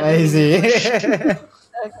see. I see.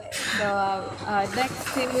 Okay, so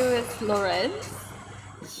next to you is Lawrence.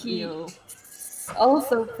 He's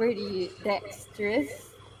also pretty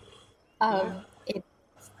dexterous.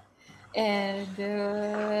 And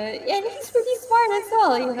he's pretty smart as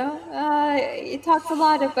well. He talks a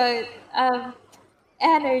lot about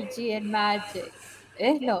energy and magic.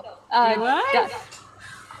 What? Dust.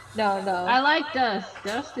 No. I like Dust.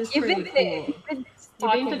 Dust is You've pretty been, cool. you've been You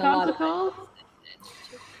been to talking a lot about Conticle?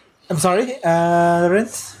 I'm sorry,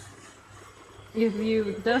 Lawrence?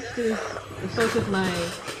 Dust is a source of my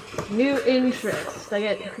new interest. I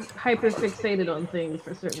get hyper fixated on things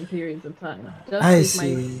for certain periods of time. Dust I is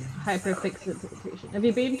see. my hyper fixation. Have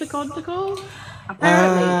you been to Conticle?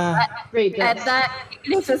 Apparently. Great And Dust. that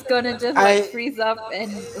Ignis is gonna just freeze up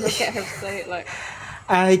and look at her plate like.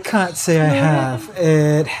 I can't say I have.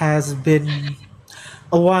 It has been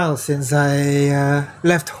a while since I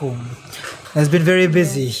left home. It's been very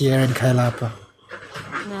busy here in Kailapa.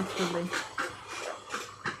 Naturally.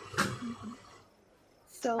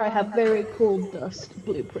 So I have very cool Dust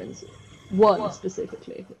blueprints. One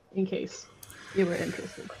specifically, in case you were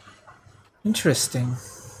interested. Interesting.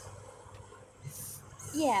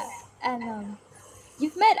 yeah, and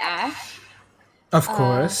you've met Ash. Of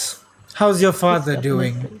course. How's your father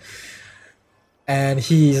doing? And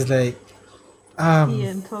he's like,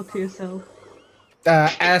 Ian, talk to yourself.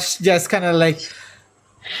 Ash just kind of like,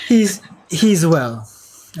 he's well.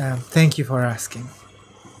 Thank you for asking.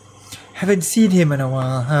 Haven't seen him in a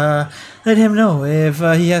while. Let him know if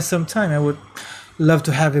he has some time. I would love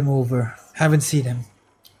to have him over. Haven't seen him.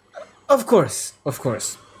 Of course. Of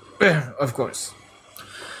course.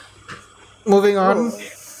 Moving on.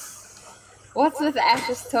 What's with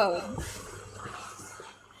Ash's tone?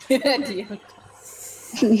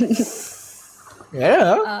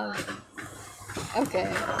 Yeah.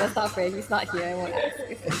 Okay, that's not fair. He's not here. I won't ask.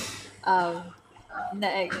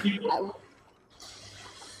 Next.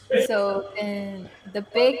 So in the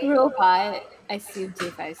big robot, I assume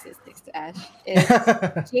J5 sits next to Ash. Is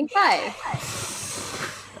J5.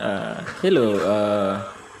 Hello,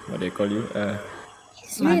 what do you call you?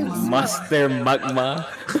 He's really smart. Master Magma.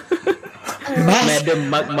 Mas- Madam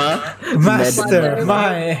Magma. Master,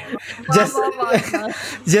 my. Just, Magma.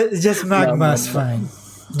 just Magma's fine.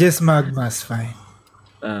 Just Magma's fine.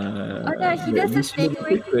 Oh no, he does a thing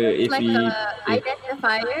with like a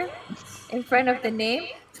identifier in front of the name,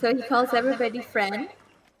 so he calls everybody friend.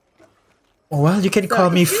 Well, you can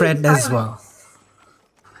call me friend as well.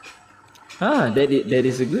 That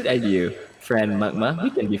is a good idea. Friend Magma,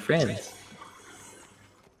 we can be friends.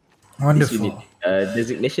 This unit Wonderful.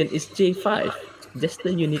 designation is J5. Just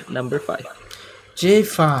the unit number 5.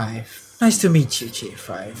 J5. Nice to meet you,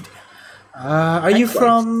 J5. Are you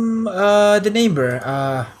from the neighbor?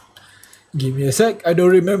 Give me a sec. I don't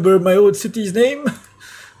remember my old city's name.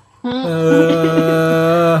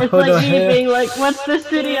 It's Hold like on. me being like, what's the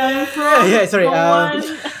city I'm from? Yeah, sorry. Go on.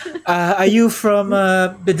 Are you from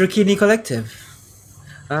the Drakini Collective?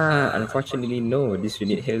 Unfortunately, no. This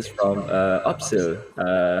unit hails from Upsal,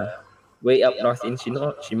 way up north in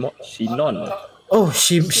Shinon. Oh,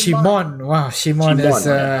 Shimon. Wow, Shimon is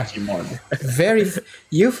Shimon. very.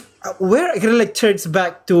 You've where it like turns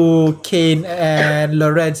back to Kane and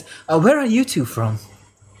Lorenz. Where are you two from?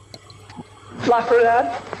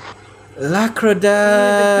 Lacrodad?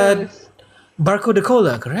 Lacrodad, Barco de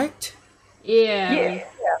Cola, correct? Yeah.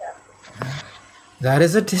 That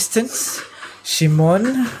is a distance.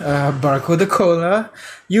 Shimon, Barco de Cola.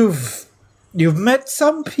 You've met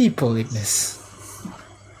some people, Ignis.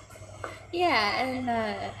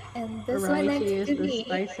 Yeah, and this one Variety next is to the me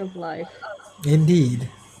spice of life. Indeed.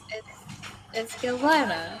 is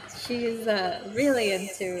Gilvana. She's really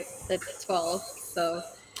into the 12, so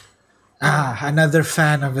Another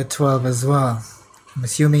fan of the 12 as well. I'm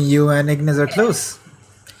assuming you and Ignis are close.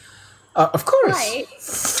 Of course. right.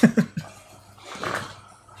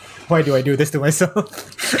 Why do I do this to myself? Go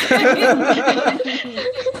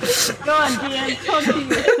on, DM, talk to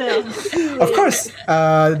yourself. Of course.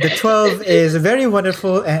 The 12 is very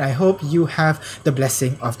wonderful, and I hope you have the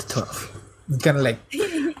blessing of the 12. Kind of like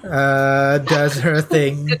does her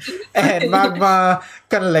thing, and Magma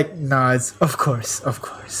kind of like nods. Of course.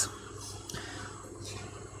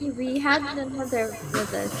 We had another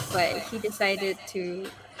with us, but he decided to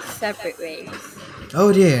separate ways.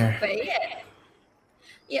 Oh dear. But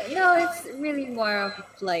yeah, no, it's really more of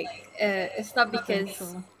like it's not because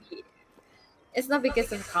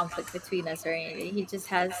of conflict between us or anything. He just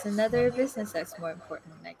has another business that's more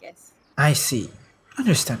important, I guess. I see.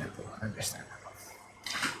 Understandable.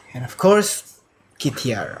 And of course,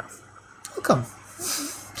 Kitiara. Welcome.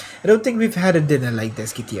 I don't think we've had a dinner like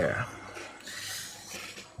this, Kitiara.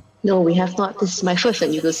 No, we have not. This is my first,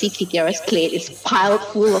 and you will see Kitiara's plate is piled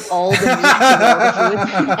full of all the meats and all the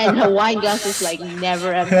food, and her wine glass is like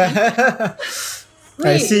never empty.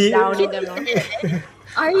 I see. Down in them all.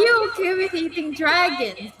 Are you okay with eating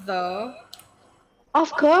dragons, though?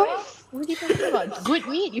 Of course. What are you talking about? Good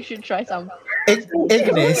meat. You should try some.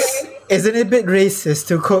 Ignis, isn't it a bit racist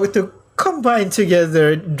to combine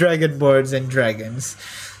together dragonborns and dragons?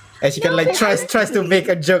 And she kind of like tries to make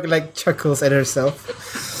a joke, like chuckles at herself.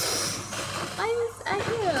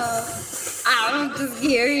 I'm just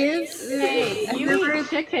curious. Hey, you eat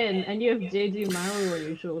chicken and you have JJ Maru on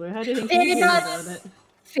your shoulder. How do you think They're you feel not about it?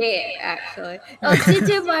 fair, actually. Oh,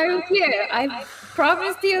 JJ Maru here. I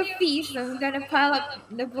promised you a feast. I'm gonna pile up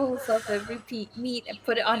nibbles of every meat and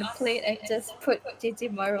put it on a plate and just put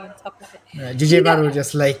JJ Maru on top of it. JJ Maru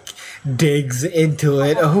just like digs into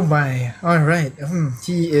it. Oh my. Alright.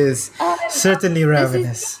 He is certainly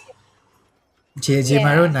ravenous. JJ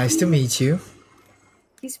Maru, nice to meet you.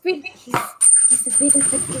 He's a bit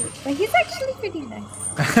of a kid, but he's actually pretty nice.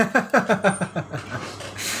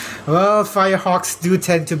 Well, Firehawks do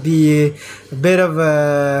tend to be a bit of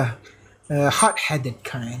a hot-headed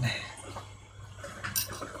kind.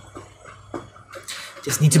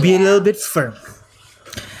 Just need to be a little bit firm.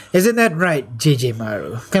 Isn't that right, JJ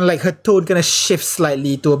Maru? Kind of like her tone kind of shifts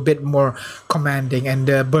slightly to a bit more commanding, and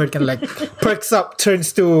the bird kind of like perks up,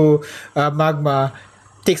 turns to Magma,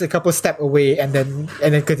 takes a couple steps away, and then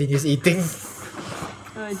continues eating.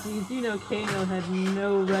 Geez, you know Kano had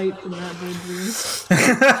no rights in that bedroom.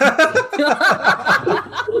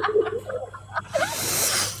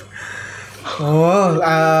 Well,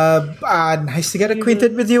 nice to get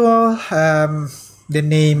acquainted with you all. The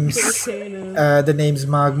name's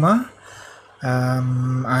Magma.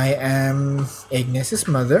 I am Ignis's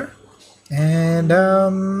mother, And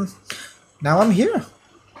now I'm here.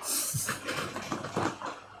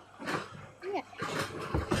 Yeah.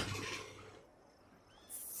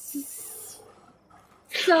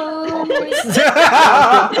 So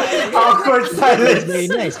Awkward That's silence. very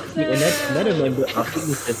nice. Another member of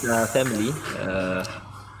Fitness's family.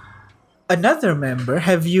 Another member.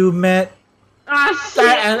 Have you met? Ah, shit!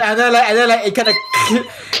 And then like it kind of,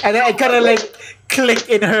 and then it kind of like click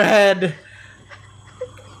in her head.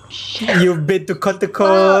 You've been to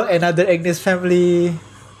Kontoko, another Agnes family.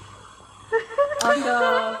 oh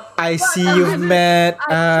no. I see you've met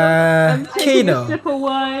I'm taking a Kano. sip of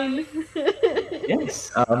wine.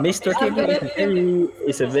 Yes, Mr. Kano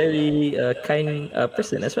is a very kind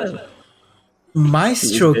person as well.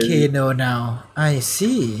 Maestro He is Kano now. I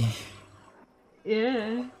see.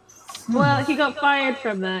 Yeah. Well, he got fired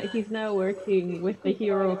from that. He's now working with the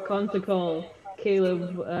hero of Conticle,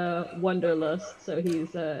 Caleb Wonderlust. So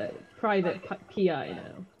he's a private PI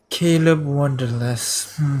now. Caleb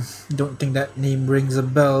Wonderless. Don't think that name rings a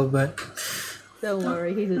bell, but Don't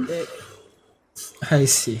worry, he's a dick. I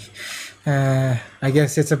see. I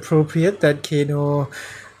guess it's appropriate that Kano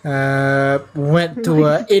went to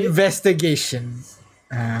an investigation.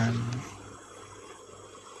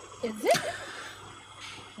 Is it?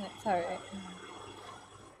 That's alright.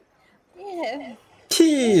 Yeah.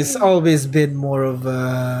 He's always been more of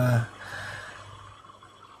a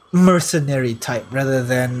mercenary type rather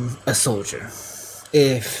than a soldier,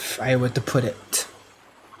 if I were to put it.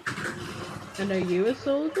 And are you a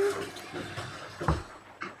soldier?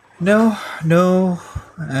 No,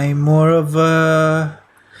 I'm more of a.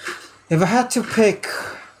 If I had to pick,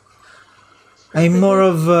 I'm more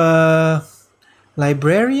of a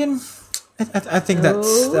librarian. I think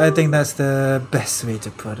that's the best way to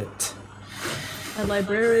put it. A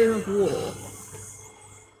librarian of war.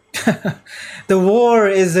 The war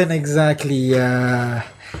isn't exactly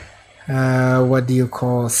what do you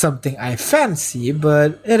call something I fancy,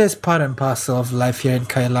 but it is part and parcel of life here in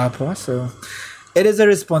Kailapa, so it is a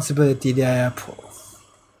responsibility that I uphold.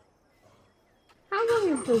 How long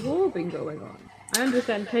has the war been going on? I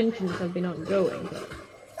understand tensions have been ongoing, but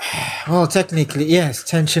Well, technically, yes,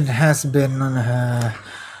 tension has been on a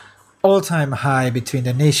all-time high between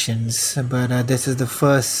the nations, but this is the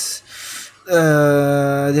first.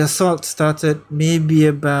 The assault started maybe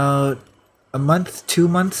about a month, 2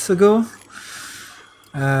 months ago.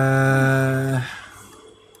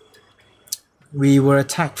 We were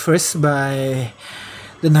attacked first by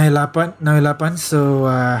the Nawilapan, so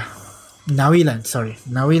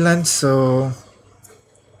Nawiland, so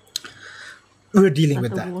we're dealing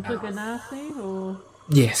with the that water now. ganassi or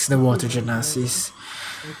Yes, the water genasis.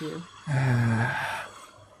 thank you.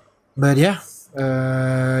 But yeah,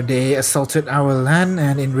 they assaulted our land,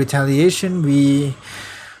 and in retaliation, we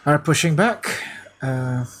are pushing back.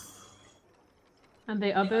 And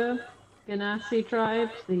the other ganassi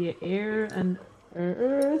tribes, the air and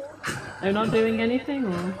earth, they're not doing anything,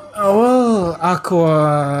 or Well,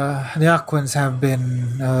 the Aquans have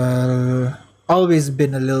been always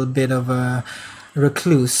been a little bit of a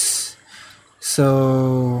recluse,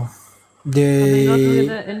 so are they not they. with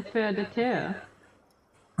the Infer de Terre?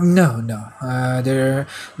 No.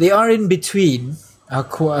 They are in between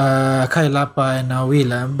Kailapa and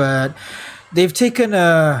Nawila, but they've taken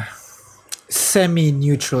a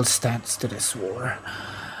semi-neutral stance to this war.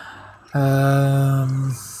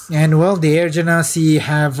 And well, the Air Genasi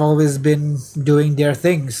have always been doing their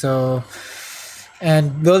thing, so.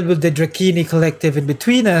 And well, with the Drakini collective in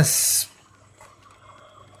between us,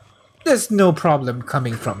 there's no problem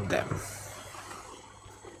coming from them.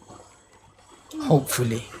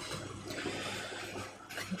 Hopefully.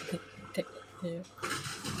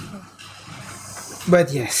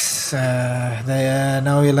 But yes, the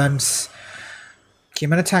Nawilans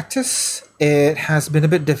came and attacked us. It has been a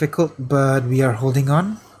bit difficult, but we are holding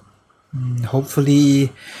on.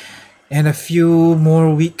 Hopefully, in a few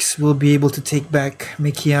more weeks, we'll be able to take back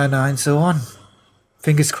Mikiana and so on.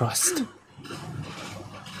 Fingers crossed.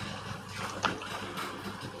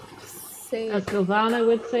 As Silvana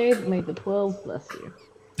would say, may the 12 bless you.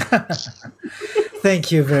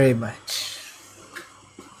 Thank you very much.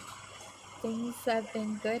 Things have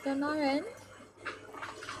been good on our end.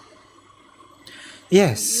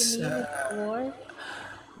 Yes, You needed war.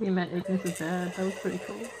 We met Ignis's dad. That was pretty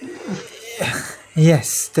cool.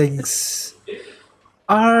 yes, things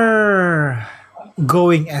are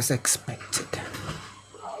going as expected.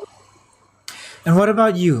 And what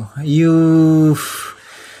about you?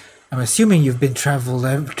 I'm assuming you've been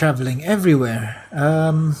traveling everywhere.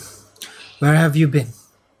 Where have you been?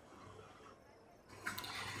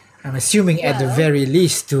 I'm assuming at the Yeah. very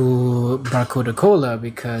least to Barcoda Cola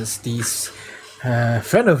because these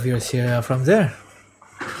friend of yours here are from there.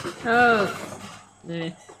 Oh.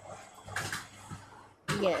 Eh.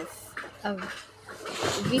 Yes.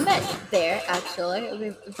 We met there actually.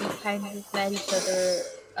 We kind of met each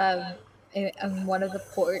other in one of the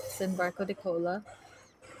ports in Barco de Cola.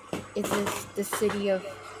 Is this the city of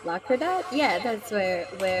Lacridat? Yeah, that's where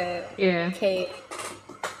Yeah. Kate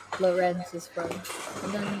Lorenz is from.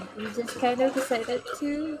 And then we just kind of decided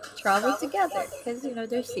to travel together because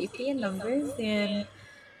there's safety in numbers, and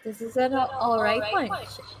this is an alright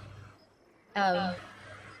bunch.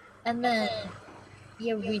 And then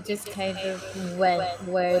yeah, we just kind of went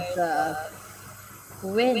where the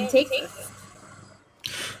wind takes us.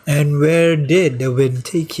 And where did the wind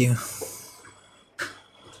take you?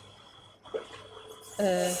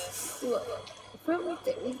 Well,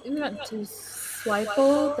 we went to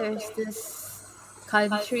Swipel. There's this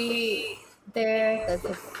country there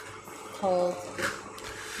that's called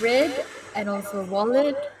Rid and also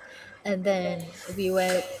Wallet. And then we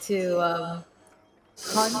went to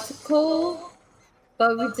Contico,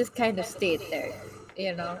 but we just kind of stayed there,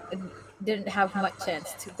 and didn't have much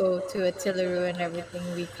chance to go to Atilaru and everything.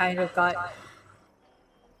 We kind of got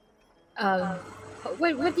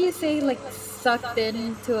what do you say, like sucked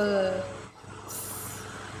into a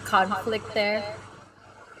conflict there,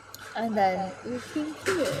 and then we came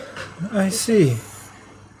here. I see.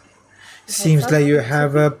 Seems like you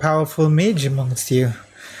have a powerful mage amongst you.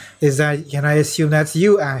 Can I assume that's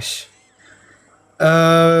you, Ash?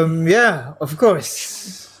 Yeah, of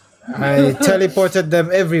course. I teleported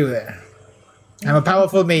them everywhere. I'm a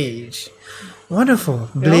powerful mage. Wonderful.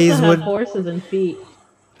 We Blaze also have would. horses and feet.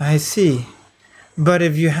 I see. But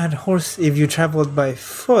if you traveled by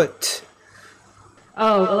foot,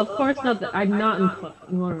 Oh, well, of course not. I'm not implying.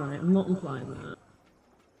 What am I? I'm not implying that.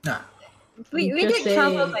 nah. We Just did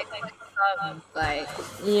travel saying. by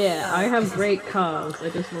Yeah, I have great cars. I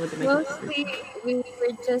just wanted to make it mostly we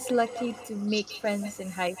were just lucky to make friends in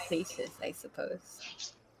high places, I suppose.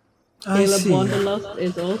 I Caleb see. Wanderlust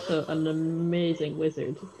is also an amazing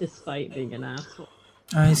wizard, despite being an asshole.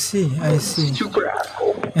 I see. Super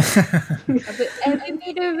asshole. And we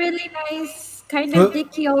made a really nice, kind Well- of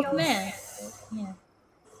dicky old man. Yeah.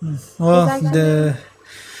 Well, Exactly.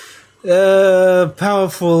 the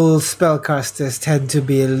powerful spellcasters tend to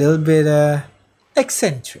be a little bit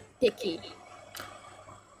eccentric. Dicky.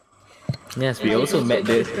 Yes, we also met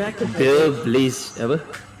the Blaze, apa?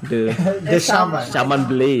 The shaman. Shaman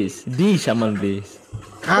Blaze, the Shaman Blaze.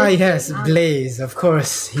 Ah, yes, Blaze. Of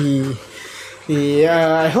course, he.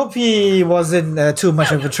 I hope he wasn't too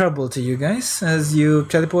much of a trouble to you guys as you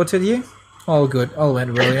teleported here. All good. All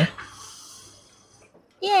went well, yeah.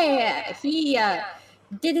 Yeah, he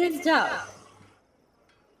did his job.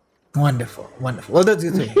 Wonderful. Well, that's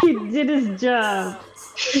good to hear. He did his job.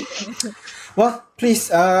 Well,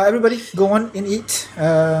 please, everybody, go on and eat.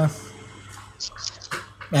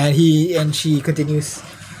 And she continues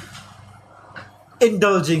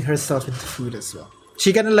indulging herself into food as well.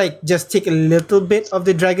 She kind of like just take a little bit of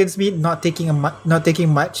the dragon's meat, not taking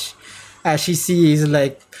much. As she sees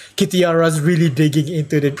like Kitiara's really digging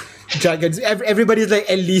into the dragons. Everybody's like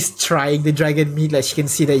at least trying the dragon meat. Like she can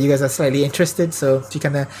see that you guys are slightly interested, so she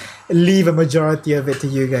kind of leave a majority of it to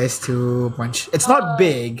you guys to munch. It's not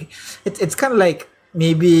big. It's kind of like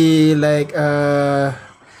maybe like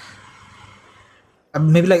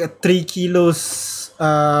maybe like a 3 kilos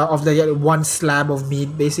of the one slab of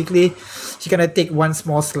meat basically. She kind of take one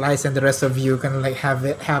small slice and the rest of you kind of like have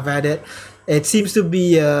at it. It seems to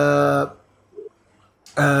be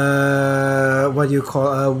what do you call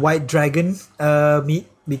a white dragon meat,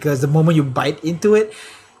 because the moment you bite into it,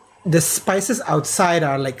 the spices outside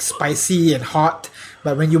are like spicy and hot,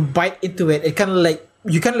 but when you bite into it, it kind of like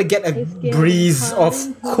you kind of get a breeze of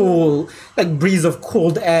cold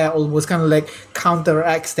air, almost kind of like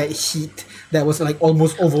counteracts that heat that was like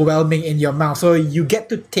almost overwhelming in your mouth. So you get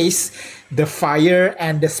to taste the fire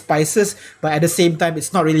and the spices, but at the same time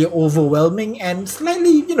it's not really overwhelming and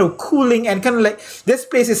slightly cooling, and kind of like this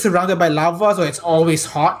place is surrounded by lava, so it's always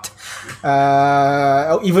hot,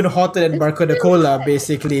 even hotter than Barco de Cola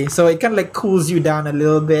basically. So it kind of like cools you down a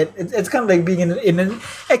little bit. It's kind of like being in an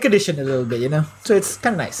air condition a little bit, so it's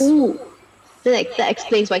kind of nice. Ooh. That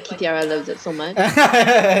explains why Kitiara loves it so much.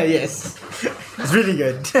 Yes, it's really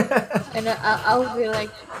good. And I'll be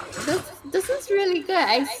like, this is really good.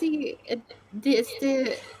 I see this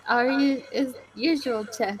our usual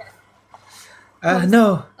chef.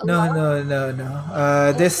 No.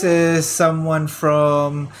 This is someone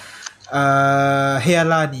from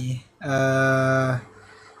Healani.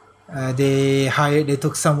 They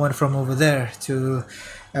took someone from over there to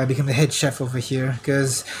become the head chef over here.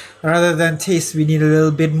 Because rather than taste, we need a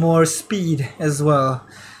little bit more speed as well.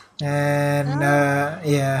 And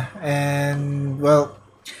and well,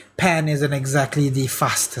 Pan isn't exactly the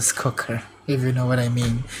fastest cooker, if you know what I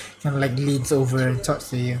mean. Kind of like leans over and talks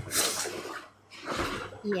to you.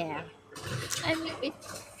 Yeah. I mean, it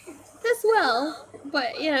does well,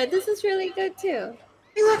 but this is really good too.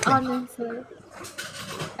 Exactly. Honestly.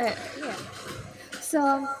 Yeah.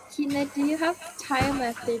 So, Kina, do you have time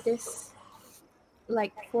after this,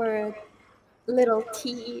 like for little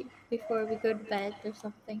tea before we go to bed or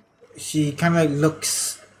something? She kind of like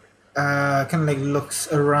looks,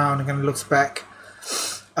 around and kind of looks back.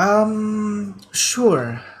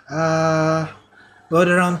 Sure. About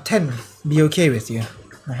around 10. Be okay with you.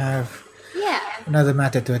 I have Yeah. another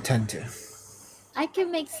matter to attend to. I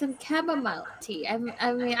can make some chamomile tea. I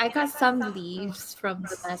mean, I got some leaves from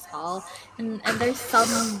the mess hall, and there's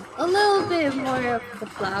a little bit more of the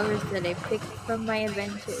flowers that I picked from my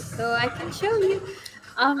adventures. So I can show you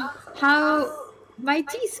how my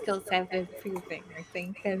tea skills have been improving, I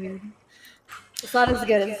think. I mean, it's not as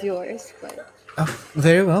good as yours, but...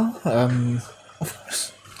 Very well. Of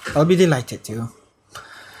course. I'll be delighted to.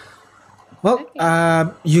 Well,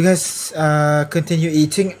 you guys continue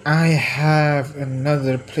eating. I have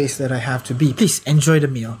another place that I have to be. Please enjoy the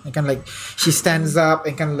meal. And kind of like she stands up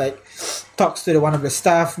and kind of like talks to one of the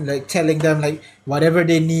staff, like telling them like whatever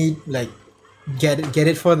they need, like get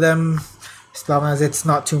it for them, as long as it's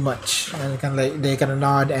not too much. And kind of like they kind of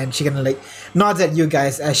nod, and she kind of like nods at you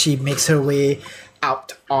guys as she makes her way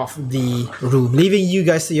out of the room, leaving you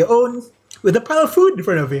guys to your own with a pile of food in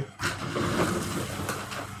front of you.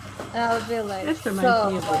 I would be like, This reminds me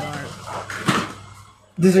of the art.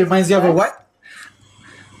 This reminds you of a what?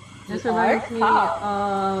 This reminds me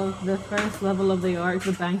of the first level of the arc,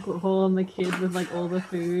 the banquet hall and the kid with like all the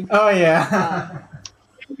food. Oh yeah.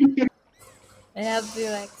 and I'll be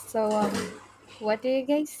like, so what do you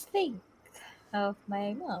guys think of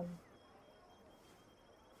my mom?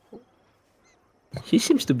 She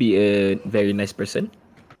seems to be a very nice person.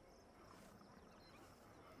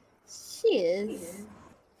 She is.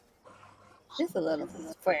 She's a little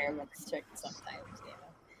firm and strict sometimes,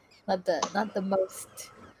 Not the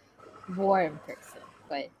most warm person,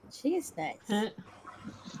 but she is nice. Her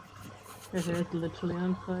hair is literally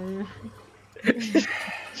on fire.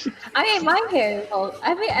 I mean, my hair is all.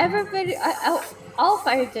 I mean, everybody. All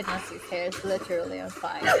Fire Genesi's hair is literally on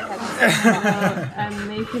fire. I'm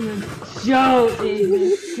making a joke,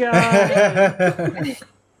 David. Joke. I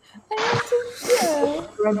have to show.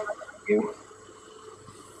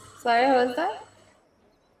 Sorry, what was that?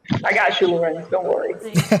 I got you, Lorenz. Don't worry.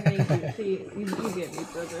 Thank you. See, you get me,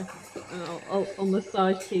 brother. I'll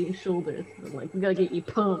massage Katie's shoulders. I'm like, we gotta get you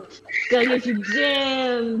pumped. Gotta get you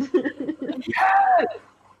jammed.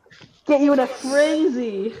 Get you in a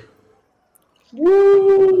frenzy.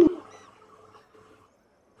 Woo!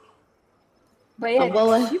 But yeah,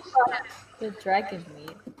 well, you brought up the dragon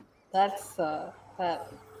meat. That's I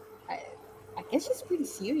guess she's pretty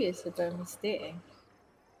serious about me staying.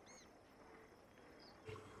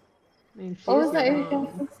 I mean, What was that she's you're going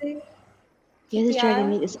to say? Yeah, this Yeah. dragon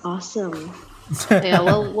meat is awesome. Yeah,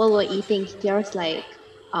 while we're eating, Tiara's like,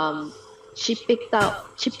 she picked up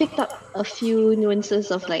a few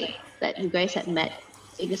nuances of like that you guys had met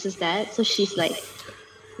Ignis's dad. So she's like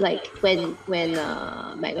when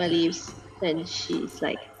Magma leaves, then she's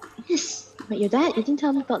like, yes, but your dad, you didn't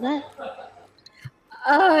tell me about that.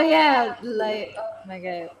 Oh yeah, like oh my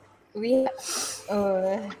god,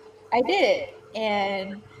 I did,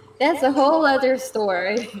 and that's a whole other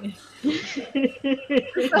story.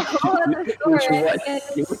 It's a whole other story.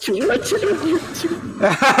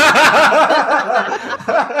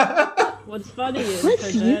 What's funny is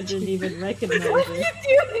What's her dad didn't even recognize What are her. you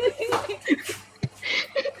doing?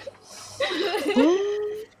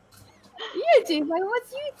 YouTube, like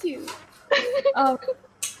what's YouTube?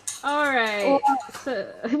 Alright, Well, so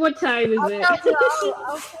what time is I'll it? tell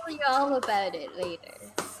you all about it later.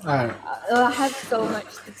 Alright. I have so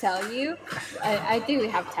much to tell you. I do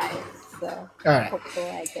have time, so Alright. hopefully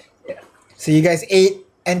I get to it. So you guys ate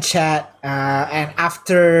and chat, and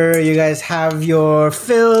after you guys have your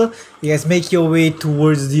fill, you guys make your way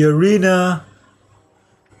towards the arena.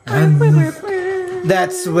 And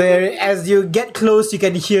that's where, as you get close, you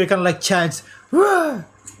can hear kind of like chants, "Rah!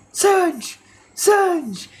 Sanj!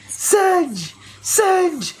 Sanj! Sanj!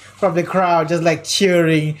 Sanj!" from the crowd, just like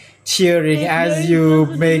cheering as you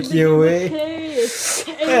make your way. Hey!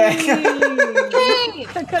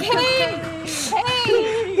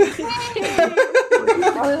 Hey!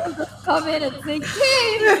 I'll just come in and say,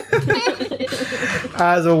 Kane!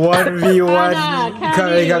 As a 1v1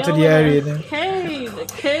 coming up to the arena. Kane.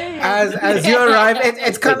 As you arrive,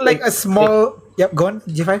 it's kind of like a small. Yep, go on,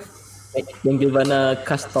 G5. Yung gimana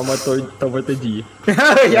customer to G.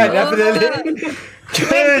 Yeah, definitely.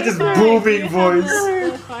 Just booming voice.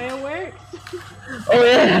 Fireworks. Oh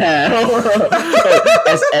yeah.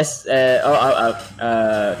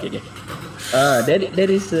 Okay. That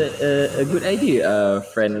is a good idea,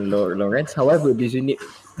 friend Lawrence. However, this unit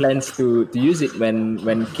plans to use it when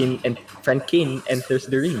friend Kane enters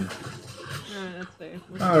the ring. That's fair.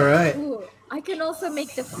 All right. Ooh, I can also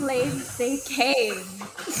make the flames say Kane.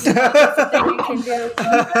 Something you can do.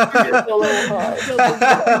 It's a little hard. It's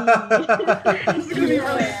gonna be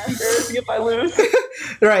really embarrassing if I lose.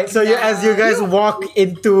 Right. So as you guys walk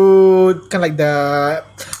into kind of like the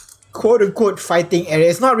quote unquote fighting area,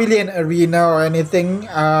 it's not really an arena or anything.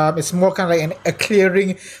 It's more kind of like a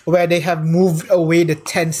clearing where they have moved away the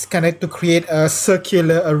tents kind of to create a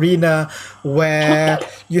circular arena where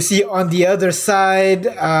you see on the other side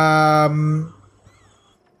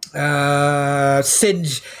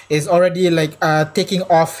Singe is already like taking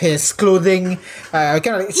off his clothing, kind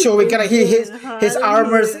of like showing kind of his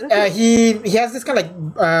armors. He has this kind of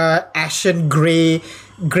like ashen gray,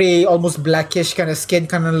 almost blackish kind of skin,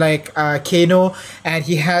 kind of like Kano, and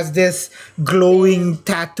he has this glowing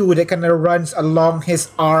tattoo that kind of runs along his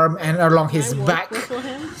arm and along his back.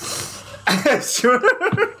 Sure.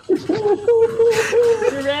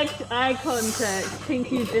 Direct eye contact,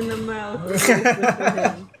 pinkies in the mouth.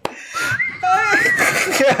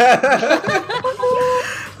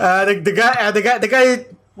 The guy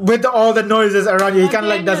with all the noises around you, he kind of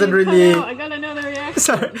like doesn't really. I gotta know the reaction.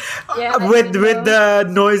 Sorry, with the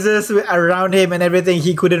noises around him and everything,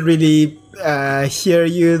 he couldn't really hear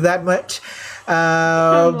you that much.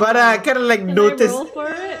 But I kind of like Can noticed. I roll for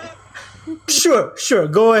it? Sure.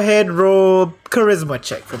 Go ahead, roll charisma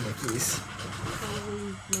check for me, please.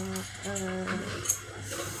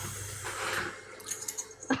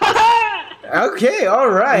 Okay, all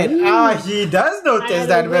right. He does notice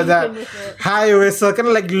that with a high whistle, kind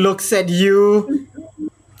of like looks at you,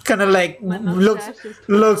 kind of like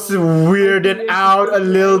looks weirded out a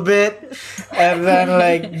little bit, and then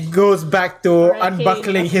like goes back to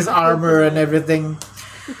unbuckling his armor and everything.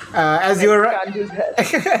 As you arrive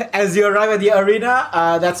at the arena,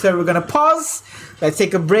 that's where we're gonna pause. Let's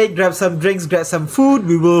take a break, grab some drinks, grab some food.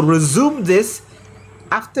 We will resume this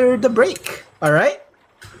after the break. All right.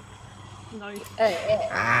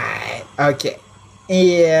 Alright, okay.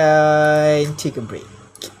 And take a break.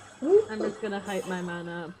 I'm just gonna hype my man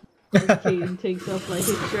up. As Kane takes off like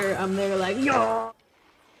his shirt, I'm there like, yo!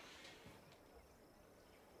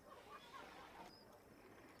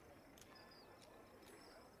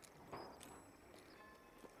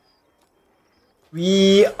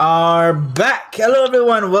 We are back. Hello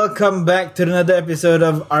everyone, welcome back to another episode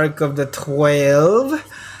of Arc of the 12.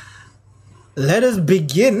 Let us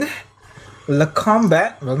begin the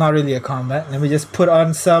combat. Well, not really a combat. Let me just put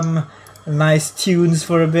on some nice tunes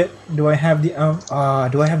for a bit. Do I have the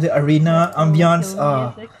arena ambiance?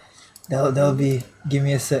 They'll be. Give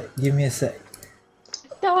me a sec.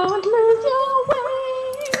 Don't lose your way!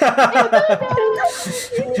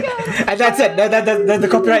 And that's it. That's the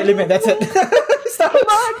copyright limit. That's it. Stop.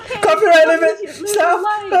 Copyright limit. Stop.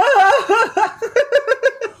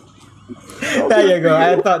 There you go.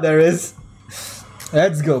 I thought there is.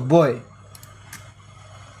 Let's go, boy.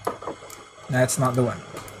 That's not the one.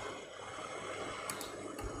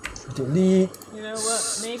 Delete. You know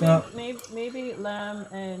what? Maybe Lamb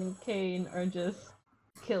and Kane are just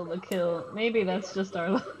kill the kill. Maybe that's just our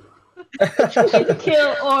luck.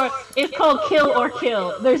 It's called kill or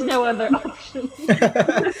kill. There's no other option.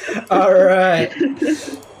 All right.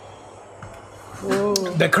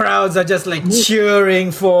 The crowds are just like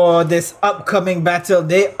cheering for this upcoming battle.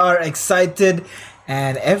 They are excited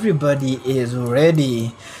and everybody is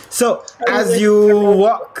ready. So as you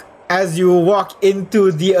walk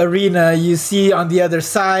into the arena, you see on the other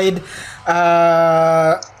side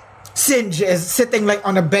Singe is sitting like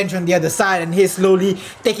on a bench on the other side, and he's slowly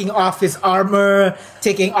taking off his armor,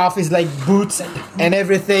 taking off his like boots and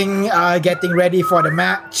everything, getting ready for the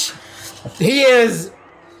match. He is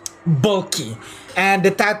bulky, and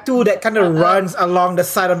the tattoo that kind of runs along the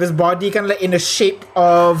side of his body, kind of like in the shape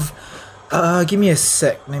of give me a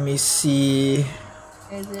sec, let me see.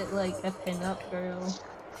 Is it like a pinup girl?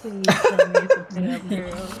 Please tell me it's a pinup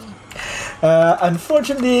girl.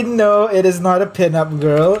 Unfortunately, no, it is not a pinup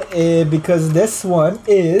girl, because this one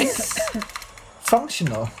is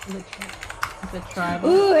functional. Is it tribal?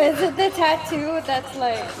 Ooh, is it the tattoo that's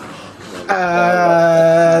like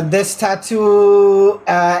This tattoo,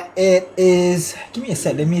 it is. Give me a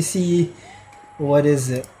sec. Let me see. What is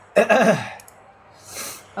it?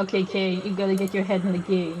 Okay, Kay, you gotta get your head in the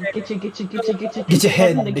game. Get your Get your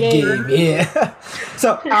head in the game. Yeah.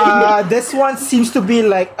 So this one seems to be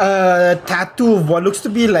like a tattoo of what looks to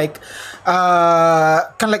be like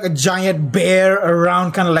kind of like a giant bear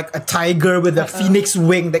around kind of like a tiger with a phoenix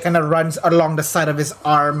wing that kind of runs along the side of his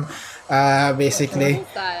arm, basically. what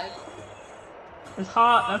is that? It's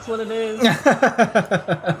hot, that's what it is.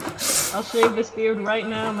 I'll shave this beard right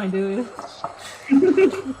now, my dude.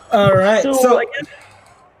 All right. So I guess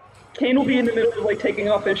Kane will be in the middle of like taking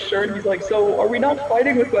off his shirt. And he's like, "So are we not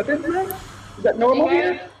fighting with weapons then? Is that normal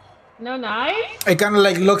here?" No knife? It kind of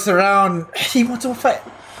like looks around. He wants to fight.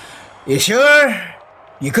 You sure?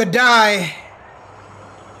 You could die.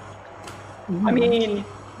 I mean,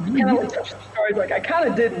 he kind of like touched the stars. Like I kind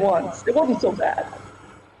of did once. It wasn't so bad.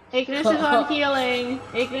 Ignis is on healing.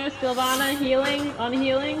 Ignis, Sylvana, healing, on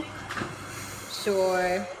healing.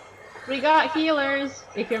 Sure. We got healers,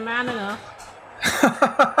 if you're man enough.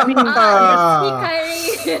 Hikari.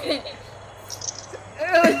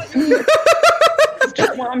 It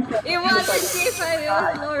wasn't J5, it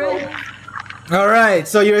was Lauren. All right.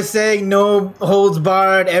 So you're saying no holds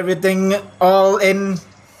barred, everything all in.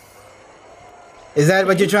 Is that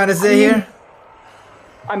what you're trying to say here?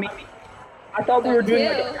 I mean, I thought we were doing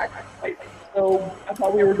like a practice fight, so I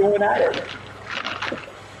thought we were going at it.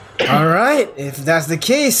 All right, if that's the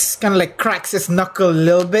case, kind of like cracks his knuckle a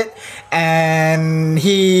little bit, and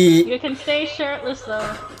You can stay shirtless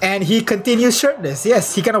though. he continues shirtless.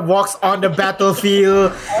 Yes, he kind of walks on the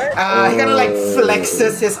battlefield. He kind of like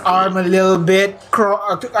flexes his arm a little bit,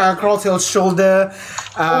 crawls to his shoulder,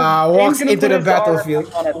 walks Kane's gonna into put the his armor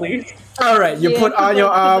battlefield. on at least. All right, you Yeah, put on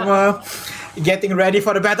your armor, getting ready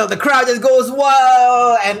for the battle. The crowd just goes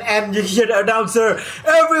wild, and you hear the announcer,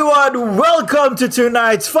 "Everyone, welcome to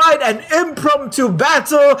tonight's fight, an impromptu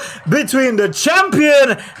battle between the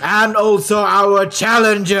champion and also our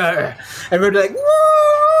challenger." And we're like,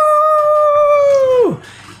 "Woo!"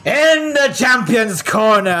 In the champion's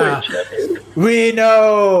corner, we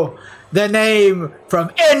know the name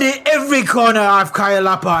from every corner of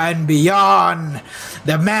Kayalapa and beyond.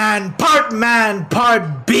 The man,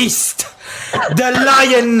 part beast. The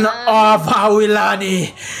lion of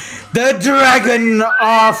Hawilani. The dragon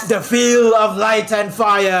of the field of light and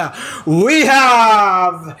fire. We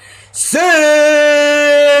have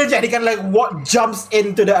Sage! And he kind of like jumps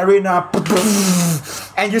into the arena.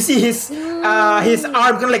 And you see his arm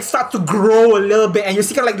kind of like start to grow a little bit. And you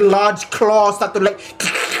see kind of like large claws start to like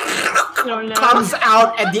comes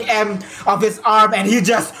out at the end of his arm. And he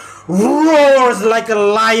just roars like a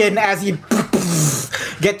lion as he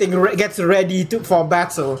gets ready for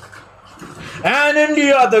battle. And in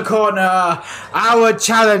the other corner, our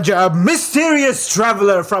challenger, a mysterious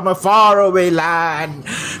traveler from a faraway land,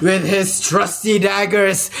 with his trusty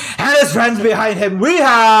daggers and his friends behind him, we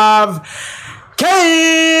have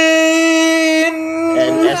Kane!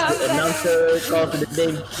 And as the announcer calls the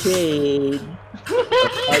name Kane,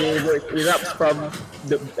 fireworks erupts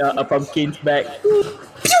from Kane's back.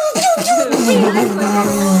 Can I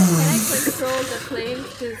control the flames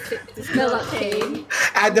to spell out Kane?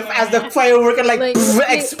 As the firework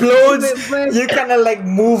explodes, you kind of like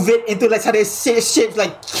move it into like how they shapes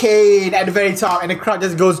like Kane at the very top, and the crowd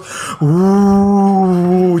just goes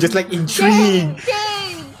ooh, just like intrigued.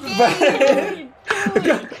 Kane!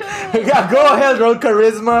 Go ahead, roll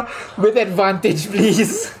charisma with advantage,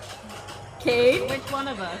 please. Kane? Which one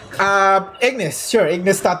of us? Ignis, sure.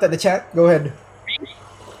 Ignis started the chat. Go ahead.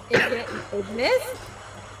 Ignis?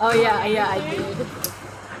 Oh yeah, I did.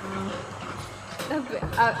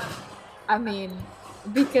 I mean,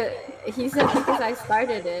 because he said because I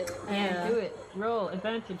started it. Yeah, do it. Roll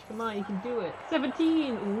advantage. Come on, you can do it.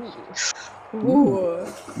 17. Ooh.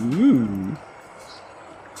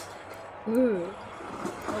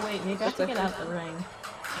 Oh wait, maybe I have to get out the ring.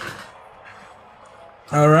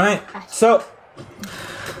 All right. So,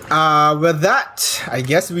 with that, I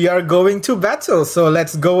guess we are going to battle. So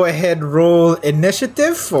let's go ahead, roll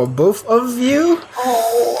initiative for both of you.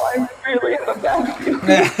 Oh, I really have a bad feeling.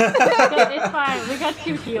 It's fine. We got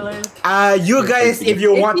 2 healers. You guys, if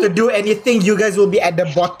you want to do anything, you guys will be at the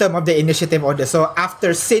bottom of the initiative order. So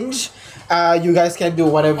after Singe, you guys can do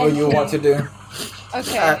whatever you want to do.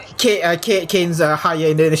 Okay. Kane's higher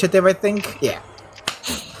in the initiative, I think. Yeah.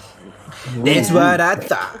 That's what I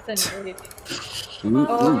thought.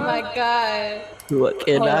 Oh my god. What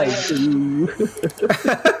can I do?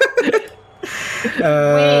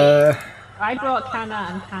 Wait, I brought Kana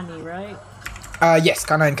and Kani, right? Yes,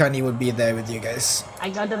 Kana and Kani would be there with you guys. I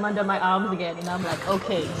got them under my arms again, and I'm like,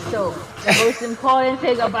 okay, so the most important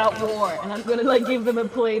thing about war, and I'm gonna like give them a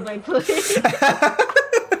play-by-play.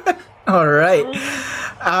 All right.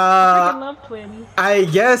 I love twins. I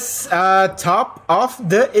guess top of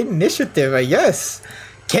the initiative. I guess.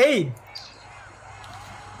 Kane.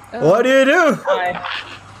 What do you do? I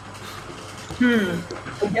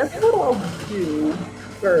guess what I'll do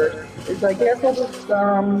first is I guess I'll just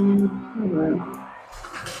I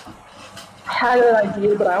had an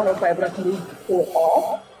idea, but I don't know if I have enough to pull it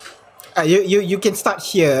off. You can start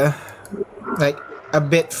here, like a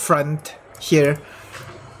bit front here.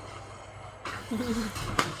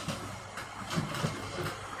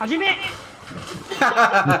 Hajime!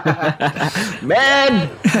 Man!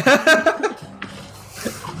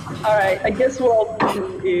 Alright, I guess what I'll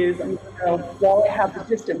do is I'm gonna, while I have the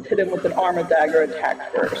distance, hit him with an armor dagger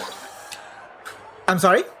attack first. I'm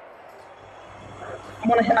sorry?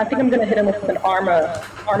 I think I'm gonna hit him with an armor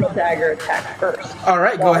dagger attack first.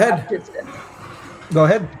 Alright, go while I ahead. have distance. Go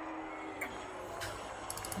ahead.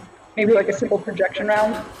 Maybe like a simple projection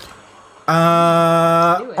round.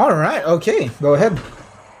 Alright, okay. Go ahead.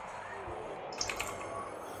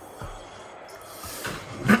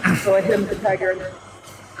 So I hit him with the dagger.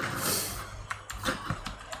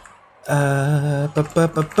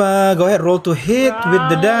 Go ahead, roll to hit with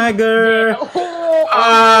the dagger.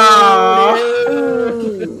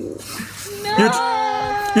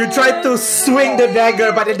 You try to swing the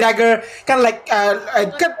dagger, but the dagger kind of like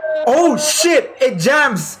oh shit! It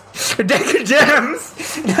jams. The dagger jams.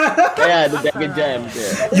 Yeah, the dagger jams.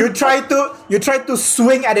 Yeah. You try to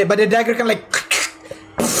swing at it, but the dagger can like.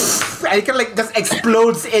 And it can like just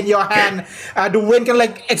explodes in your hand. The wind can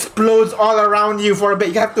like explodes all around you for a bit.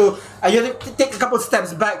 You have to take a couple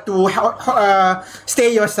steps back to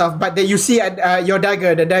stay yourself. But then you see your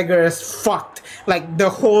dagger. The dagger is fucked. Like the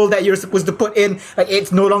hole that you're supposed to put in, like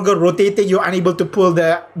it's no longer rotating. You're unable to pull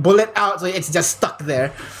the bullet out, so it's just stuck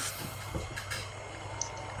there.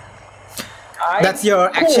 That's your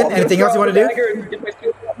action. Anything else you want to do?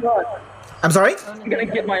 I'm sorry? I'm gonna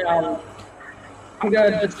get my I'm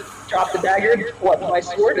gonna just drop the dagger, pull up my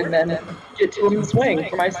sword, and then get to him and swing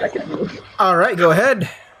for my second move. Alright, go ahead.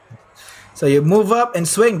 So you move up and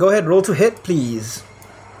swing. Go ahead, roll to hit, please.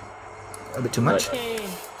 A bit too much. Okay.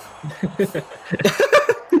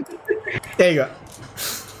 There you go.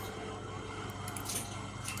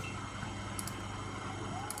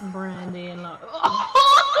 Brandy and Laura.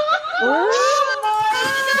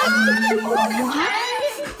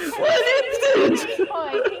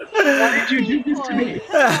 Why did you do this to me?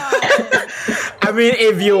 I mean,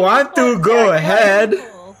 if you want to, go ahead.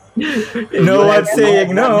 No one's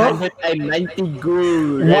saying no. 190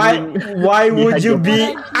 gold. Why would you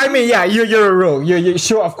be? I mean, yeah, you're a rogue. You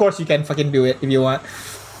sure, of course, you can fucking do it if you want.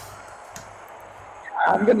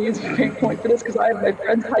 I'm gonna use my fate point for this because I have my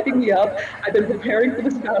friends hyping me up. I've been preparing for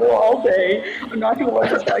this battle all day. I'm not gonna let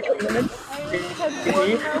this guy come in and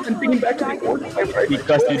I'm thinking back to the order.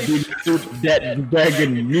 Because you didn't shoot that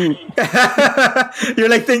dragon meat. You're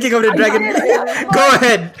like thinking of the dragon.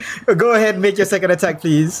 Go ahead, make your second attack,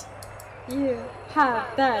 please. You have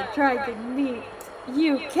that dragon meat.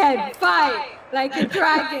 You can fight like a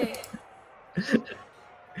dragon.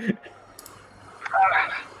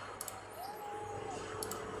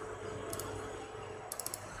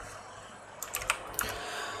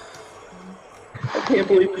 I can't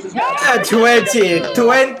believe this is happening.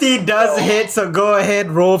 20 does hit, so go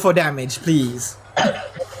ahead, roll for damage, please.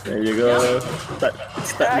 There you go.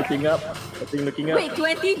 Start looking up. Looking up. Wait,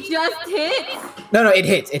 20 just hit? No, it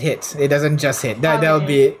hits. It doesn't just hit. That'll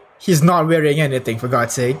be. He's not wearing anything, for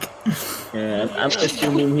God's sake. Yeah, I'm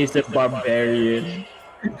assuming he's a barbarian.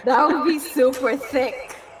 That would be super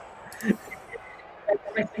thick.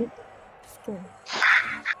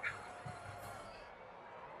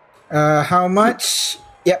 How much?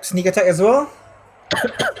 Yep, sneak attack as well.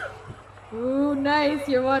 Ooh, nice.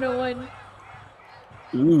 You're 101.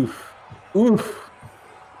 Oof. Ooh.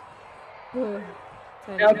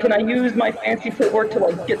 Now, can I use my fancy footwork to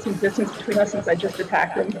like get some distance between us since I just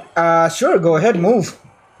attacked him? Sure. Go ahead, move.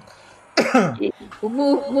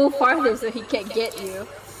 Move farther so he can't get you.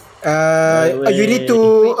 You need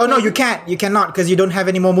to. Oh no, you can't. You cannot because you don't have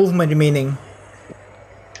any more movement remaining.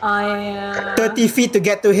 30 feet to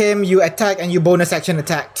get to him. You attack and you bonus action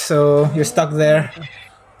attacked, so you're stuck there.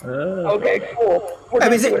 Okay, cool. We're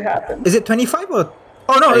gonna see what happens. Is it 25 or?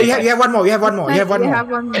 Oh no, you have one more. You have one more. You have one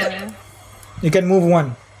more. You can move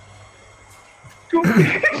one. You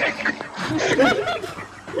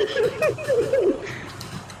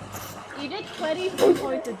did 24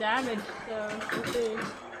 points of damage, so okay.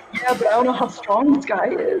 Yeah, but I don't know how strong this guy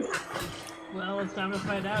is. Well, it's time to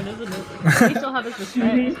find out, isn't it? We still have his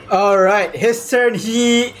respect. All right, his turn.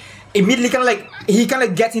 He immediately kind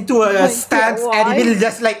of gets into a stance and immediately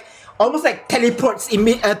just like almost like teleports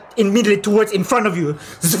immediately towards in front of you,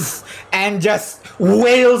 and just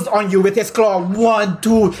wails on you with his claw 1,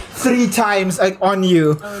 2, 3 times on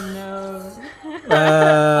you. Oh no.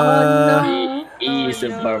 He is a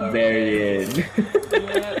barbarian.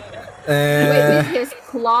 Wait, with his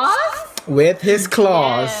claws? With his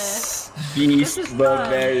claws. Beast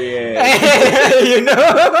barbarian. You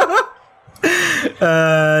know.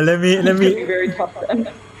 Let me. Be very tough then.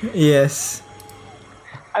 Yes.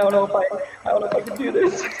 I don't know if I can do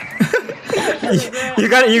this. You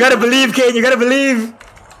gotta believe, Kane. You gotta believe.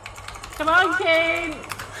 Come on, Kane!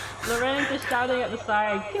 Loren's just shouting at the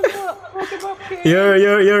side. Give up, Kane! You're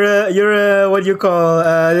a what do you call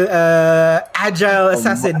agile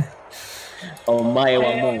assassin. Oh my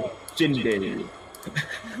one more. Jinde.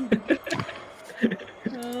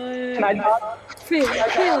 Can I dodge?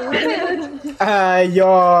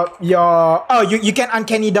 You can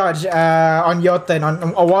uncanny dodge on your turn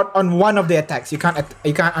on one of the attacks. You can't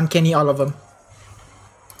uncanny all of them.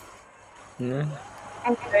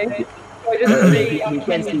 Okay. So I just say You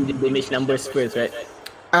can see the damage numbers first, right?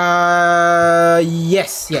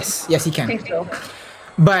 Yes, he I can. think so.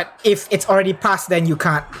 But if it's already passed, then you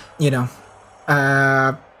can't,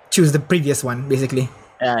 choose the previous one, basically.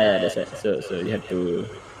 Yeah, that's right. So you have to.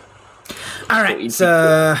 All right,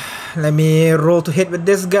 so let me roll to hit with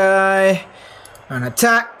this guy. An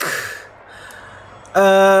attack.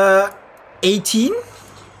 18.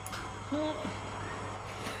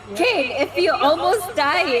 Kane, if you're almost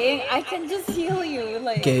dying, I can just heal you.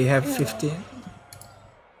 Like, Okay, you have 15.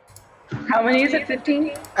 How many is it?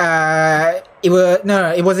 15?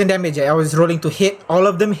 It wasn't damage. I was rolling to hit. All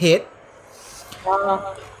of them hit.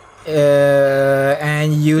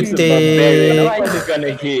 And you He's a take barbarian. He's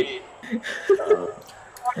gonna hit.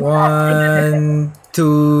 1,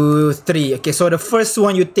 2, 3. Okay, so the first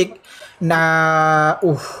one you take.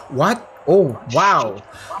 What? Oh, wow.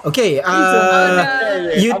 Okay.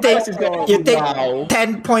 You take Wow.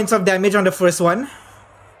 10 points of damage on the first one.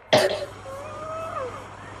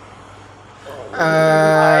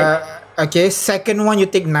 Okay, second one you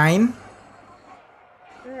take 9.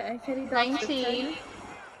 actually, that's the 19.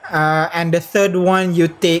 And the third one you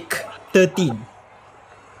take 13.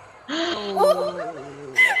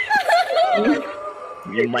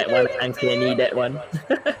 You might want to uncanny that one.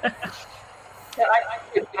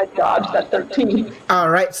 I dodged that 13. All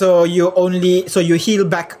right, so you heal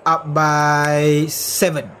back up by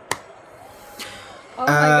 7. Oh my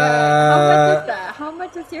god. How much is that? How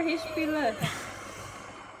much is your HP left?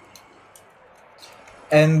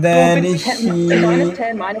 And then Minus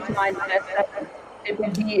 10, minus 9, minus 7. It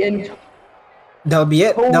would be in that'll be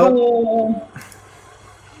it. total.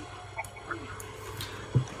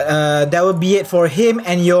 That will be it for him,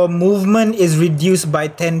 and your movement is reduced by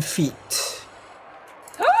 10 feet.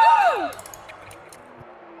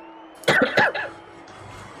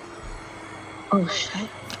 Oh shit.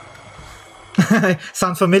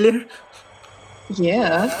 Sounds familiar?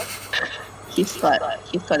 Yeah. He's got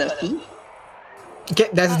a feet. Okay,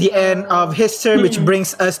 that's the end of his turn, which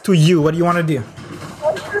brings us to you. What do you want to do?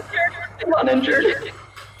 I'm uninjured.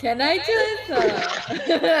 Can I just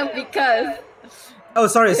because Oh,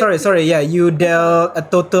 sorry. Yeah, you dealt a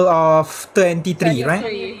total of 23, right?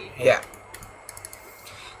 23. Yeah.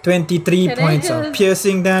 23 Can I points of just-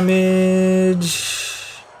 piercing damage.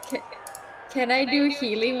 Can I do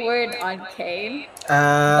healing word on Kane?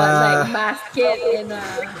 But like mask it in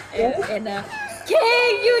a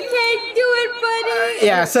Kane, you can do it, buddy.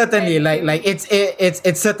 Yeah, certainly. Like it's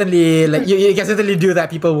certainly like you can certainly do that.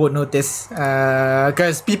 People won't notice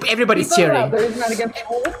because everybody's cheering. There's not against the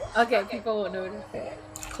wall. Okay, people won't notice it.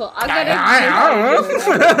 Cool. I'm I gonna.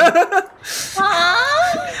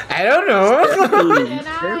 I don't know.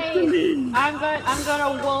 And I'm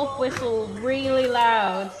gonna wolf whistle really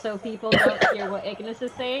loud so people don't hear what Ignis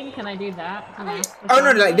is saying. Can I do that? Can I ask for Oh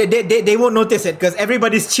no, something? like they won't notice it because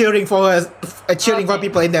everybody's cheering for us, cheering for Okay.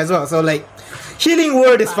 people in there as well. So like, healing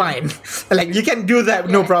word is fine. Like you can do that,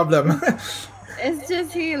 no problem. It's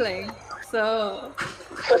just healing. So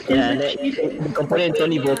Yeah, the component is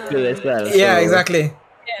only vocal as well. Yeah, so- exactly.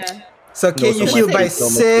 yeah. So can you heal by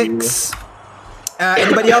 6?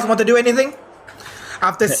 Anybody else want to do anything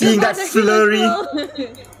after seeing that flurry?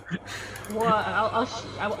 What?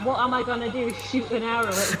 What am I gonna do? Shoot an arrow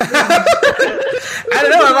at the I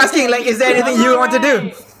don't know. I'm asking. Like, is there anything you want to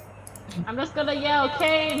do? I'm just gonna yell,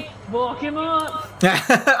 Kane, walk him up.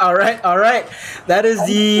 All right. That is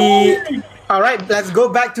the. All right, let's go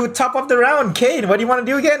back to top of the round. Kane, what do you want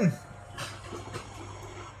to do again?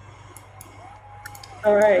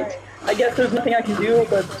 All right. I guess there's nothing I can do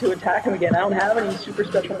but to attack him again. I don't have any super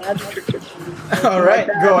special magic tricks. Or All right,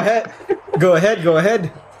 go ahead. Go ahead. Go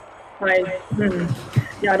ahead.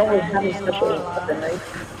 Yeah, I don't really have any special weapon, right?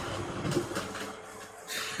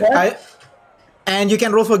 What? And you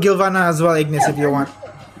can roll for Gilvana as well, Ignis, if you want.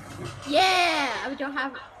 Yeah, I don't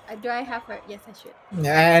have. Do I have her? Yes, I should.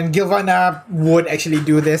 And Gilvana would actually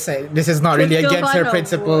do this. This is not really against her Gilvana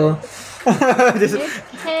principle. This is- It's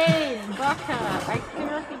Kane, Baka. I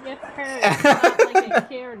cannot get hurt. It's not like I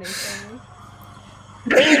care or anything.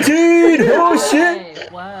 18! Oh shit! Okay,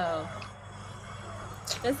 wow.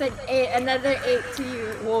 That's an 8. Another 8 to you.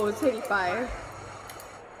 Whoa, 25.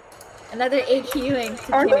 Another 8 healing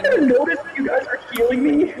to Aren't you Kane. gonna notice you guys are healing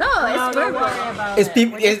me? No, No, it's don't verbal. worry about It's it.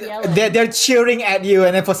 people. We're just yelling. They're cheering at you,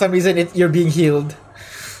 and then for some reason you're being healed.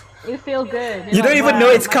 You feel good. You don't even know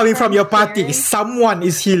it's coming from your party. Someone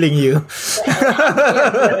is healing you.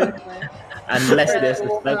 Unless there's a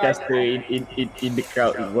spellcaster in the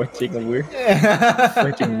crowd watching over,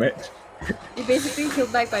 watching match. You basically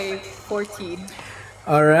healed back by 14.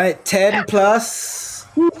 All right, 10 plus.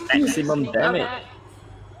 Maximum damage.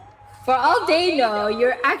 For all they know,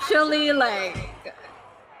 you're actually like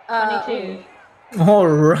 22. All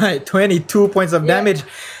right, 22 points of damage.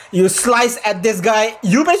 You slice at this guy.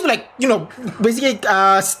 You basically basically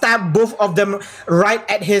stab both of them right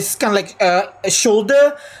at his kind of like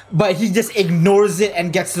shoulder, but he just ignores it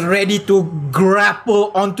and gets ready to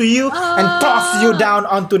grapple onto you and toss you down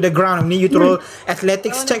onto the ground. I need you to roll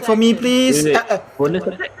athletics check for me, please. Wait, bonus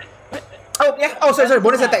attack? Oh yeah. Oh sorry.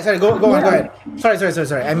 Bonus attack. Sorry. Go on. Go ahead. Sorry.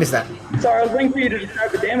 I missed that. Sorry, I was waiting for you to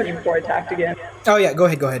describe the damage before I attacked again. Oh yeah. Go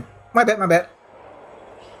ahead. My bad.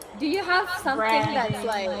 do you have something that's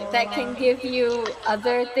like that can give you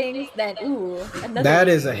other things that another That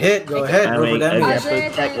is a hit. Go ahead. I Roll for mean, damage. I other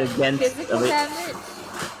have to check than against physical of it. damage?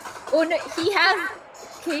 Oh no, he has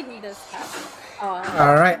Caden does have.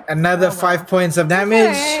 All right. Another 5 points of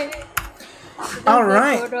damage. All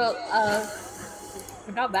right. Total of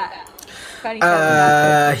not bad.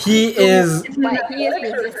 He is. But he is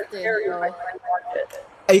resistant.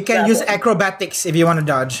 So. You can use acrobatics if you want to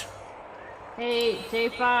dodge. Hey,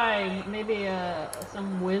 J5, maybe a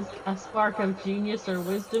spark of genius or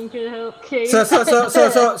wisdom could help Kane.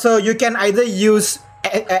 So you can either use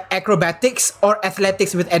acrobatics or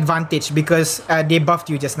athletics with advantage because they buffed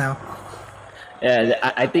you just now. Yeah,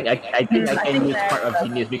 I think I can use part of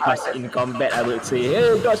genius because in combat I would say,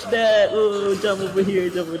 hey, dodge that, oh, jump over here,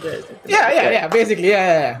 jump over there. Yeah. Basically,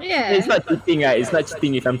 yeah. It's not cheating, right? It's not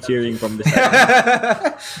cheating if I'm cheering from the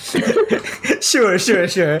side. Sure.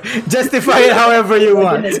 Justify it however you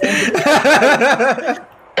want.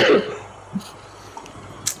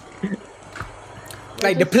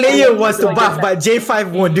 Like the player wants to buff, but J5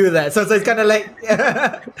 won't do that. So it's kind of like.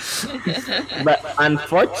 But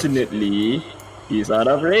unfortunately, he's out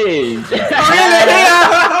of range.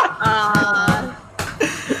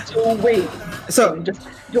 So wait, So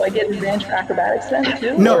do I get advantage for acrobatics then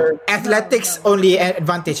too? no, or- athletics only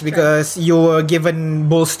advantage because you were given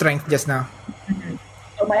bull strength just now.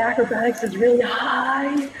 So my acrobatics is really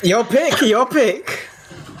high. Your pick.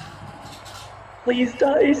 Please,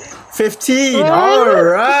 dice. 15. All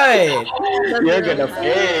right. You're gonna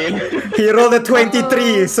fail. He rolled a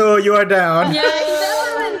 23, so you are down. Yeah,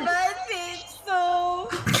 I advantage, so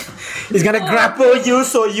He's gonna grapple you,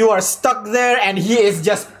 so you are stuck there, and he is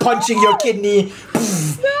just punching your kidney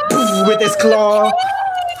with his claw.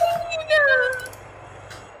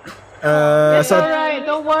 It's So alright,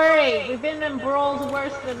 don't worry. We've been in brawls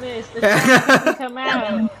worse than this. The shack hasn't come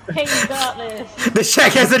out. Kane's got this. the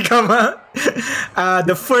shack hasn't come out.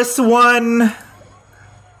 The first one.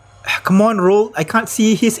 Come on, roll. I can't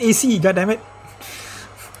see his AC. God damn it.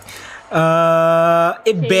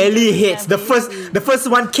 It barely hits. The first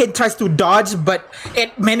one, Kid tries to dodge, but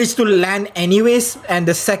it managed to land anyways. And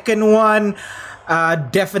the second one,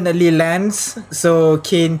 definitely lands. So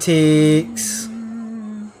Kane takes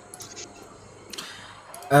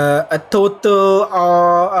a total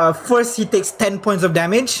of first he takes 10 points of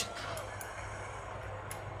damage.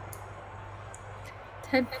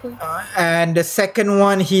 10 points. And the second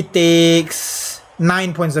one, he takes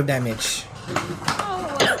 9 points of damage.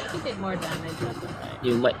 Oh, well, he did more damage. That's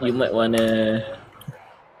alright. You might wanna.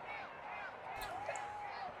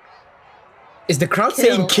 Is the crowd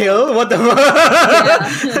saying kill? What the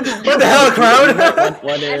What the hell, crowd?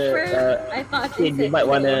 I thought he You said might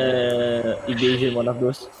wanna evasion one of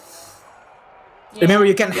those. Remember,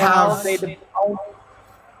 you can I'll have say the. You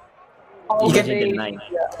can- Evasion the 9.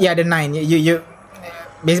 the 9. You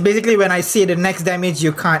Basically, when I say the next damage,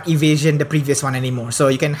 you can't evasion the previous one anymore. So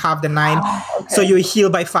you can halve the 9. So you heal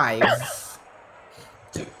by 5.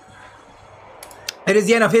 It is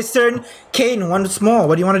the end of his turn. Kane, once more.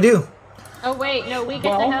 What do you want to do? Oh wait, no, we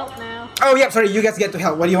get to help now. Oh, yeah, sorry. You guys get to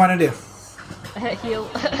help. What do you want to do? Heal.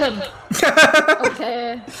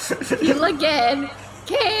 Okay. Heal again.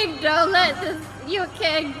 Kane, don't let this. You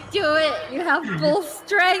can do it. You have full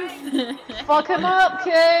strength. Fuck him up,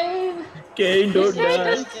 Kane. Kane, You don't saved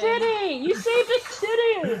die. the city. You saved the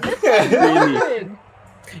city. This is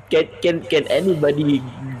good. Can anybody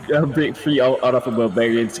break free out of a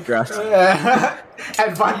barbarian's grasp?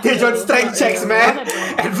 Advantage on strength checks, man.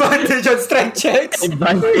 Advantage on strength checks.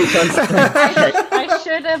 Advantage on I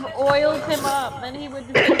should have oiled him up, then he would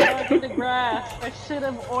be hard to grasp. I should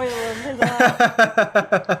have oiled him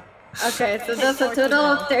up. Okay, so that's a total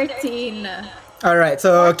of 13. All right,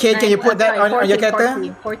 so Kane, can you put that on your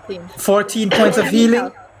character? 14. 14 points of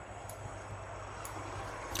healing.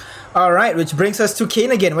 All right, which brings us to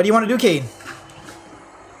Kane again. What do you want to do, Kane?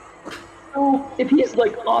 So if he's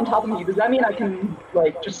like on top of me, does that mean I can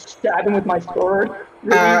like just stab him with my sword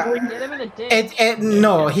really easily? Get him in the dick.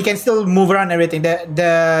 No, he can still move around and everything.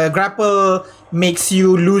 The grapple makes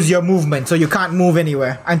you lose your movement, so you can't move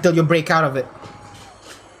anywhere until you break out of it.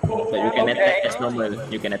 But you can attack as normal.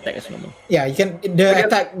 You can attack as normal. Yeah, you can. The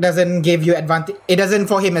attack doesn't give you advantage. It doesn't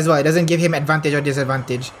for him as well. It doesn't give him advantage or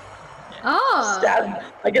disadvantage. Oh. Stab.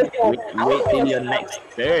 I guess. Wait till your next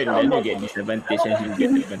turn, then you get disadvantage and you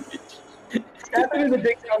get advantage. Stab him in the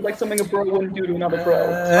dick sounds like something a bro wouldn't do to another bro.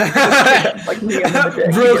 Like knee him in the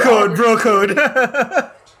dick. Bro code.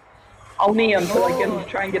 I'll knee him so I can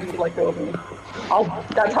try and get him to let go of me.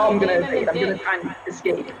 That's how I'm gonna evade. I'm gonna try and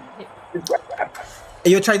escape.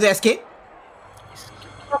 You're trying to escape?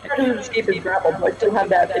 I'm trying to escape his grapple, but I still have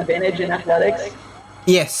that advantage in athletics.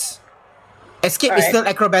 Yes. Escape is Alright. still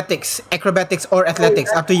acrobatics or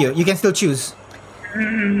athletics. Up to you. You can still choose.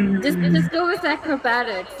 Just go with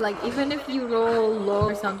acrobatics. Like even if you roll low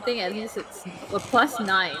or something, at least it's a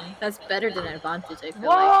 +9. That's better than advantage. I feel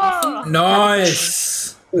like. You see?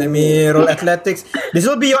 Nice. Let me roll athletics. This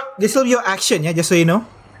will be your action, yeah. Just so you know.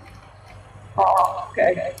 Oh,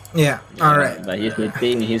 okay. Yeah. All right. But here's the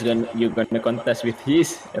thing, you're gonna contest with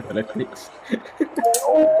his athletics.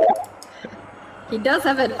 He does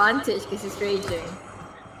have advantage because he's raging.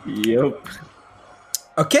 Yup.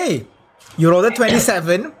 Okay. You rolled a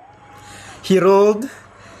 27. He rolled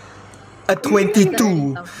a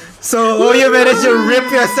 22. So you managed to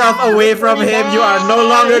rip yourself away from him. You are no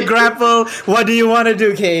longer grappled. What do you want to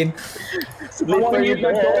do, Kane? I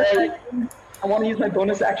want to use my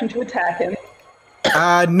bonus action to attack him.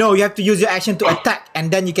 No, you have to use your action to attack,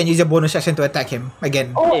 and then you can use your bonus action to attack him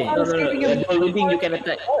again. Hey, no. Dual wielding you can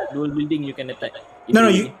attack. Dual wielding you can attack. No,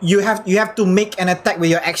 you have to make an attack with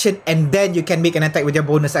your action, and then you can make an attack with your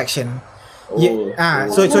bonus action. So you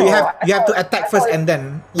have to attack first, and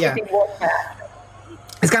then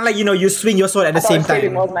it's kind of like you swing your sword at the same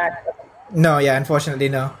time. No, yeah, unfortunately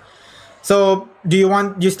no. So do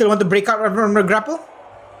you still want to break out from the grapple?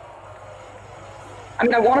 I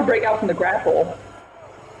mean, I want to break out from the grapple.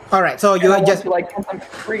 All right, so you just once I'm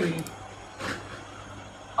free.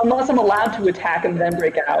 Unless I'm allowed to attack and then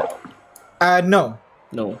break out. No.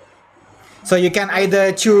 So you can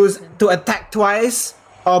either choose to attack twice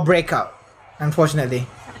or break out. Unfortunately.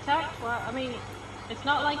 Attack? Well, I mean, it's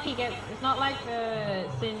not like he gets. It's not like the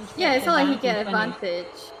Singe. Yeah, it's not like he get when advantage.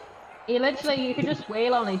 He literally, you could just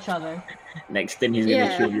wail on each other. Next time he's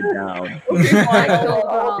gonna show you down.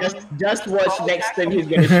 Just watch next time he's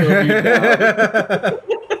gonna show you down.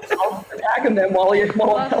 I'll attack him then while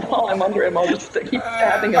I'm under him. I'll just keep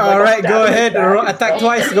stabbing him. All right, go ahead. Attack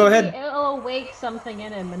twice. Go ahead. It'll awake something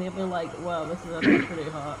in him, and he'll be like, "Wow, this is actually pretty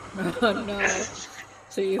hot." Oh no.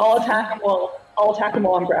 So I'll attack him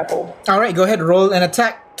while I'm grappled. All right, go ahead. Roll an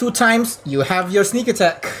attack 2 times. You have your sneak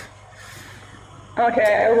attack.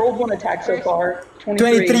 Okay, I rolled 1 attack so far.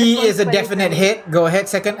 23 is a definite hit. Go ahead.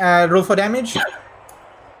 Second, roll for damage.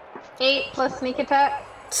 8 plus sneak attack.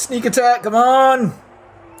 Sneak attack. Come on.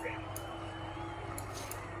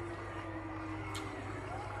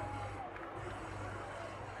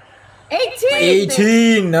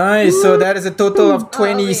 $18. Nice. So that is a total of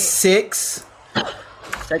 26.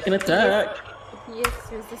 Second attack. He is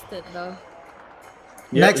resistant though.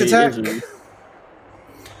 Next attack.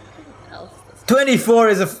 else. 24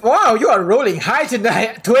 is wow, you are rolling high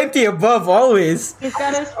tonight. 20 above always. He's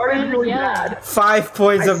got his Started friend really yelling. bad. 5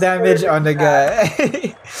 points I of damage started on the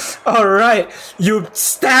guy. All right, you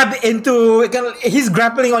stab into. He's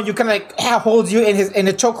grappling on you, kind of like holds you in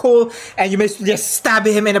a chokehold, and you just stab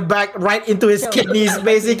him in the back, right into his kidneys,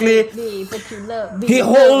 basically. Me, but you love me. He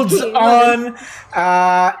holds on.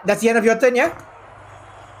 That's the end of your turn, yeah.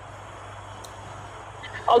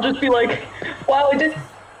 I'll just be like, wow, I didn't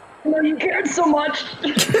know you cared so much.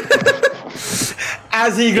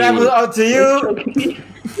 As he grabbles onto you, Choking me.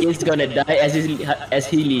 He's gonna die as he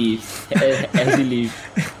leaves. As he leaves,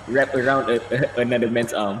 wrap around another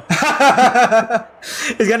man's arm.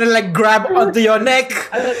 he's gonna like grab onto your neck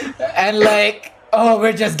and like, oh,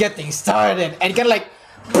 we're just getting started, and he kind of like,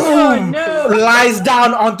 boom, lies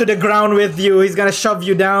down onto the ground with you. He's gonna shove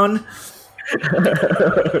you down.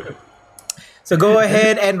 So go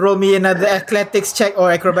ahead and roll me another athletics check or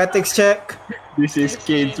acrobatics check. This is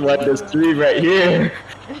Kane's Wonders 3 right here.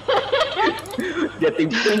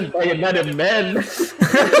 Getting pinned by another man.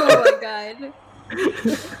 Oh my god.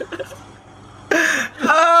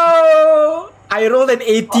 Oh, I rolled an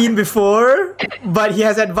 18 before, but he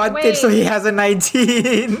has advantage, so he has a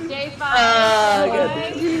 19. J5.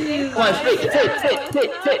 Come on, fit.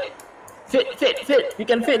 You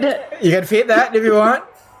can fit that. You can fit that if you want.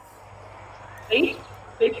 Fate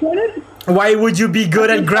pointed? Why would you be good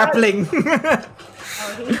at grappling? I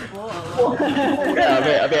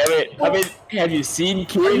mean, have you seen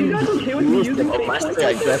Kane? you guys okay with me Who's using a fate master points?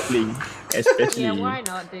 at grappling, especially. Yeah, why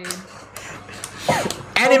not, dude?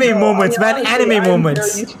 Anime moments, man. Anime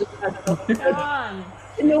moments. Come on.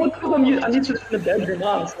 You know what? I'm used to this in the bedroom,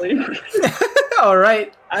 honestly. All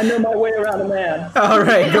right. I know my way around a man. All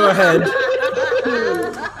right. Go ahead.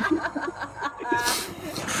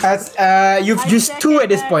 That's you've used 2 at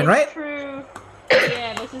this point, right? True.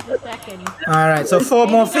 Yeah, this is the second. All right. So 4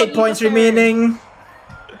 more fate points remaining.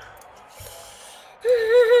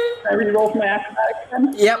 I re-roll for my acrobatic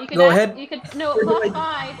again. Yep. Go ahead. You could +5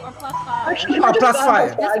 or +5. Actually, Oh,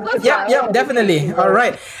 +5. Yep, definitely. All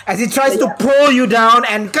right. As he tries to pull you down,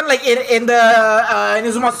 and kind of like in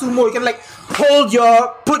Inazuma Sumo, you can like put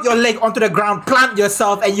your leg onto the ground, plant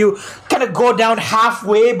yourself, and you kind of go down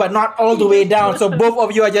halfway, but not all the way down. So both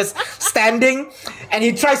of you are just standing, and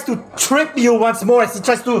he tries to trip you once more as he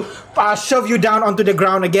tries to shove you down onto the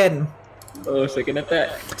ground again. Oh, second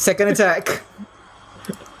attack. Second attack.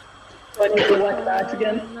 So I need to whack back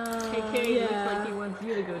again. KK looks like he wants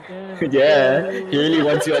you to go down. Yeah, he really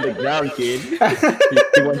wants you on the ground, kid. He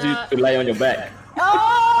wants you to lie on your back.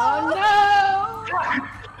 Oh no!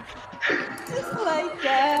 Just lie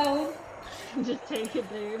down. Just take it,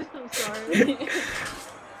 dude. I'm sorry.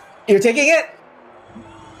 You're taking it?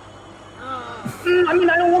 I mean,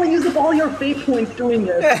 I don't want to use up all your fate points doing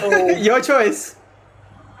this, so Your choice.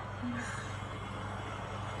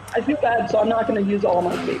 I feel bad, so I'm not going to use all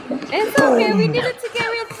my fate points. It's okay, we needed to get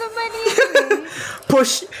rid of the money anyway.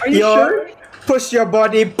 Push Are you sure? push your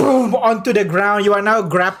body boom onto the ground. You are now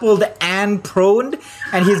grappled and prone,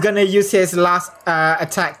 and he's gonna use his last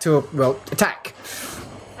attack to attack.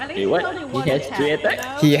 At least Wait, it's what? only He one has attack, 3 you attacks?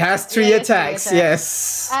 know? He has 3 Yeah, attacks. 3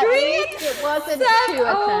 Yes. At least it wasn't 2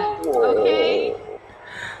 attacks. Okay.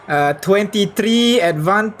 23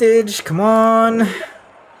 advantage. Come on.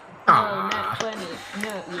 Oh, not 20.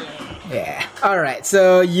 No, yeah. Yeah. All right.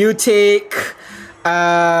 So you take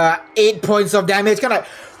 8 points of damage. Kind of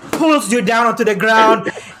pulls you down onto the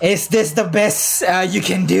ground. Is this the best you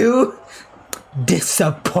can do?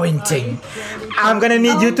 Disappointing. I'm gonna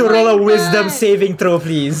need you to roll a wisdom saving throw,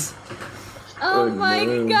 please. Oh my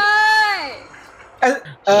no. god!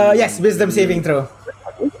 Yes, wisdom saving throw.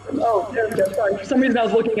 Oh, there we go. Sorry. For some reason, I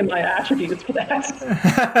was looking at my attributes for that.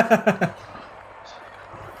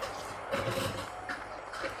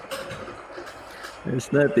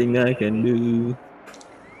 There's nothing I can do.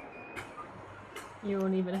 You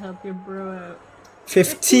won't even help your bro out.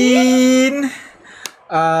 15.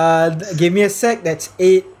 Give me a sec. That's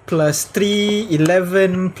 8 plus 3,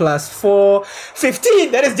 11 plus 4,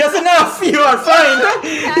 15. That is just enough. You are fine.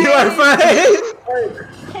 You are fine.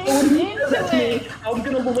 When he says that to me, I'm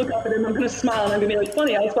going to look up at him, I'm going to smile, and I'm going to be like,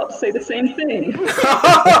 funny, I was about to say the same thing.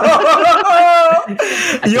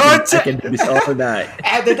 Your I turn. can do this all night.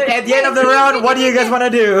 At the end of the round, what do you guys want to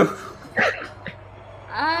do?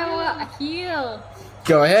 I will heal.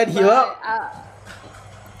 Go ahead, heal up.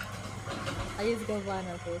 I use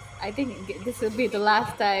Galvana first. I think this will be the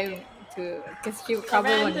last time because she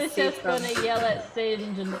probably want to Lorenz is save just from. gonna yell at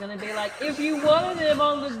Singe and gonna be like, if you wanted him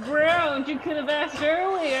on the ground, you could have asked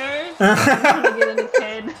earlier. He's gonna get in his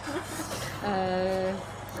head.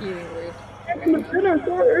 Healing word.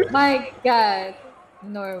 My God.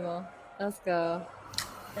 Normal. Let's go.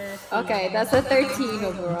 Okay, that's a 13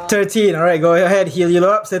 overall. 13. All right, go ahead. Heal you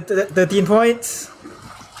up. So 13 points.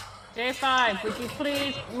 J5, would you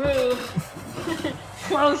please move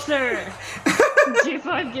closer?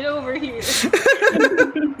 J5, get over here.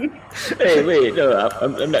 Hey, wait, no,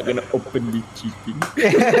 I'm not gonna openly cheating.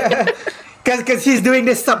 Because he's doing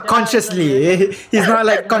this subconsciously. He's not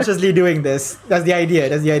like consciously doing this. That's the idea.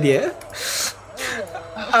 That's the idea.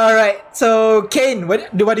 All right. So Kane,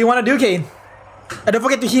 what do you want to do, Kane? And don't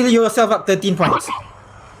forget to heal yourself up 13 points.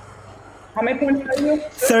 How many points are you?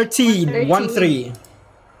 13. 1-3.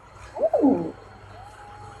 Ooh.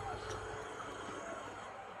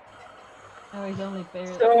 Oh, he's only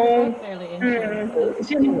barely, So, barely injured.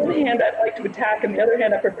 See, on the one hand, I'd like to attack, and the other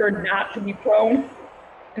hand, I prefer not to be prone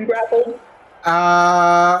and grappled.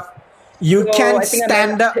 You So, can I think I might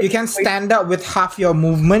stand have up. to You take can away- stand up with half your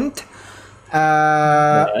movement.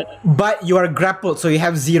 But you are grappled, so you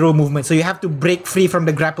have 0 movement. So you have to break free from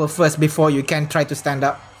the grapple first before you can try to stand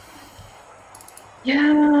up.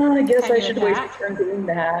 Yeah, I guess Can I you should waste attack? a turn doing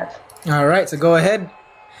that. All right, so go ahead.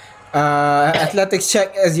 Athletics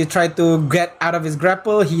check as you try to get out of his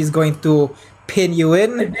grapple. He's going to pin you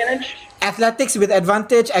in. Advantage? Athletics with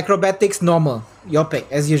advantage, acrobatics normal. Your pick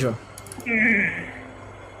as usual.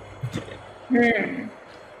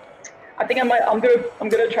 I think I'm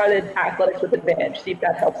gonna try to attack athletics with advantage. See if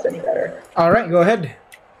that helps any better. All right, go ahead.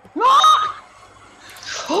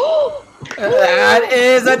 That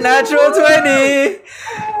is a natural 20.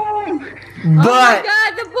 Oh my But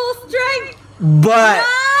God, the bull strength! but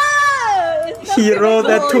Ah, it's not he gonna rolled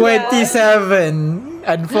a go, 27.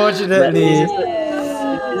 Unfortunately.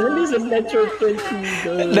 Isn't this a natural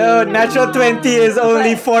 20? No, natural 20 is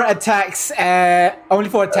only 4 attacks. Only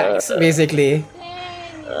 4 attacks, basically.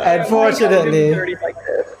 Unfortunately. Dirty like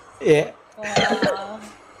this. Yeah. Wow.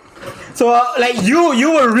 So like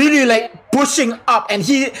you were really like pushing up, and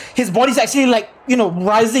his body's actually like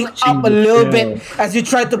rising up a little bit as you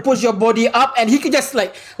try to push your body up, and he could just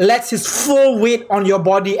like lets his full weight on your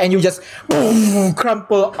body, and you just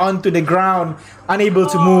crumple onto the ground, unable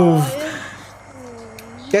to move.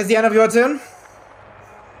 That's the end of your turn.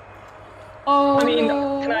 Oh, I mean,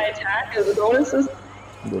 no. can I attack as a bonus?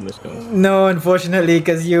 Bonus no. No, unfortunately,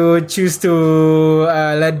 because you choose to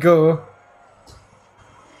let go.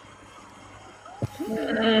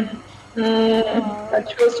 I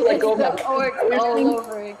chose to let go of my The orc weapon. all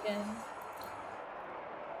over again.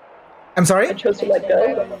 I'm sorry. I chose to let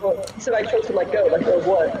go. You said I chose to let go. Let go of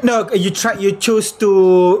what? No, you choose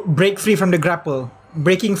to break free from the grapple.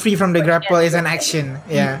 Breaking free from the grapple is an action.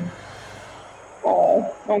 Yeah.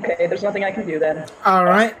 Oh, okay. There's nothing I can do then. All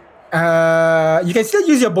right. You can still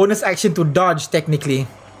use your bonus action to dodge technically.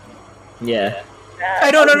 Yeah.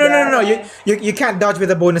 No. You can't dodge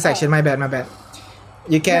with a bonus action. My bad.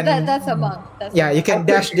 You can. That's a monk. That's Yeah, a you can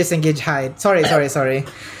dash, disengage, hide. Sorry.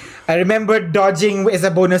 I remember dodging as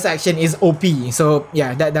a bonus action is OP. So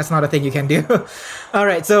yeah, that's not a thing you can do. All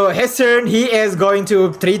right. So his turn. He is going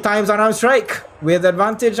to 3 times unarmed strike with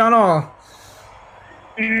advantage on all.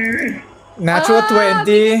 Natural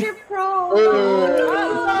 20. You're pro.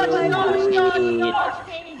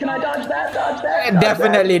 Can I dodge that? Dodge that?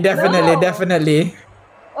 Dodge Definitely.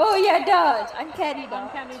 Oh yeah, dodge. Uncanny dodge.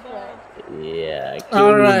 Uncanny dodge. Yeah.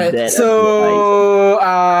 All right. That So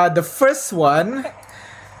the first one,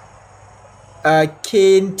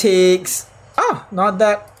 Kane takes not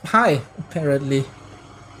that high apparently.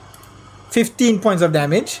 15 points of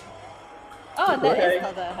damage. Oh, that is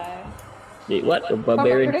not that high. Wait, what? A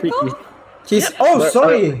barbarian treat? critical? He's But,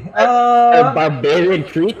 sorry. A barbarian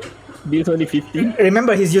treat? Deals only 15?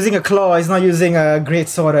 Remember, he's using a claw. He's not using a great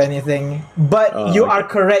sword or anything. But you are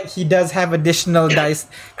correct. He does have additional dice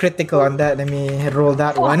critical on that. Let me roll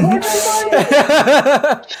that one.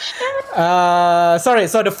 Sorry.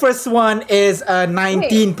 So the first one is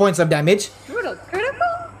 19 points of damage. Brutal.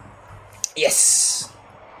 Critical? Yes.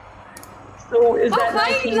 So is How that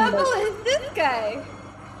high 19? level is this guy?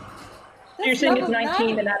 So you're saying it's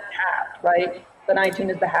 19 and that's half, right? The 19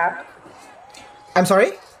 is the half. I'm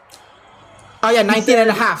sorry. Oh yeah, 19 and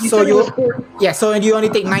a half. You So said it you was 40. so you only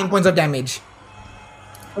take 9 points of damage.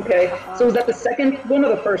 Okay. So is that the second one or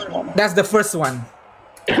the first one? That's the first one.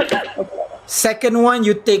 Okay. Second one,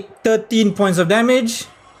 you take 13 points of damage.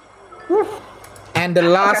 And the I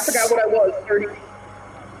last. forgot what I was. 30.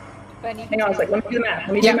 Hang on a second. Let me do the math.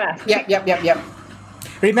 Let me do the math. Yep.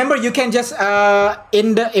 Remember, you can just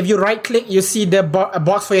if you right click, you see the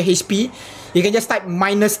box for your HP. You can just type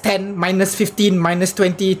 -10, -15,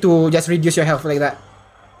 -20 to just reduce your health like that.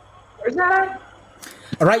 Where's that?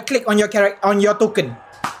 Right click on your on your token.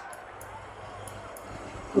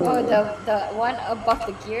 Oh, the one above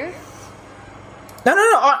the gear. No.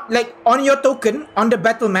 Like on your token, on the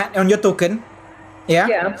battle mat, on your token. Yeah.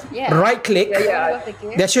 Yeah. Yeah. Right click. Yeah, yeah. Above the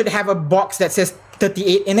gear. There should have a box that says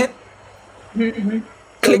 38 in it.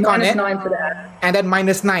 Click on it, -9 for that. and then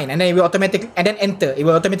 -9, and then it will automatically, and then enter. It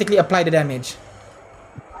will automatically apply the damage.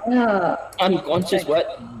 Yeah. Unconscious what?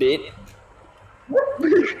 Dead?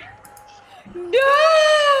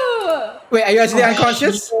 No. Wait, are you actually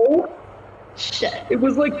unconscious? Shit. It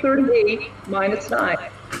was like 38 -9.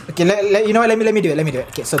 Okay, you know what? Let me do it.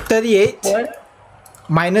 Okay, so 38 What?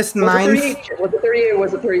 minus Was it 9. 38? Shit, was it 38 or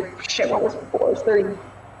was it 30? Shit, what was it before? It was 30.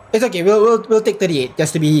 It's okay. We'll take 38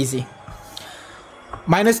 just to be easy.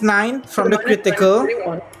 Minus 9 from the critical.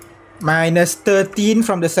 Minus 13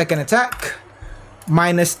 from the second attack.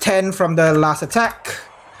 Minus 10 from the last attack.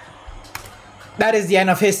 That is the end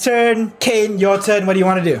of his turn. Kane, your turn. What do you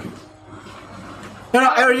want to do? No,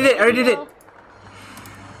 I already did.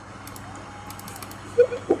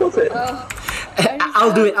 What was it?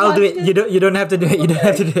 I'll do it. You don't have to do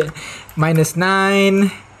it. Minus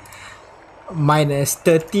 9, minus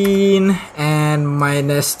 13, and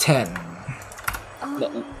minus 10.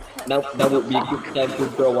 Now would be a good time to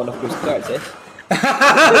draw one of those cards, eh?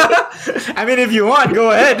 I mean, if you want,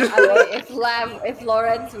 go ahead. If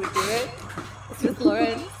Lawrence would do it, it's with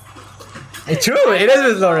Lawrence. True, it is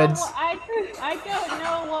with Lawrence. I don't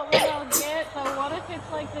know what one I'll get, so what if it's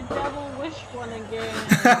like the Devil Wish one again?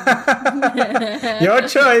 Your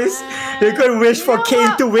choice. You could wish for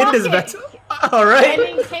Kane to win this battle. All right.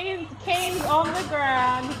 Kane's on the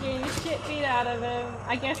ground, getting shit beat out of him.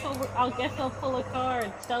 I guess I'll pull a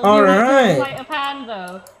card. All right. Sleight of hand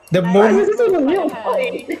though. The moment. This is a real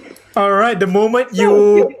fight. All right. The moment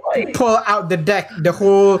you pull out the deck, the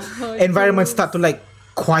whole environment start to like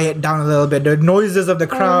quiet down a little bit. The noises of the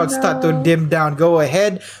crowd start to dim down. Go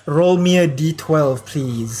ahead. Roll me a d12,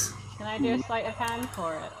 please. Can I do a sleight of hand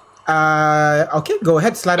for it? Okay. Go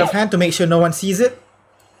ahead. Sleight of hand to make sure no one sees it.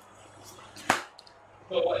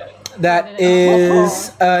 That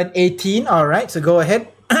is an 18. All right. So go ahead.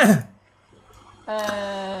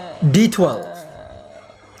 D12.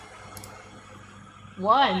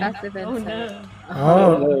 1. Passive Oh insight.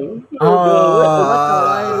 no.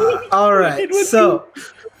 All right. So.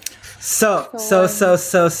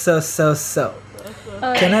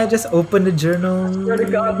 Can I just open the journal? Swear to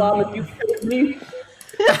God, Mom, if you killed me.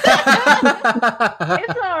 It's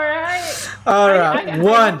alright. All I right.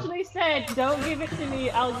 One. actually said, don't give it to me,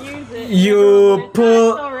 I'll use it. You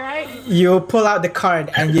pull. It's alright. You pull out the card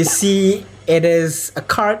and you see it is a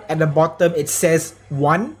card at the bottom. It says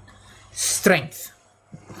 1, strength.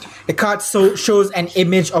 The card shows an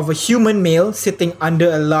image of a human male sitting under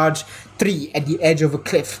a large tree at the edge of a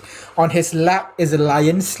cliff. On his lap is a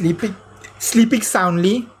lion sleeping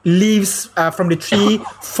soundly. Leaves from the tree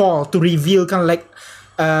fall to reveal kind of like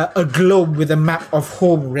a globe with a map of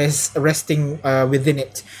home resting within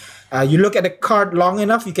it. You look at the card long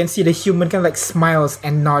enough, you can see the human kind of like smiles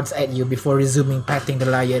and nods at you before resuming patting the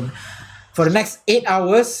lion. For the next 8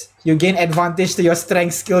 hours, you gain advantage to your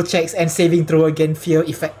strength skill checks and saving throw against fear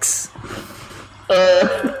effects.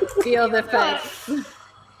 Feel the effects.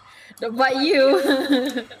 But you.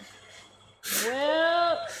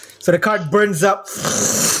 Well, So the card burns up,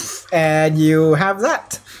 and you have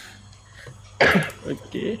that.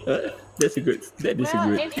 Okay. That is good.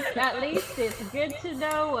 at least it's good to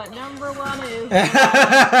know what number 1 is.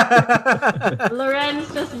 Lorenz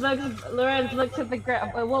looks at the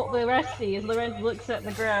ground. What the rest see is Lorenz looks at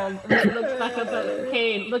the ground, and then looks back up at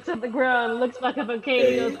Kane, looks at the ground, looks back up at Kane,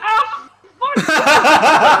 and goes, "Ah,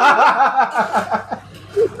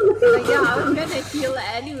 Like, yeah, I was gonna heal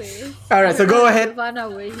anyways. All right, so go ahead. Savannah,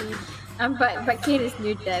 where he, but Kate is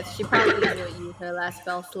new death. She probably didn't use her last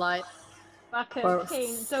spell slot. fuck Or- it,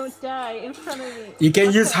 Kane, don't die in front of me." You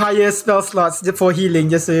can use higher spell slots for healing,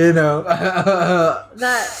 just so you know.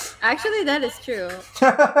 That is true.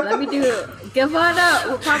 Let me do it. Giovanna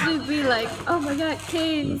will probably be like, "Oh my God,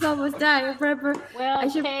 Kane's almost dying forever." Well, I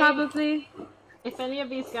should Kane, probably. if any of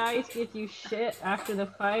these guys give you shit after the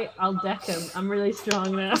fight, I'll deck them. I'm really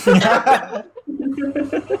strong now.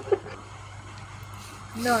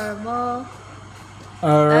 Normal.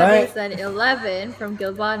 All That right. is an 11 from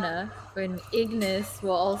Gilvana. When Ignis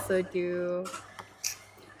will also do.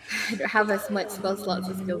 I don't have as much spell slots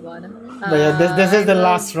as Gilvana. But yeah, this is the I will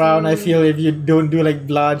last round. I do- feel if you don't do like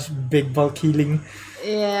large, big bulk healing.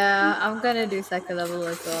 Yeah, I'm gonna do second level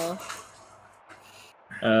as well.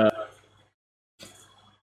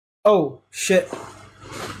 Oh shit!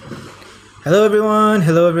 Hello everyone.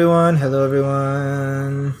 Hello everyone. Hello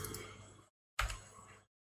everyone.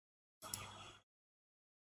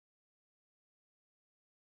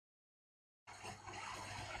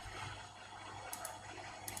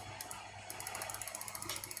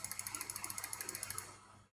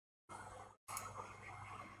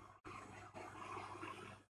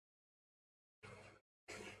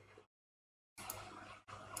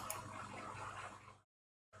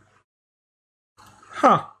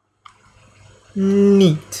 Huh.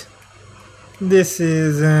 Neat. This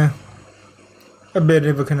is a bit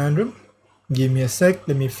of a conundrum. Give me a sec,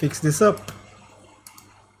 let me fix this up.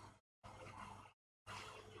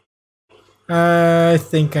 I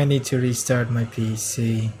think I need to restart my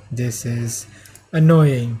PC. This is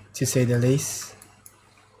annoying, to say the least.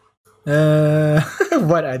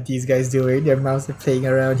 What are these guys doing? Their mouse are playing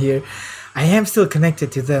around here. I am still connected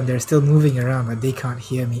to them. They're still moving around, but they can't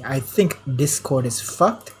hear me. I think Discord is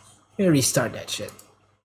fucked. Let me restart that shit.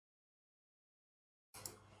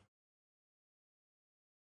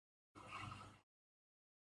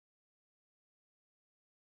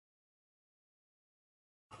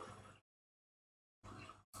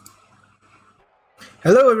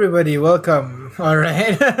 Hello everybody, welcome.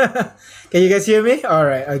 Alright. Can you guys hear me?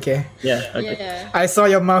 Alright, okay. Yeah. Okay. Yeah. I saw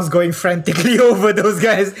your mouse going frantically over those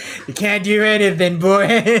guys. You can't do anything,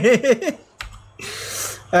 boy.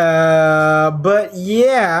 But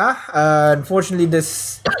yeah, unfortunately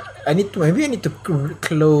this I need to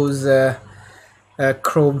close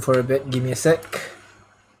Chrome for a bit. Give me a sec.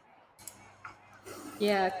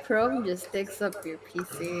 Yeah, Chrome just takes up your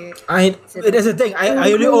PC. There's a thing.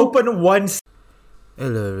 I only open once.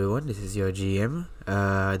 Hello everyone, this is your GM.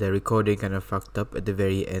 The recording kind of fucked up at the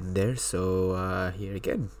very end there, so here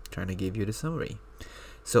again, trying to give you the summary.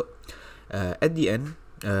 So, at the end,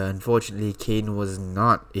 unfortunately, Kane was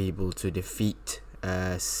not able to defeat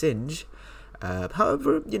Singe.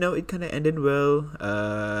 However, it kind of ended well.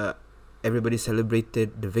 Everybody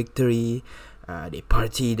celebrated the victory. They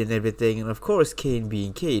partied and everything, and of course, Kane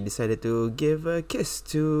being Kane decided to give a kiss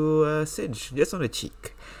to Singe just on the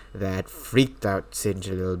cheek. That freaked out Singe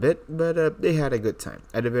a little bit, but they had a good time.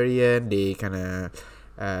 At the very end, they kind of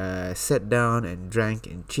sat down and drank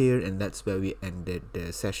and cheered, and that's where we ended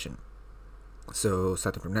the session. So,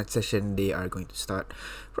 starting from that session, they are going to start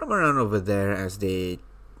from around over there as they,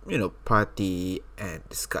 party and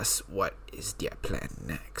discuss what is their plan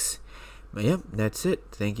next. But yeah, that's it.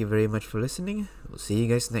 Thank you very much for listening. We'll see you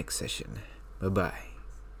guys next session. Bye-bye.